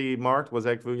dishes he marked was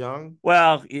egg foo young?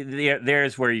 Well,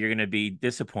 there's where you're going to be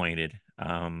disappointed.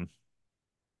 I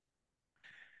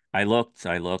looked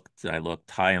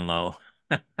high and low.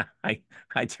 I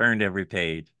I turned every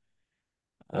page.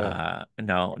 No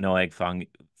egg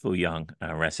foo young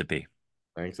recipe.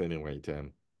 Thanks anyway,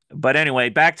 Tim. But anyway,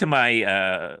 back to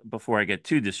my before I get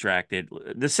too distracted.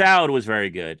 The salad was very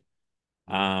good.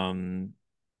 Mhm. Um,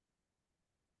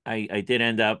 I did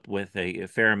end up with a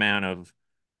fair amount of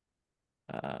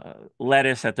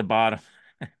lettuce at the bottom.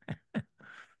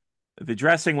 The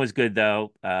dressing was good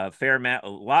though. Fair amount,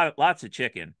 lots of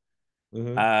chicken.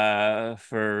 Mhm.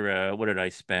 For what did I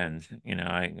spend?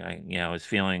 I was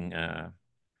feeling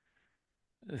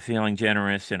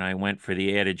generous, and I went for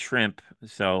the added shrimp.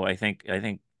 So I think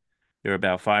there were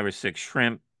about 5 or 6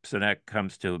 shrimp. So that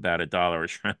comes to about $1 a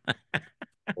shrimp.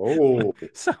 Oh,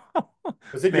 So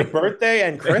was it your they, birthday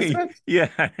and Christmas? yeah,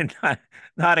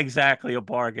 not exactly a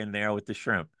bargain there with the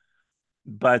shrimp,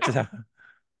 but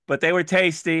they were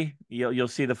tasty. You'll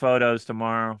see the photos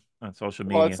tomorrow on social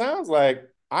Well, it media. sounds like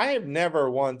I have never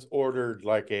once ordered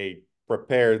like a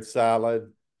prepared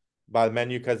salad by the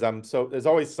menu because there's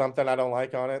always something I don't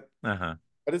like on it. Uh-huh.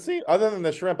 But other than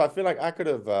the shrimp, I feel like I could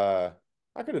have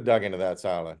dug into that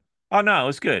salad. Oh no, it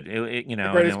was good. The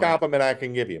And greatest compliment I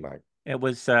can give you, Mike. it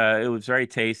was very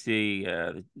tasty.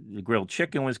 The grilled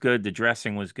chicken was good. The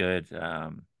dressing was good.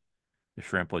 The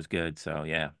shrimp was good. So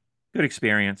yeah, good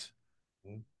experience.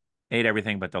 Ate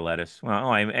everything but the lettuce. Well,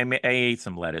 I ate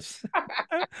some lettuce.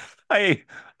 I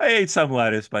I ate some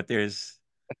lettuce, but it's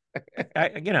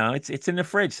in the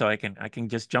fridge, so I can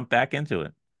just jump back into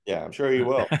it. Yeah, I'm sure you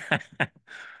will.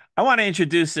 I want to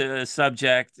introduce a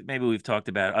subject. Maybe we've talked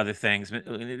about other things, but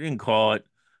we didn't call it.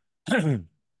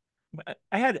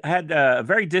 I had a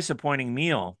very disappointing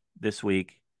meal this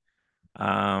week.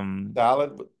 Um,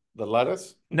 Salad with the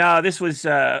lettuce. no, this was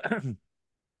I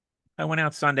went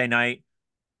out Sunday night.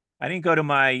 I didn't go to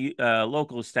my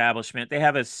local establishment. They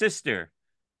have a sister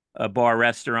bar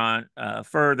restaurant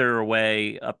further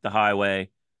away up the highway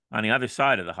on the other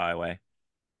side of the highway.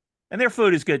 And their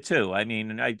food is good too. I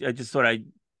mean, I just thought I'd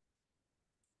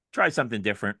try something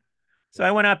different. So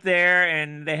I went up there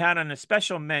and they had on a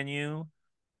special menu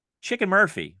Chicken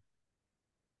Murphy.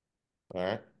 All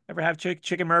right. Ever have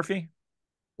Chicken Murphy?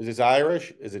 Is this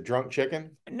Irish? Is it drunk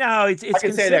chicken? No, I it's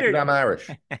can say that because considered I'm Irish.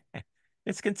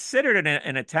 it's considered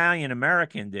an Italian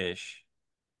American dish.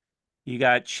 You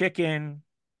got chicken,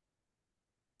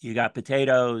 you got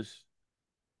potatoes,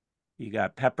 you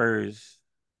got peppers,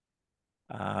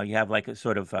 you have like a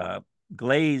sort of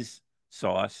glaze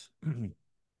sauce.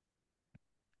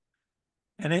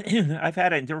 And I've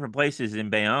had it in different places in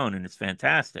Bayonne, and it's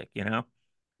fantastic,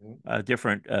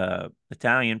 different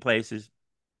Italian places.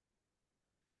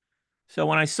 So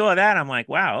when I saw that, I'm like,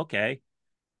 wow, okay.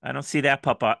 I don't see that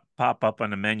pop up on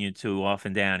the menu too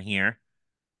often down here.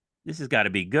 This has got to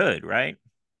be good, right?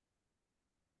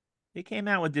 They came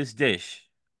out with this dish,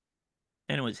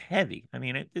 and it was heavy. I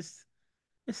mean, this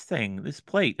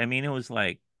plate. I mean, it was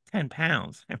like 10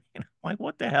 pounds. I mean, like,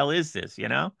 what the hell is this,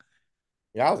 Yowza.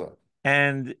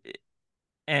 And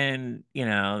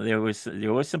there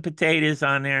was some potatoes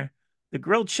on there. The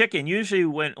grilled chicken, usually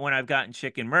when I've gotten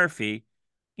chicken Murphy,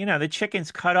 the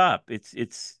chicken's cut up. It's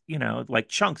like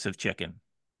chunks of chicken.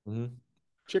 Mm-hmm.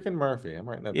 Chicken Murphy. I'm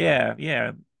writing that down. Yeah,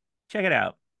 yeah. Check it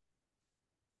out.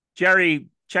 Jerry,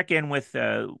 check in with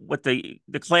what the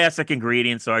classic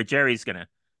ingredients are. Jerry's gonna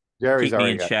Jerry's keep me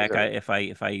already in got. He's check already.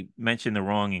 if I mention the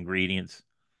wrong ingredients.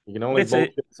 You can But only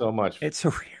bullshit so much it's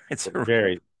a it's with a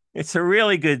Jerry. it's a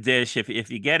really good dish if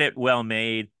you get it well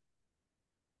made.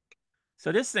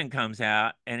 So this thing comes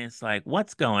out and it's like,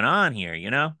 what's going on here?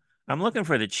 I'm looking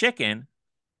for the chicken.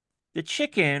 The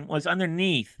chicken was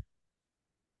underneath.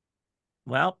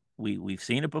 Well, we've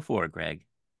seen it before, Greg.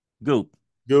 Goop.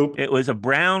 Goop. It was a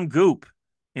brown goop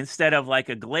instead of like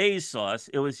a glazed sauce.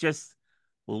 It was just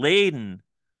laden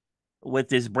with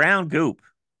this brown goop,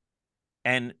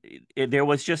 and there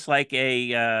was just like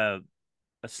a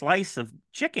slice of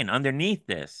chicken underneath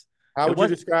this. How It would you was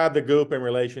describe the goop in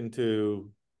relation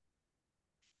to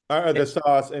the it,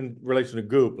 sauce in relation to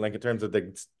goop, like in terms of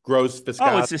the gross it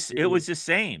viscosity? was the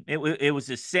same. It was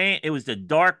the same. It was the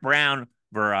dark brown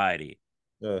variety,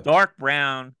 Uh, dark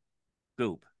brown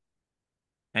goop,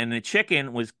 and the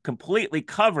chicken was completely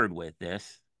covered with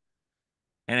this,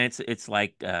 and it's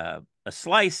like a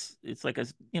slice. It's like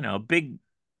a big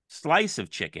slice of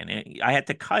chicken. I had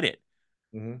to cut it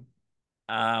mhm.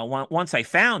 once I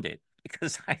found it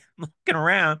because I'm looking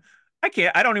around. I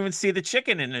don't even see the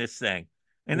chicken in this thing.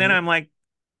 And then Mhm. I'm like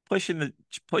pushing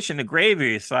the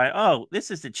gravy aside. Oh,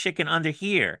 this is the chicken under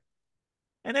here.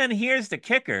 And then here's the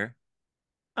kicker.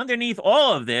 Underneath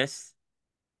all of this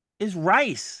is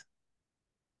rice.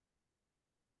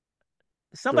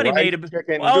 The Somebody rice, made a,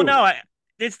 chicken, oh no, goop.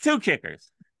 it's two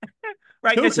kickers,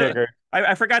 right? Two kickers.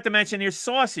 I forgot to mention there's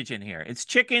sausage in here. It's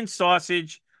chicken,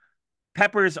 sausage,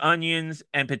 peppers, onions,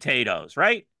 and potatoes,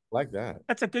 right? Like that.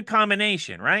 That's a good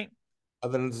combination, right?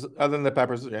 Other than the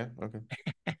peppers, yeah, okay.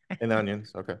 And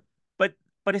onions, okay.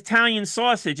 But Italian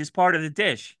sausage is part of the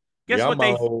dish. Guess what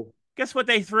they Yummo. guess what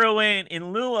they threw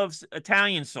in lieu of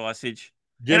Italian sausage?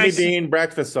 And I Jimmy Dean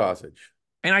breakfast sausage.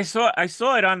 I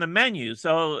saw it on the menu,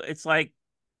 so it's like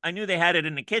I knew they had it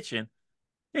in the kitchen.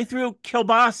 They threw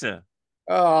kielbasa.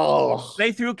 Oh,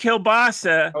 They threw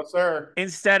kielbasa no, sir.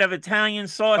 instead of Italian Nope.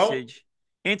 sausage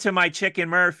into my chicken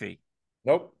Murphy.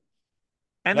 Nope.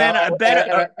 And No, then a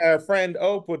better. our friend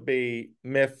Ope would be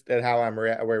miffed at how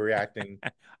we're reacting.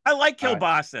 I like Uh,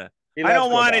 kielbasa. he I loves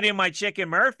don't want kielbasa. it in my chicken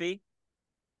Murphy.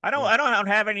 Mm. I don't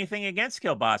have anything against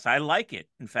kielbasa. I like it,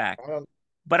 in fact, I don't,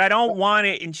 but I don't want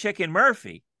it in chicken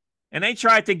Murphy. And they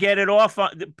tried to get it off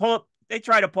pull. They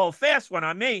tried to pull a fast one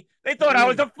on me. They thought I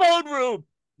was a food rube.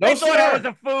 They no, thought I was sir.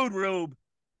 a food rube.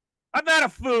 I'm not a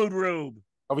food rube.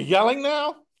 Are we yelling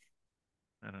now?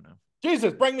 I don't know.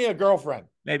 Jesus, bring me a girlfriend.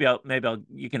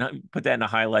 You can put that in the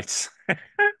highlights.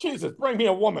 Jesus, bring me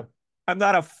a woman. I'm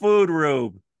not a food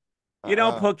rube. You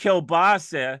don't Uh-uh. put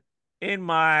kielbasa in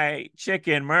my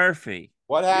chicken Murphy.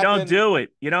 What You don't happened? do it.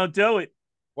 You don't do it.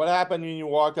 What happened when you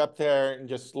walked up there and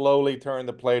just slowly turned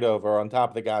the plate over on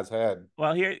top of the guy's head?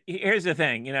 Well, here's the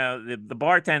thing. You know, the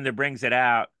bartender brings it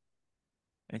out,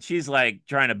 and she's like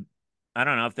trying to. I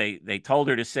don't know if they told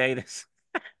her to say this.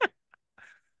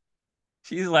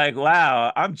 She's like,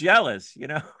 "Wow, I'm jealous." You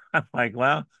know, I'm like,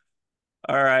 "Well,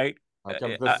 all right." Here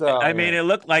comes the cell I mean,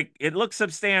 again. it looked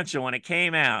substantial when it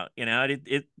came out. You know,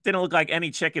 it didn't look like any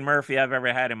chicken Murphy I've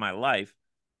ever had in my life.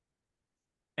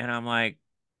 And I'm like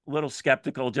a little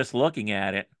skeptical just looking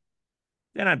at it.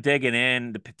 Then I'm digging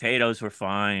in. The potatoes were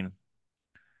fine.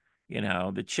 You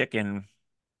know, the chicken,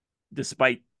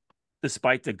 despite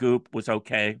the goop, was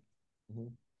okay.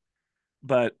 Mhm.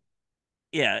 But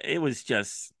yeah, it was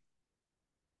just.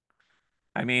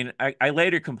 I mean, I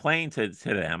later complained to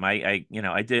them. I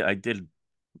did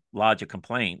lodge a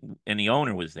complaint, and the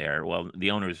owner was there. Well,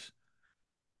 the owner's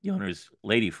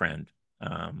lady friend.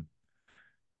 Um,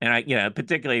 and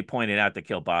particularly pointed out the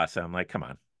kielbasa. I'm like, come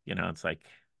on, it's like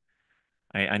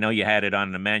I know you had it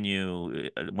on the menu.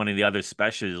 One of the other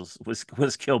specials was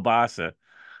kielbasa,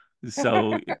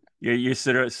 so you're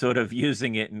sort of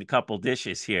using it in a couple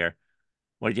dishes here.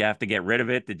 What did you have to get rid of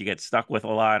it? Did you get stuck with a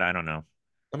lot? I don't know.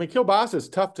 I mean, kielbasa is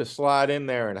tough to slide in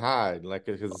there and hide, like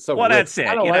because it's so Well, rich. that's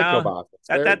I it. don't like kielbasa. It's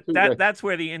very too rich. That's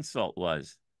where the insult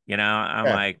was. I'm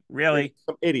Yeah, like, you're really?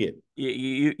 some idiot.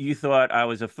 You thought I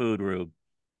was a food rube,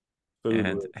 Food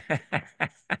and room.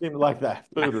 Seemed like that.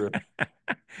 Food room.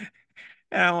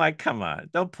 and I'm like, come on,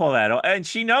 don't pull that. And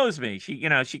she knows me. She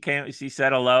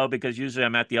said hello because usually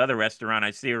I'm at the other restaurant.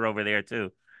 I see her over there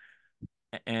too.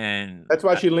 And That's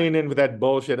why she leaned in with that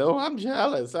bullshit. Oh, I'm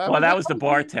jealous. I'm well, that jealous. was the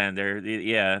bartender.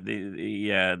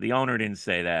 The owner didn't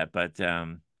say that, but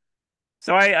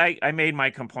so I made my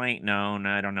complaint known.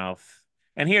 I don't know if,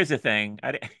 and here's the thing,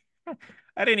 I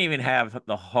didn't even have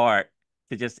the heart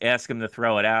to just ask him to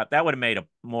throw it out. That would have made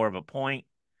more of a point.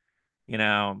 You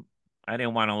know, I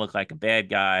didn't want to look like a bad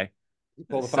guy. You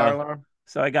pull the fire So alarm.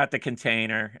 so I got the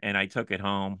container and I took it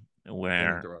home And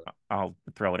where throw it. I'll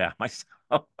throw it out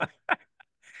myself.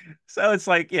 So it's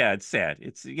like, yeah, it's sad.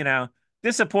 It's,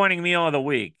 disappointing meal of the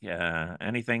week.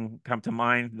 Anything come to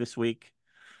mind this week?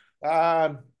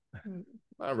 Um,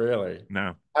 not really.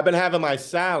 No. I've been having my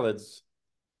salads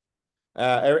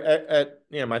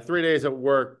my 3 days at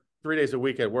work, 3 days a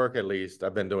week at work at least.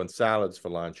 I've been doing salads for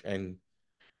lunch, and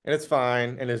it's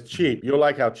fine and it's cheap. You'll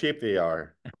like how cheap they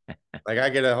are. Like I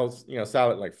get a whole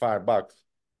salad like $5.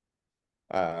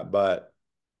 But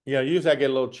usually I get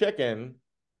a little chicken.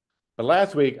 But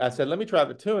last week I said, let me try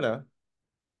the tuna,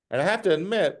 and I have to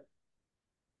admit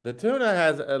the tuna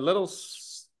has a little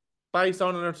spice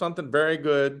on it or something very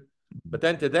good. But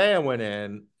then today I went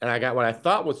in and I got what I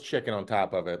thought was chicken on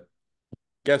top of it.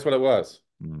 Guess what it was?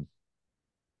 Mm.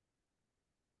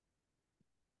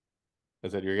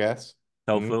 Is that your guess?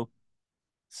 Hmm? Tofu.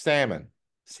 Salmon.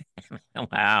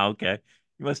 Wow. Okay.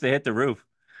 You must have hit the roof.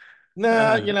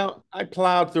 Nah, Uh, I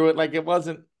plowed through it like it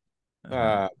wasn't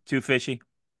Too fishy.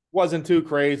 wasn't too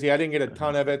crazy. I didn't get a Uh-huh.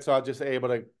 ton of it, so I was just able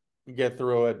to get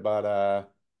through it. But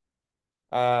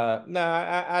no,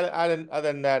 I didn't.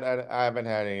 Other than that, I haven't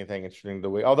had anything interesting the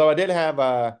week. Although I did have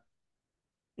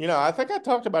I think I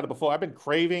talked about it before. I've been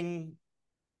craving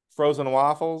frozen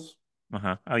waffles.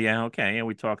 Uh-huh. Oh yeah. Okay. Yeah,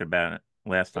 we talked about it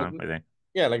last Like, time, I think.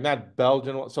 yeah, like not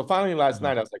Belgian. So finally last Uh-huh.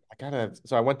 night I was like, I gotta.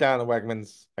 So I went down to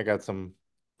Wegmans. I got some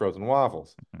frozen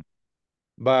waffles.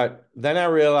 But then I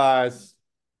realized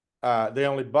the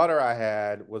only butter I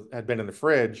had been in the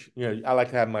fridge. I like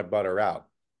to have my butter out,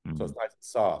 so Mhm. it's nice and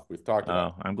soft. We've talked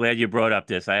about Oh, I'm glad you brought up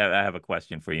this. I have a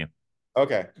question for you. it.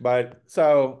 Okay, but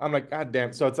so I'm like, God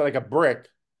damn. So it's like a brick.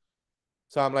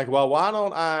 So I'm like, well, why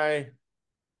don't I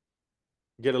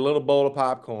get a little bowl of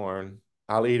popcorn?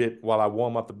 I'll eat it while I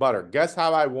warm up the butter. Guess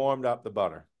how I warmed up the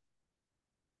butter?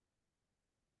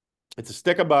 It's a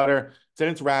stick of butter. It's in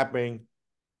its wrapping.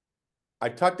 I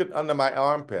tucked it under my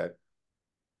armpit.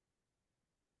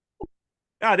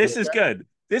 Oh, With this is good.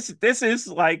 This is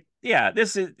like, yeah,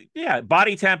 this is, yeah, this is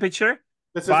body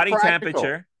practical.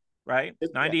 temperature. right? Yeah.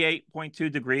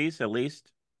 98.2 degrees at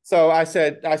least. So I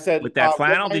said, With that get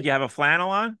flannel, my, did you have a flannel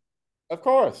on? of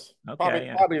course, probably, Okay,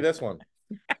 yeah. probably this one.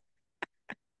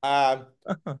 Um,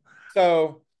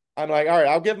 so I'm like, all right,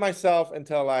 I'll give myself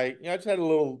until I just had a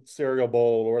little cereal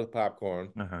bowl or the popcorn.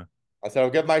 Uh-huh. I said, I'll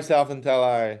give myself until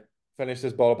I finish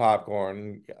this bowl of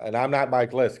popcorn. And I'm not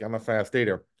Mike Lisk, I'm a fast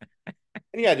eater. And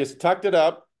yeah, I just tucked it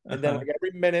up. And then Uh-huh. like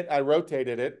every minute I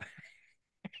rotated it.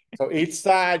 So each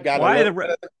side got a Why little the bit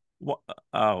of, wh-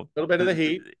 oh little bit of the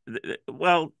heat.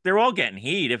 well, they're all getting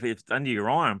heat if it's under your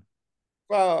arm.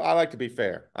 Well, I like to be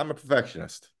fair. I'm a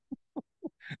perfectionist.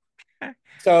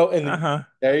 So, and Uh-huh.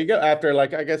 there you go. After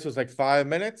like, I guess it was like 5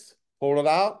 minutes, pulled it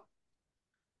out.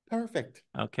 Perfect.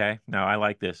 Okay. No, I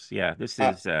like this. Yeah, this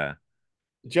Uh, is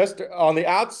just on the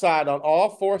outside, on all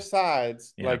four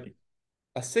sides, yeah. like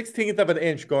a 16th of an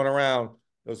inch going around.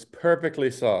 It was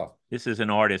perfectly soft. This is an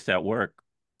artist at work.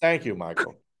 Thank you,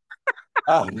 Michael.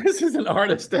 This is an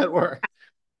artist at work.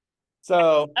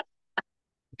 So,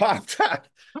 I've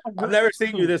never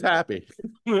seen you this happy.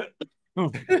 No,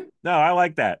 I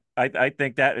like that. I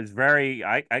think that is very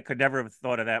I could never have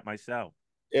thought of that myself.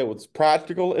 It was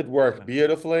practical. It worked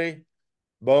beautifully.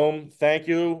 Boom. Thank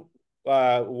you.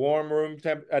 Warm room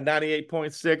temp,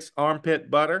 98.6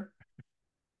 armpit butter.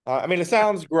 I mean, it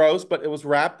sounds gross, but it was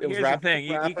wrapped. It was Here's the wrapped in thing.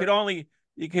 a You could wrapper. only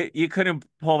you couldn't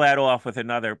pull that off with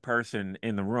another person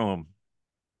in the room.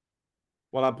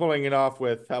 Well, I'm pulling it off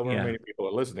with however Yeah. many people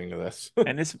are listening to this.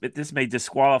 And this may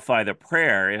disqualify the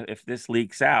prayer if this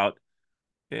leaks out.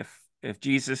 If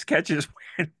Jesus catches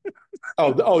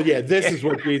Oh yeah. This yeah. is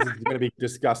what Jesus is going to be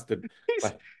disgusted.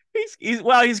 he's he's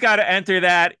well, he's got to enter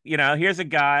that, here's a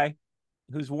guy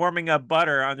who's warming up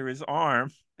butter under his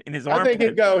arm in his I think he'd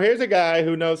armpit. go, here's a guy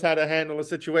who knows how to handle a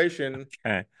situation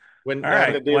Okay. when All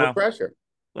having right. to deal with Well, pressure.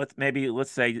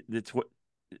 let's say the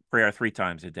prayer 3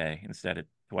 times a day instead of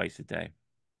twice a day.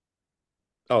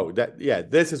 Oh, yeah,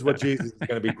 this is what Jesus is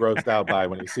going to be grossed out by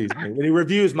when he sees me. When he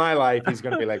reviews my life, he's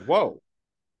going to be like, whoa,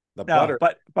 the No, butter.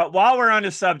 but while we're on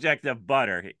the subject of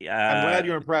butter, I'm glad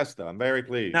you're impressed, though. I'm very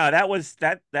pleased. no,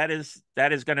 that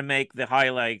is going to make the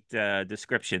highlight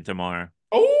description tomorrow.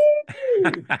 Oh,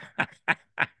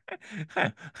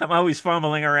 I'm always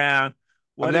fumbling around.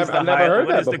 I've never heard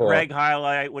What that is the before. Greg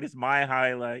highlight? What is my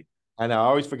highlight? I know. I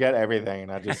always forget everything,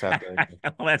 and I just have to.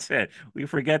 Well, that's it. We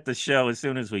forget the show as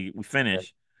soon as we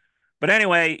finish. But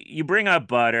anyway, you bring up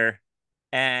butter,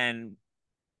 and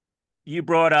you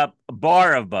brought up a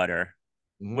bar of butter,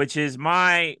 Mhm. which is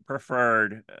my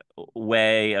preferred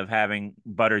way of having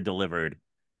butter delivered.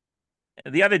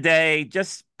 The other day,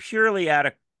 just purely out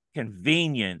of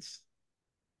convenience,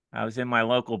 I was in my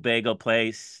local bagel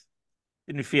place.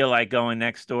 Didn't feel like going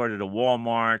next door to the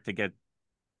Walmart to get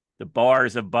the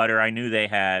bars of butter I knew they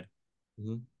had.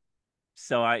 Mhm.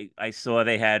 So I saw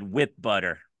they had whipped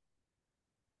butter,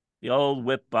 the old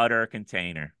whipped butter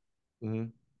container.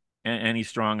 Mhm. Any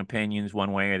strong opinions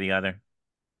one way or the other?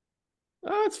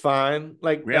 Oh, it's fine.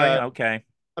 Like, Really? Okay.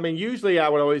 I mean, usually I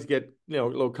would always get, a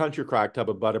little country crock tub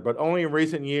of butter, but only in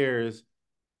recent years,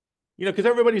 because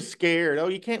everybody's scared. Oh,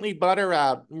 you can't leave butter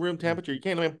out room temperature. You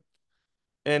can't leave.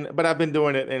 But I've been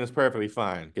doing it and it's perfectly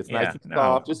fine. It gets nice Yeah. and No.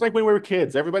 soft, just like when we were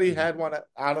kids. Everybody Mhm. had one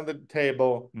out on the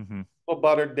table, Mhm. a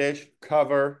butter dish,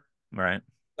 cover, Right.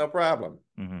 no problem.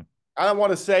 Mhm. I don't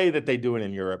want to say that they do it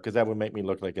in Europe because that would make me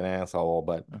look like an asshole,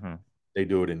 but Mhm. they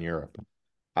do it in Europe.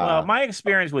 Well, Uh, my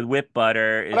experience with whipped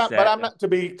butter is but that I'm not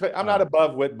I'm not oh,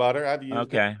 above with butter. I've used it.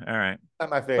 okay, all right. Not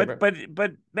my But favorite. but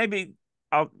but maybe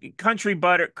country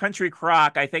butter, country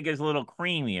crock, I think is a little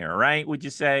creamier, right? Would you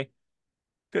say?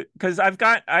 Because I've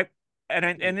got I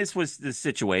and this was the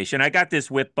situation. I got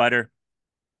this whipped butter,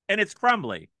 and it's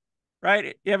crumbly,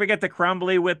 right? You ever get the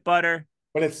crumbly whipped butter?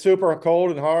 When it's super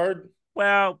cold and hard,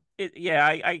 Well, yeah,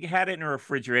 I had it in a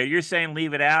refrigerator. You're saying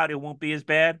leave it out, it won't be as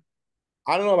bad?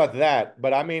 I don't know about that,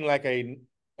 but I mean like a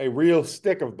real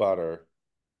stick of butter.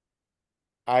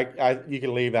 You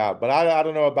can leave out, but I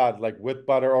don't know about like with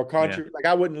butter or Yeah. country. Like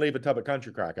I wouldn't leave a tub of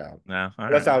country crack out No, all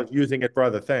unless right. I was using it for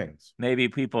other things. Maybe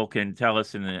people can tell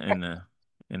us in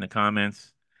the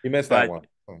comments. You missed that But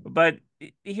one. but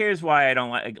here's why I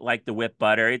don't like the whipped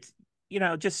butter. It's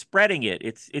just spreading it.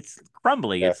 It's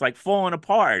crumbly. Yeah, It's like falling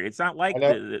apart. It's not I like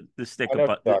know. the stick I of know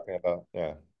what butter. you're talking about.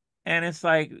 Yeah. And it's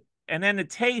like, and then the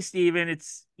taste even,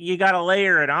 it's you got to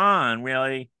layer it on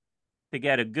really to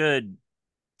get a good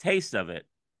taste of it.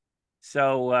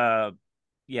 So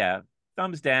yeah,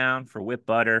 thumbs down for whipped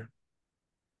butter.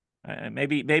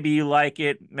 Maybe you like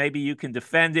it. Maybe you can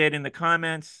defend it in the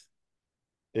comments.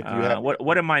 If you have,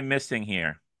 What am I missing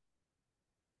here?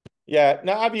 yeah.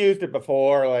 No, I've used it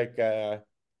before,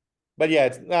 but but yeah,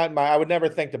 it's not my. I would never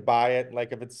think to buy it.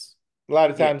 Like if it's a lot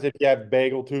of Yeah, times if you have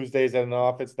Bagel Tuesdays at an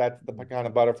office, that's the kind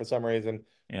of butter for some reason.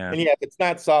 yeah, And yeah, if it's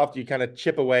not soft, you kind of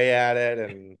chip away at it,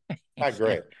 and not yeah.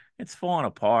 great. It's falling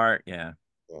apart. Yeah.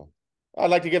 So,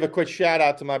 I'd like to give a quick shout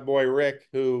out to my boy Rick,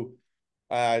 who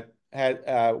uh, had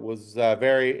was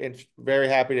very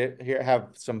happy to have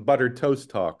some buttered toast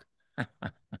talk a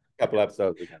couple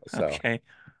episodes ago. So, Okay.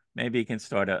 Maybe you can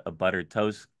start a buttered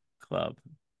toast club.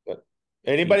 but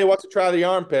B anybody wants to try the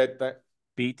armpit?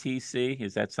 BTC,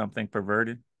 is that something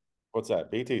perverted? What's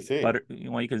that? BTC, Butter,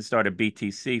 well, you can start a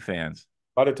BTC fans.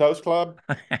 Butter Toast Club.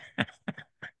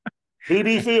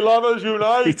 BBC lovers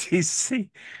unite! BTC,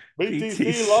 BTC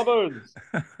BTC. lovers.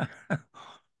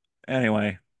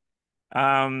 Anyway,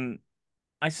 um,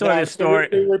 I saw Now, this story.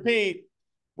 to repeat,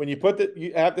 when you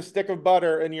have the stick of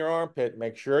butter in your armpit,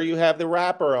 make sure you have the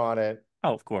wrapper on it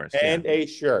Oh, of course, yeah. and a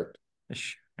shirt.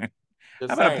 How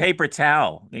Just about a saying. paper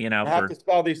towel? I have to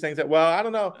spell these things. Well, I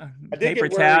don't know. I did Paper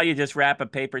get towel, worried. you just wrap a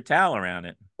paper towel around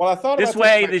it. Well, I thought This about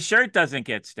taking way my the shirt doesn't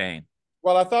get stained.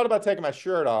 well, I thought about taking my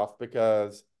shirt off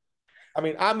because I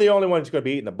mean I'm the only one who's going to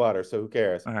be eating the butter, so who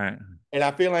cares? All right. And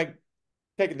I feel like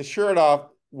taking the shirt off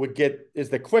is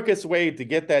the quickest way to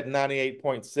get that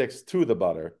 98.6 to the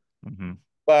butter. Mm-hmm.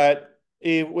 But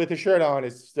with the shirt on,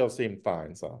 it still seemed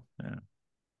fine. So Yeah.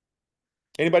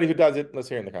 anybody who does it, let's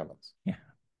hear in the comments. Yeah.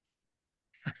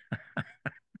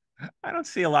 I don't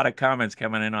see a lot of comments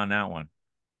coming in on that one.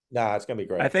 Nah, it's gonna be I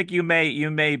great. think you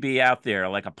may be out there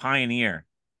like a pioneer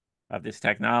of this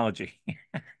technology,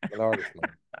 An artist,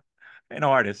 man. an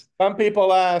artist. Some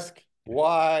people ask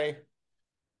why,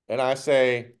 and I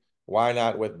say, why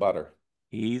not with butter?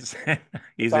 He's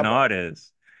he's an Somebody,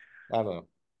 artist. I don't know.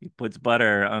 He puts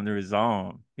butter under his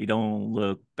arm. He don't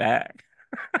look back.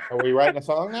 Are we writing a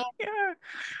song now? Yeah.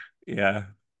 Yeah.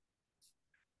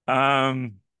 I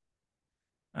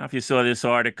don't know if you saw this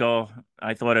article.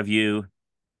 I thought of you,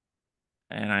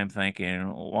 and I'm thinking,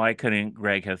 why couldn't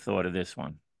Greg have thought of this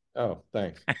one? Oh,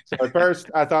 thanks. So at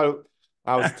first I thought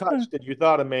I was touched that you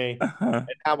thought of me, and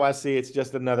now I see it's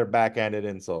just another backhanded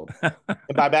insult. And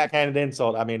by backhanded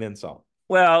insult, I mean insult.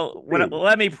 Well, Hey,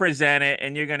 let me present it,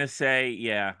 and you're gonna say,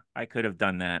 "Yeah, I could have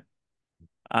done that."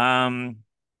 Um,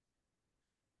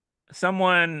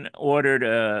 Someone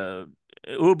ordered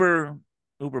Uber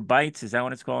Uber Bites. Is that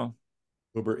what it's called?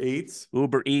 Uber Eats.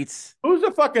 Uber Eats. Who's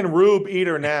a fucking Rube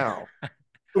eater now?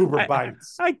 Uber I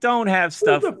Bites. I don't have Who's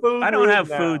stuff. a food I don't Rube have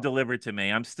food now? delivered to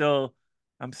me. I still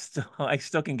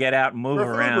can get out and move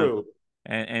You're a food around. Rube.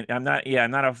 And I'm not. Yeah,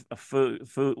 I'm not a food.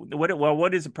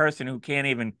 What is a person who can't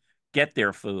even get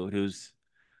their food? Who's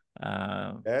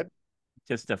uh Ed?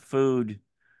 just a food.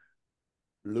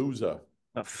 Loser.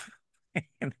 Of,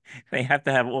 they have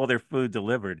to have all their food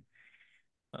delivered.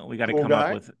 We got to Cool come up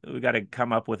guy. with. We got to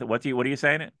come up with. What are you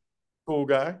saying? It Cool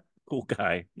guy. cool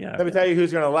guy. Yeah. Let me tell you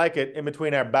who's going to like it in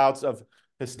between our bouts of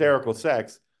hysterical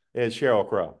sex is Cheryl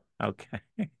Crow. Okay.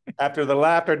 After the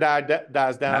laughter dies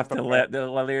down from her,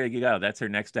 Well, there you go. That's her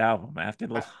next album. after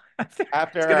It's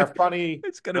gonna our funny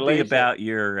it's gonna be relation, about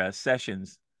your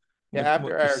sessions. yeah,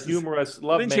 With, after our humorous didn't you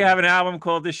have lovemaking, an album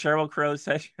called The Cheryl Crow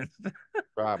Sessions?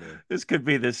 probably. This could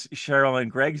be this Cheryl and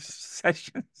Greg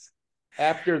sessions.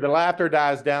 After the laughter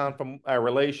dies down from our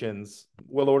relations,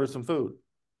 we'll order some food.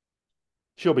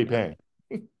 She'll be paying.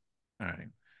 All right.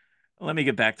 Let me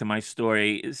get back to my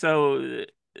story. So,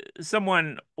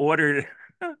 someone ordered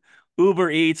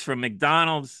Uber Eats from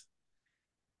McDonald's.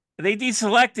 They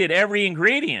deselected every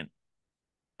ingredient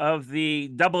of the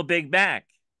double Big Mac.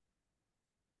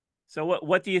 So,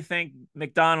 what do you think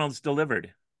McDonald's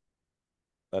delivered?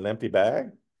 An empty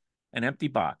bag? An empty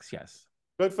box, yes.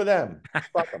 Good for them.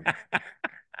 Fuck them.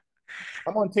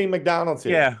 I'm on Team McDonald's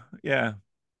here. Yeah,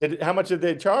 yeah. How much did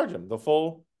they charge them? The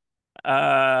full?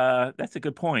 That's a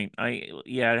good point.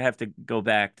 Yeah, I'd have to go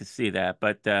back to see that,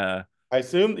 but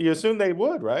You assume they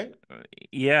would, right?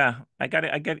 yeah,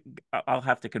 I'll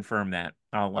have to confirm that.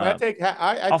 I mean,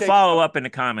 I'll follow up in the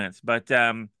comments, but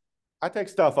I take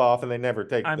stuff off and they never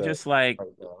take I'm the just like,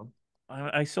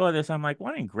 I saw this. I'm like,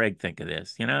 why didn't Greg think of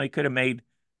this? He could have made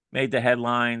the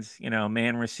headlines.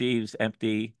 Man receives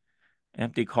empty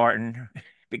carton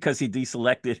because he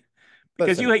deselected.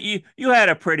 Because Listen, you had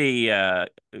a pretty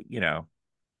you know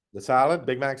the salad,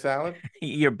 Big Mac salad.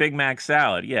 your Big Mac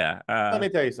salad, yeah. Let me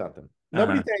tell you something.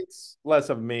 Nobody Uh-huh. thinks less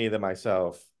of me than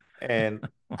myself. And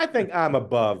I think I'm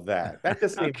above that. That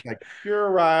just seems Okay. like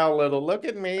puerile little look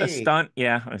at A me. stunt,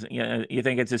 yeah. Yeah. You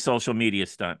think it's a social media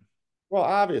stunt? Well,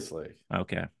 obviously.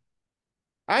 Okay.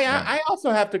 I Yeah. I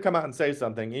also have to come out and say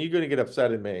something, and you're gonna get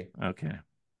upset at me. Okay.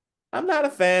 I'm not a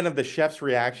fan of the chef's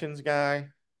reactions guy.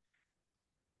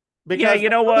 Yeah, because you the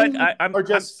know what? foods are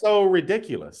just so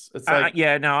ridiculous. It's like,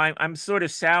 Yeah, no, I'm sort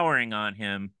of souring on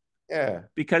him yeah.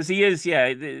 because he is,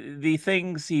 yeah, the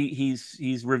things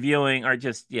he's reviewing are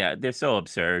just, yeah, they're so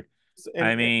absurd.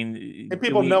 I And mean, do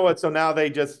people we, know it, so now they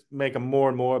just make them more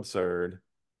and more absurd.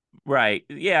 right?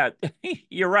 Yeah,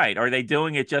 you're right. Are they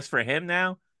doing it just for him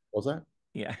now? What's that?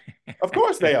 Yeah. Of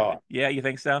course they are. Yeah, you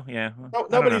think so? Yeah. Well, No,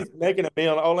 I don't know. nobody's making a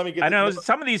meal. Oh, let me get I this. know No,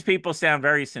 some of these people sound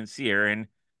very sincere,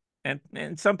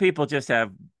 and some people just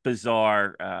have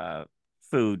bizarre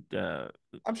food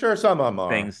I'm sure some of them are.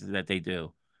 things that they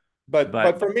do. But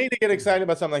But for me to get excited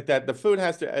about something like that, the food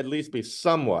has to at least be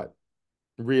somewhat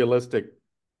realistic.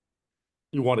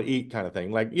 You want to eat kind of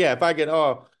thing. Like, yeah, if I get,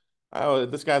 oh,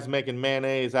 this guy's making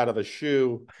mayonnaise out of a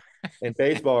shoe and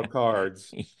baseball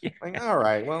cards. Like, all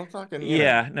right, well, talking,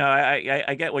 yeah, no,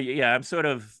 I get what you, yeah, I'm sort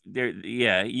of there.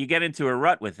 Yeah, you get into a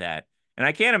rut with that. And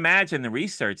I can't imagine the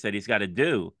research that he's got to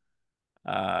do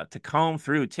to comb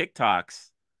through TikToks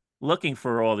looking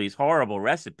for all these horrible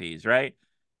recipes, right?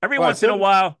 Every well, I once in a assume,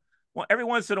 while, well, every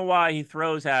once in a while he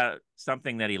throws out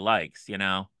something that he likes, you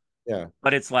know, yeah.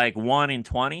 but it's like 1 in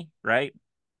 20, right?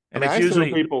 I And mean, it's I assume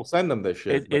usually people send them this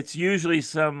shit, but it's usually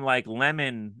some like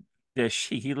lemon dish.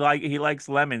 He likes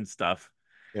lemon stuff.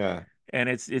 yeah. And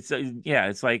yeah,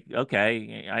 it's like,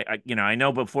 okay, I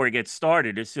know before it gets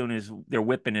started, as soon as they're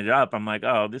whipping it up, I'm like,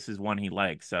 oh, this is one he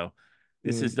likes. So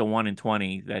this is Mm. the 1 in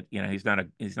 20 that, he's not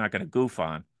going to goof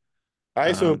on. I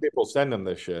assume Um, people send them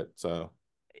this shit. So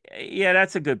yeah,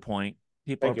 that's a good point.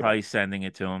 People are thank you, man. probably sending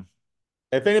it to him.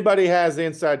 If anybody has the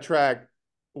inside track,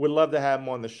 would love to have him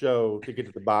on the show to get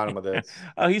to the bottom of this.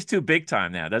 Oh, he's too big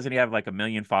time now. Doesn't he have like 1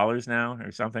 million followers now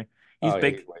or something? He's Oh yeah,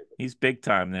 big. He's big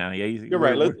time now. Yeah, you're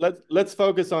right. Let's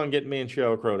focus on getting me and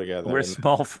Sheryl Crow together, we're and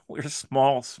small. We're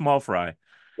small fry.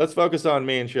 let's focus on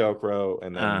me and Sheryl Crow,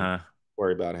 and then Uh,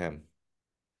 worry about him.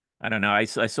 I don't know. I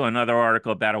saw another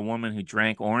article about a woman who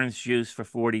drank orange juice for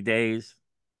 40 days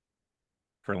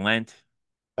for Lent.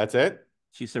 That's it.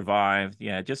 She survived.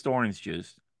 Yeah, just orange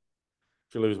juice.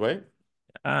 Did you lose weight?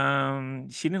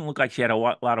 She didn't look like she had a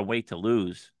lot of weight to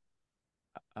lose.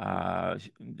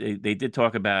 They did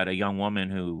talk about a young woman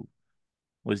who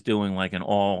was doing like an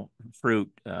all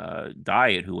fruit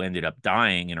diet who ended up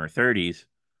dying in her 30s.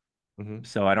 Mm-hmm.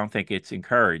 So I don't think it's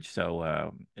encouraged.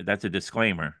 So that's a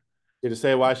disclaimer. Did you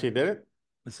say why she did it?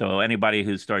 So anybody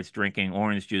who starts drinking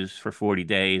orange juice for 40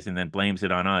 days and then blames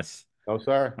it on us, No,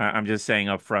 sir. I'm just saying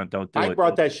up front, don't do Mike it.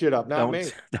 brought that shit up, not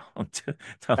me. Don't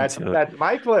don't That's do it. that's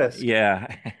Mike list. Yeah.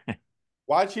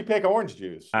 Why'd she pick orange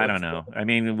juice? I don't What's know. I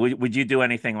mean, would you do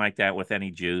anything like that with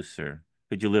any juice, or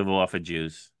could you live off of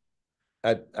juice?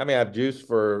 I mean, I've juiced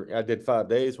for I did 5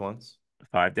 days once.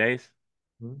 5 days?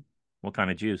 Mhm. What kind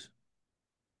of juice?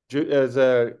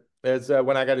 As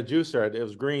when I got a juicer, it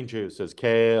was green juice, as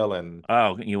kale, and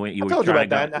Oh, you I were told you trying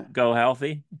to about go that. go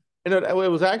healthy? And it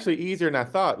was actually easier than I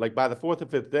thought. Like by the fourth or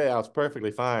fifth day, I was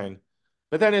perfectly fine.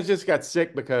 But then it just got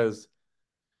sick because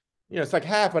it's like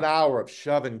half an hour of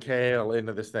shoving kale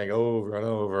into this thing over and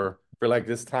over for like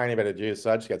this tiny bit of juice.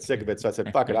 So I just got sick of it. So I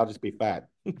said, "Fuck it, I'll just be fat."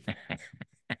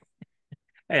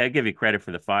 Hey, I give you credit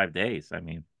for the 5 days. I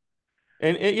mean,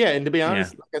 And yeah, and to be yeah.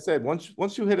 honest, like I said,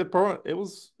 once you hit a point, it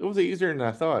was easier than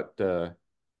I thought.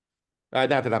 Not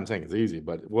that I'm saying it's easy,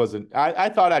 but it wasn't. I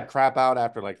thought I'd crap out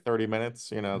after like 30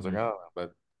 minutes. I was like, Mhm. oh,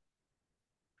 but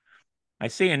I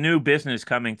see a new business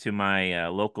coming to my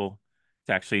local. It's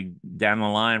actually down the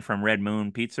line from Red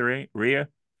Moon Pizzeria.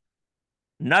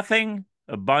 Nothing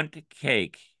a bunt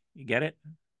cake. You get it?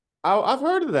 I've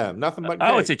heard of them. Nothing but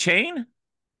Oh, it's cake. a chain?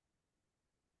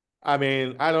 I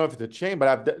mean, I don't know if it's a chain,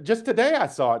 but just today I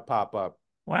saw it pop up.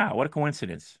 Wow, what a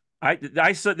coincidence.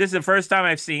 I saw this is the first time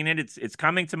I've seen it. It's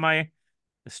coming to my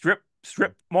strip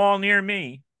mall near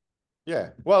me.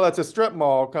 Yeah. Well, it's a strip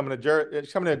mall coming to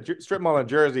It's coming to strip mall in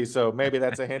Jersey, so maybe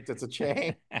that's a hint. It's a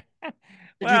chain.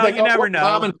 Did you Well, think, you oh, never what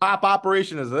mom know. and pop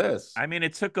operation is this? I mean,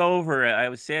 it took over. I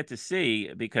was sad to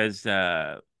see because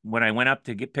when I went up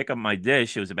to pick up my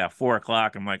dish, it was about 4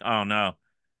 o'clock. I'm like, oh no,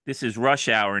 this is rush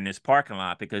hour in this parking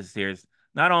lot because there's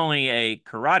not only a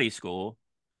karate school,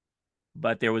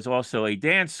 but there was also a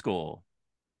dance school,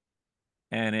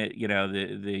 and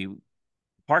the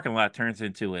parking lot turns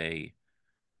into a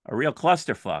real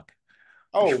clusterfuck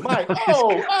Oh with my!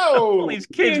 all Oh, these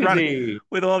kids running easy.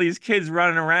 with all these kids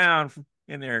running around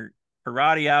in their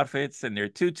karate outfits and their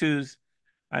tutus.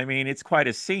 I mean, it's quite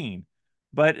a scene.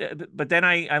 But then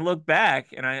I look back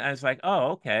and I was like,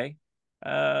 oh, okay.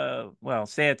 Well,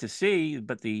 sad to see,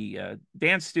 but the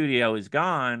dance studio is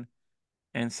gone,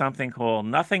 and something called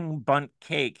Nothing Bunt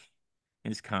Cake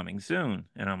is coming soon.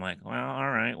 And I'm like, well, all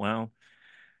right, well,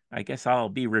 I guess I'll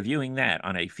be reviewing that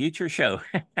on a future show.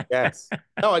 Yes.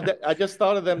 No, I just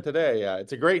thought of them today.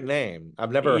 It's a great name.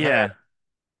 I've never had.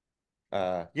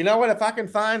 Yeah. You know what? If I can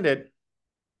find it,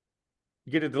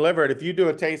 get it delivered. If you do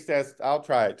a taste test, I'll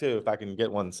try it too. If I can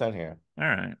get one sent here. All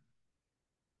right.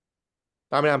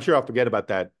 I mean, I'm sure I'll forget about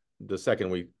that the second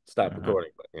we stop Uh-huh.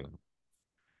 recording. But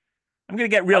I'm gonna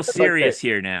get real I'll like that. serious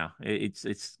here now.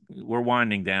 It's we're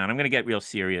winding down. I'm gonna get real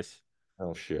serious.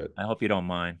 Oh shit! I hope you don't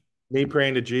mind. Me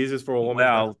praying to Jesus for a woman's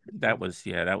Well, that menstruation. was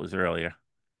yeah, that was earlier.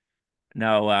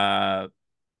 No, well,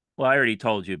 I already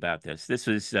told you about this. This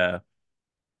was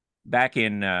back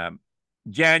in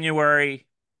January.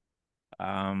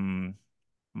 Um,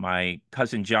 my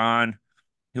cousin John,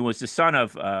 who was the son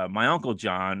of my uncle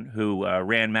John, who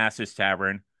ran Master's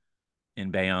Tavern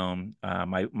in Bayonne.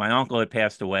 My uncle had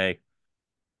passed away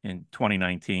in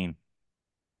 2019.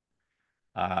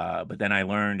 But then I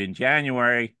learned in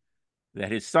January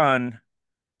that his son,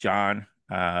 John,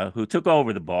 who took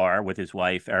over the bar with his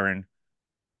wife, Erin,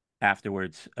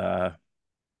 afterwards,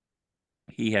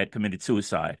 he had committed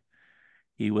suicide.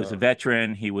 He was a Oh,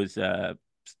 veteran. He's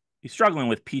struggling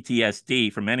with PTSD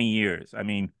for many years. I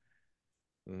mean,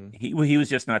 mm, he was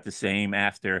just not the same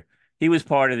after he was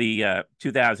part of the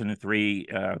 2003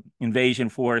 invasion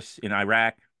force in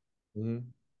Iraq,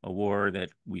 mm, a war that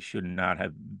we should not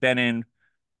have been in,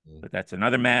 mm. but that's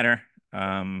another matter.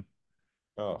 Um,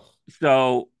 Oh,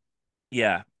 so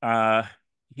yeah,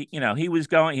 he was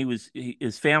going.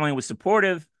 His family was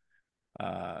supportive.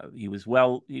 He was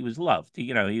loved.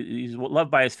 He's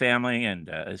loved by his family and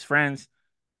his friends,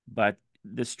 but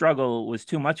the struggle was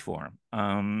too much for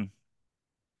him.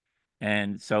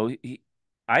 And so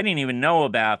I didn't even know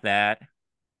about that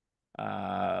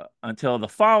until the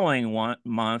following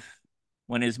month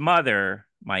when his mother,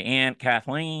 my aunt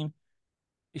Kathleen,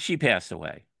 she passed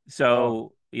away. oh,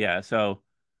 So yeah, so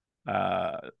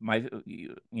my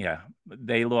yeah,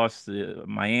 they lost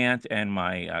my aunt and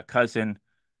my cousin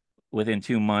within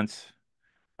 2 months.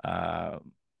 Uh,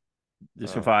 the oh,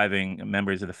 surviving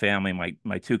members of the family,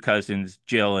 my two cousins,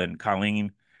 Jill and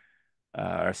Colleen,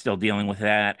 are still dealing with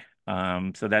that.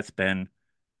 So that's been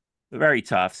very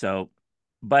tough. So,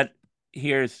 but I'm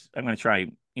going to try.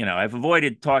 I've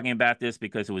avoided talking about this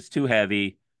because it was too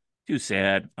heavy, too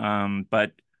sad.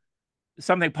 But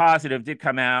something positive did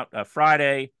come out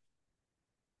Friday.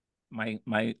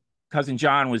 My cousin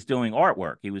John was doing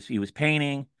artwork. He was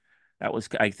painting.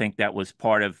 I think that was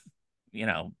part of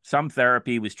some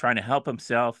therapy. He was trying to help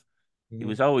himself. He mm,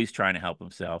 was always trying to help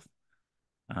himself.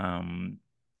 Um,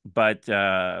 but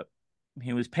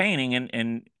he was painting,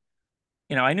 and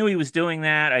I knew he was doing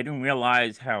that. I didn't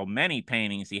realize how many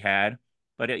paintings he had,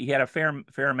 but he had a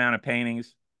fair amount of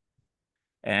paintings,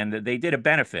 and they did a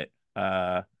benefit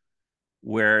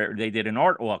where they did an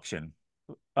art auction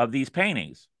of these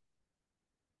paintings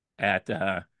at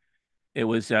it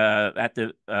was at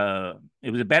the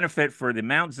it was a benefit for the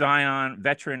Mount Zion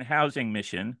Veteran Housing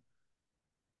Mission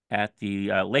at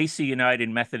the Lacey United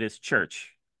Methodist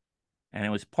Church, and it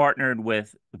was partnered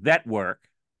with VetWork.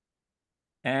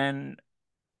 And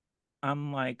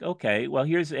I'm like, okay, well,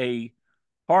 here's a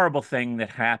horrible thing that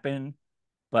happened,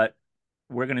 but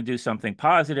we're going to do something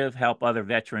positive, help other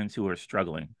veterans who are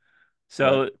struggling.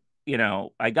 right. So,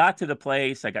 I got to the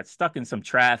place, I got stuck in some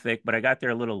traffic, but I got there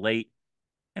a little late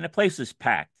and the place was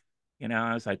packed.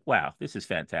 I was like, wow, this is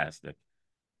fantastic.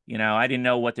 I didn't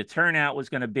know what the turnout was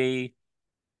going to be.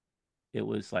 It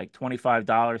was like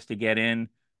 $25 to get in,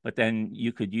 but then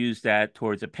you could use that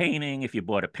towards a painting if you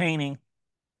bought a painting.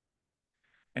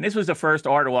 And this was the first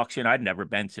art auction I'd never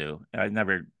been to. I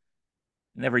never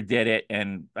did it,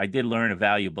 and I did learn a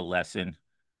valuable lesson.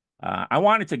 I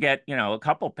wanted to get a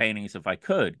couple paintings if I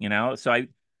could,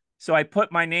 so I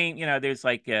put my name. There's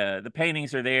like the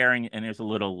paintings are there, and there's a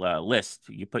little list.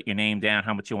 You put your name down,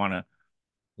 how much you want to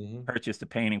Mm-hmm. purchase the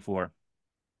painting for,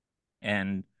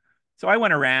 and so I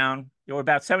went around. There were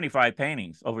about 75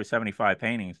 paintings, over 75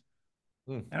 paintings,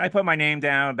 Mm, and I put my name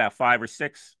down about five or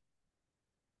six,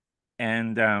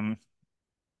 and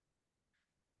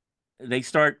they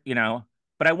start,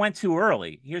 but I went too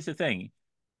early. Here's the thing: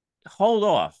 hold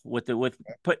off with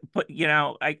put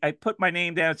I put my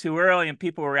name down too early and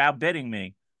people were outbidding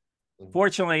me. mm,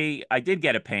 Fortunately, I did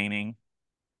get a painting.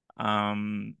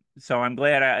 So I'm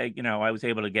glad I was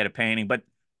able to get a painting, but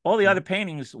all the mm, other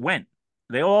paintings went.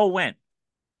 They all went.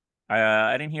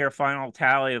 I didn't hear a final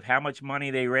tally of how much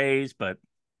money they raised, but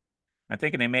I'm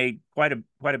thinking they made quite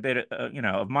a bit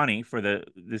of money for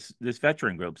this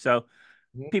veteran group. So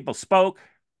mm. people spoke.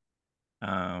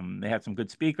 They had some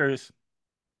good speakers.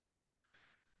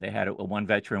 They had one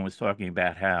veteran was talking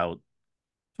about how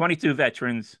 22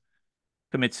 veterans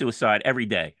commit suicide every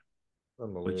day.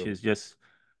 which is Unbelievable. just,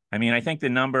 I mean, I think the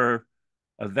number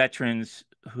of veterans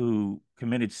who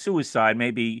committed suicide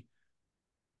may be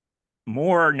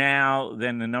more now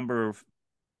than the number of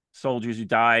soldiers who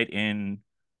died in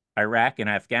Iraq and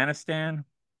Afghanistan.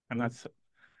 I'm not, Mhm.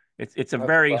 it's a Not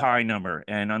very surprised. high number.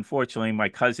 And unfortunately, my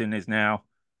cousin is now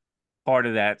part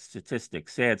of that statistic,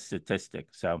 sad statistic.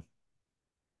 So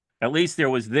at least there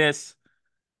was this,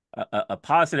 a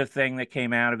positive thing that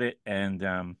came out of it. And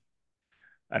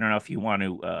I don't know if you want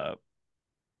to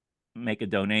make a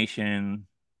donation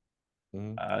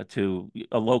Mhm. to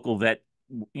a local vet.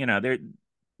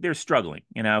 They're struggling,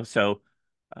 so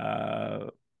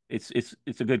uh, it's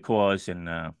a good cause, and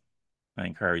I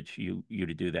encourage you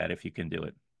to do that if you can do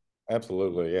it.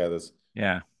 Absolutely. Yeah.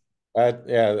 Yeah,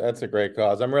 Yeah, that's a great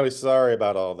cause. I'm really sorry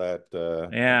about all that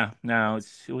yeah. No,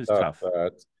 it was stuff.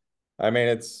 tough. I mean,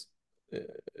 uh,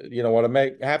 you know what, to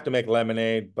make have to make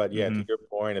lemonade, but yeah, Hmm. to your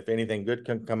point, if anything good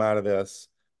can come out of this,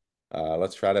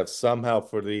 let's try to have some help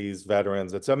for these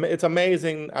veterans. It's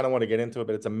amazing. I don't want to get into it,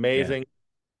 but it's Yeah, amazing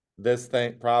this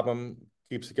thing problem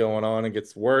keeps going on and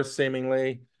gets worse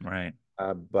seemingly. right,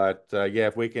 But yeah,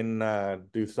 if we can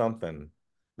do something,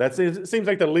 it seems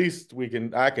like the least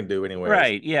I can do anyways.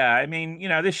 right. Yeah, I mean,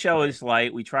 this show is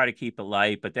light. We try to keep it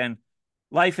light, but then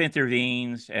life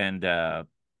intervenes, and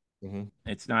Mhm.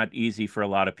 it's not easy for a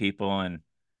lot of people. And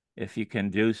if you can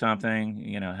do something,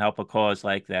 help a cause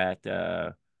like that,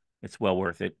 it's well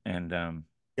worth it. And Can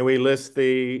we list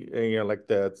like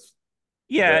the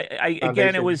yeah, I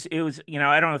again, foundation?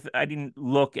 I don't know if I didn't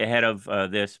look ahead of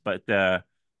this, but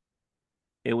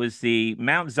it was the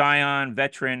Mount Zion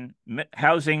Veteran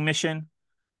Housing Mission,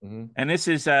 Hmm. and this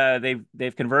is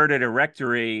they've converted a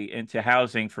rectory into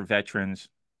housing for veterans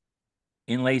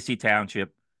in Lacey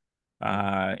Township,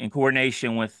 Hmm. in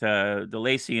coordination with the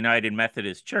Lacey United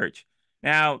Methodist Church.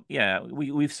 Now, yeah,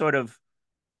 we've sort of,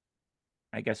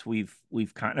 I guess we've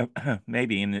kind of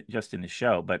maybe just in the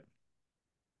show, but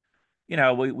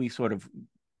we sort of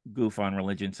goof on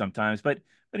religion sometimes. But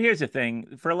here's the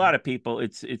thing: for a lot of people,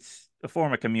 it's a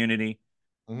form of community,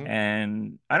 Hmm.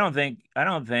 and I don't think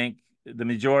the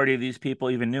majority of these people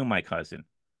even knew my cousin.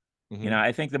 Hmm.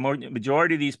 I think the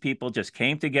majority of these people just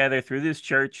came together through this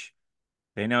church.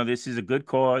 They know this is a good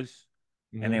cause,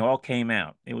 and they Hmm. all came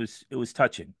out. It was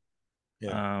touching.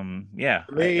 Yeah. Yeah,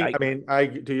 To I, me, I I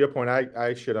mean, to your point,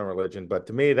 I shit on religion, but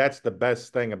to me, that's the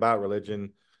best thing about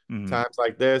religion. mm, Times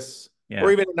like this, or yeah,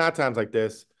 even not times like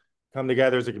this, come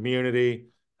together as a community,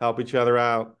 help each other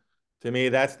out. To me,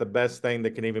 that's the best thing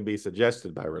that can even be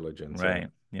suggested by religion. So, right,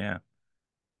 yeah.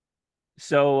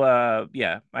 So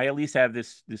yeah, I at least have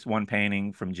this one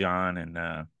painting from John, and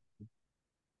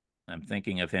I'm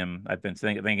thinking of him. I've been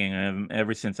thinking of him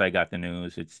ever since I got the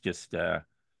news. It's just he uh,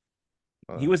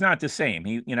 was not the same.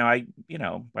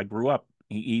 I grew up.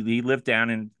 He lived down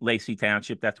in Lacey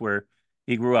Township. That's where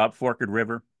he grew up, Forked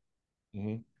River,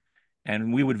 mhm.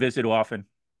 and we would visit often.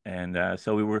 And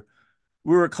so we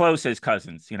were close as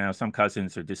cousins. Some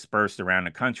cousins are dispersed around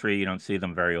the country. You don't see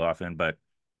them very often, but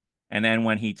and then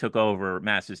when he took over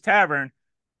Mass's Tavern,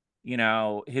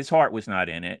 his heart was not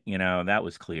in it. That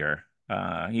was clear.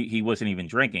 He wasn't even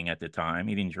drinking at the time.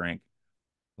 He didn't drink,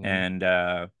 Mhm.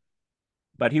 and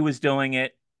but he was doing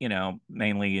it,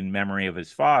 mainly in memory of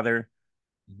his father.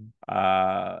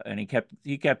 Mhm. And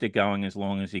he kept it going as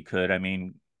long as he could. I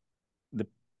mean, the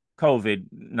COVID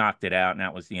knocked it out, and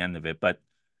that was the end of it. But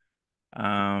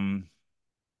um,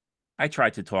 I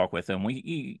tried to talk with him.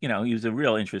 He was a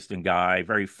real interesting guy,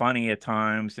 very funny at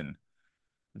times, and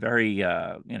very,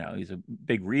 he's a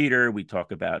big reader. We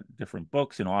talk about different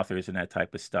books and authors and that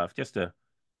type of stuff. Just a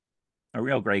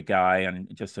real great guy,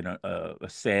 and just a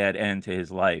sad end to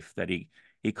his life that he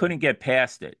couldn't get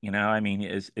past it. I mean,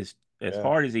 as Yeah.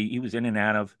 hard as he was in and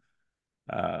out of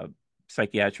uh,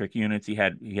 psychiatric units, he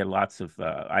had lots of.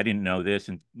 I didn't know this,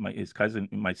 and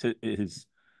his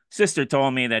sister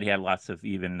told me that he had lots of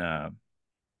even the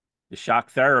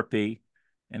shock therapy,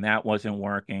 and that wasn't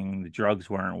working. The drugs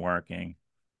weren't working.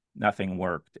 Nothing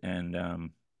worked,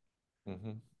 and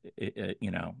Mhm.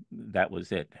 that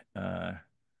was it.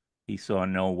 He saw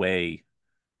no way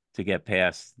to get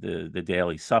past the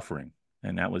daily suffering,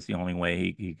 and that was the only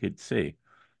way he could see,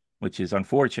 which is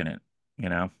unfortunate, you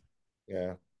know.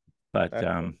 Yeah. But That's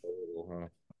unbelievable, huh?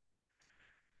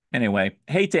 anyway,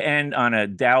 hate to end on a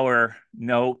dour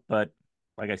note, but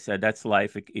like I said, that's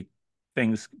life.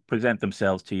 Things present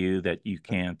themselves to you that you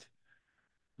can't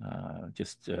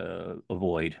just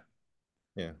avoid.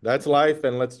 Yeah. That's life,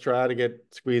 and let's try to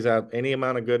squeeze out any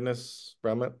amount of goodness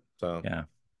from it. So, Yeah.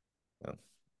 yeah.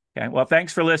 Okay. Well,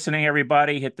 thanks for listening,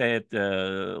 everybody. Hit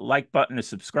the like button, the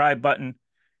subscribe button,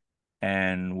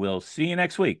 and we'll see you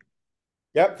next week.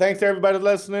 Yep. Thanks to everybody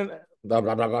listening. Blah,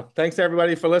 blah, blah, blah. Thanks to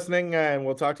everybody for listening, and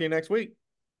we'll talk to you next week.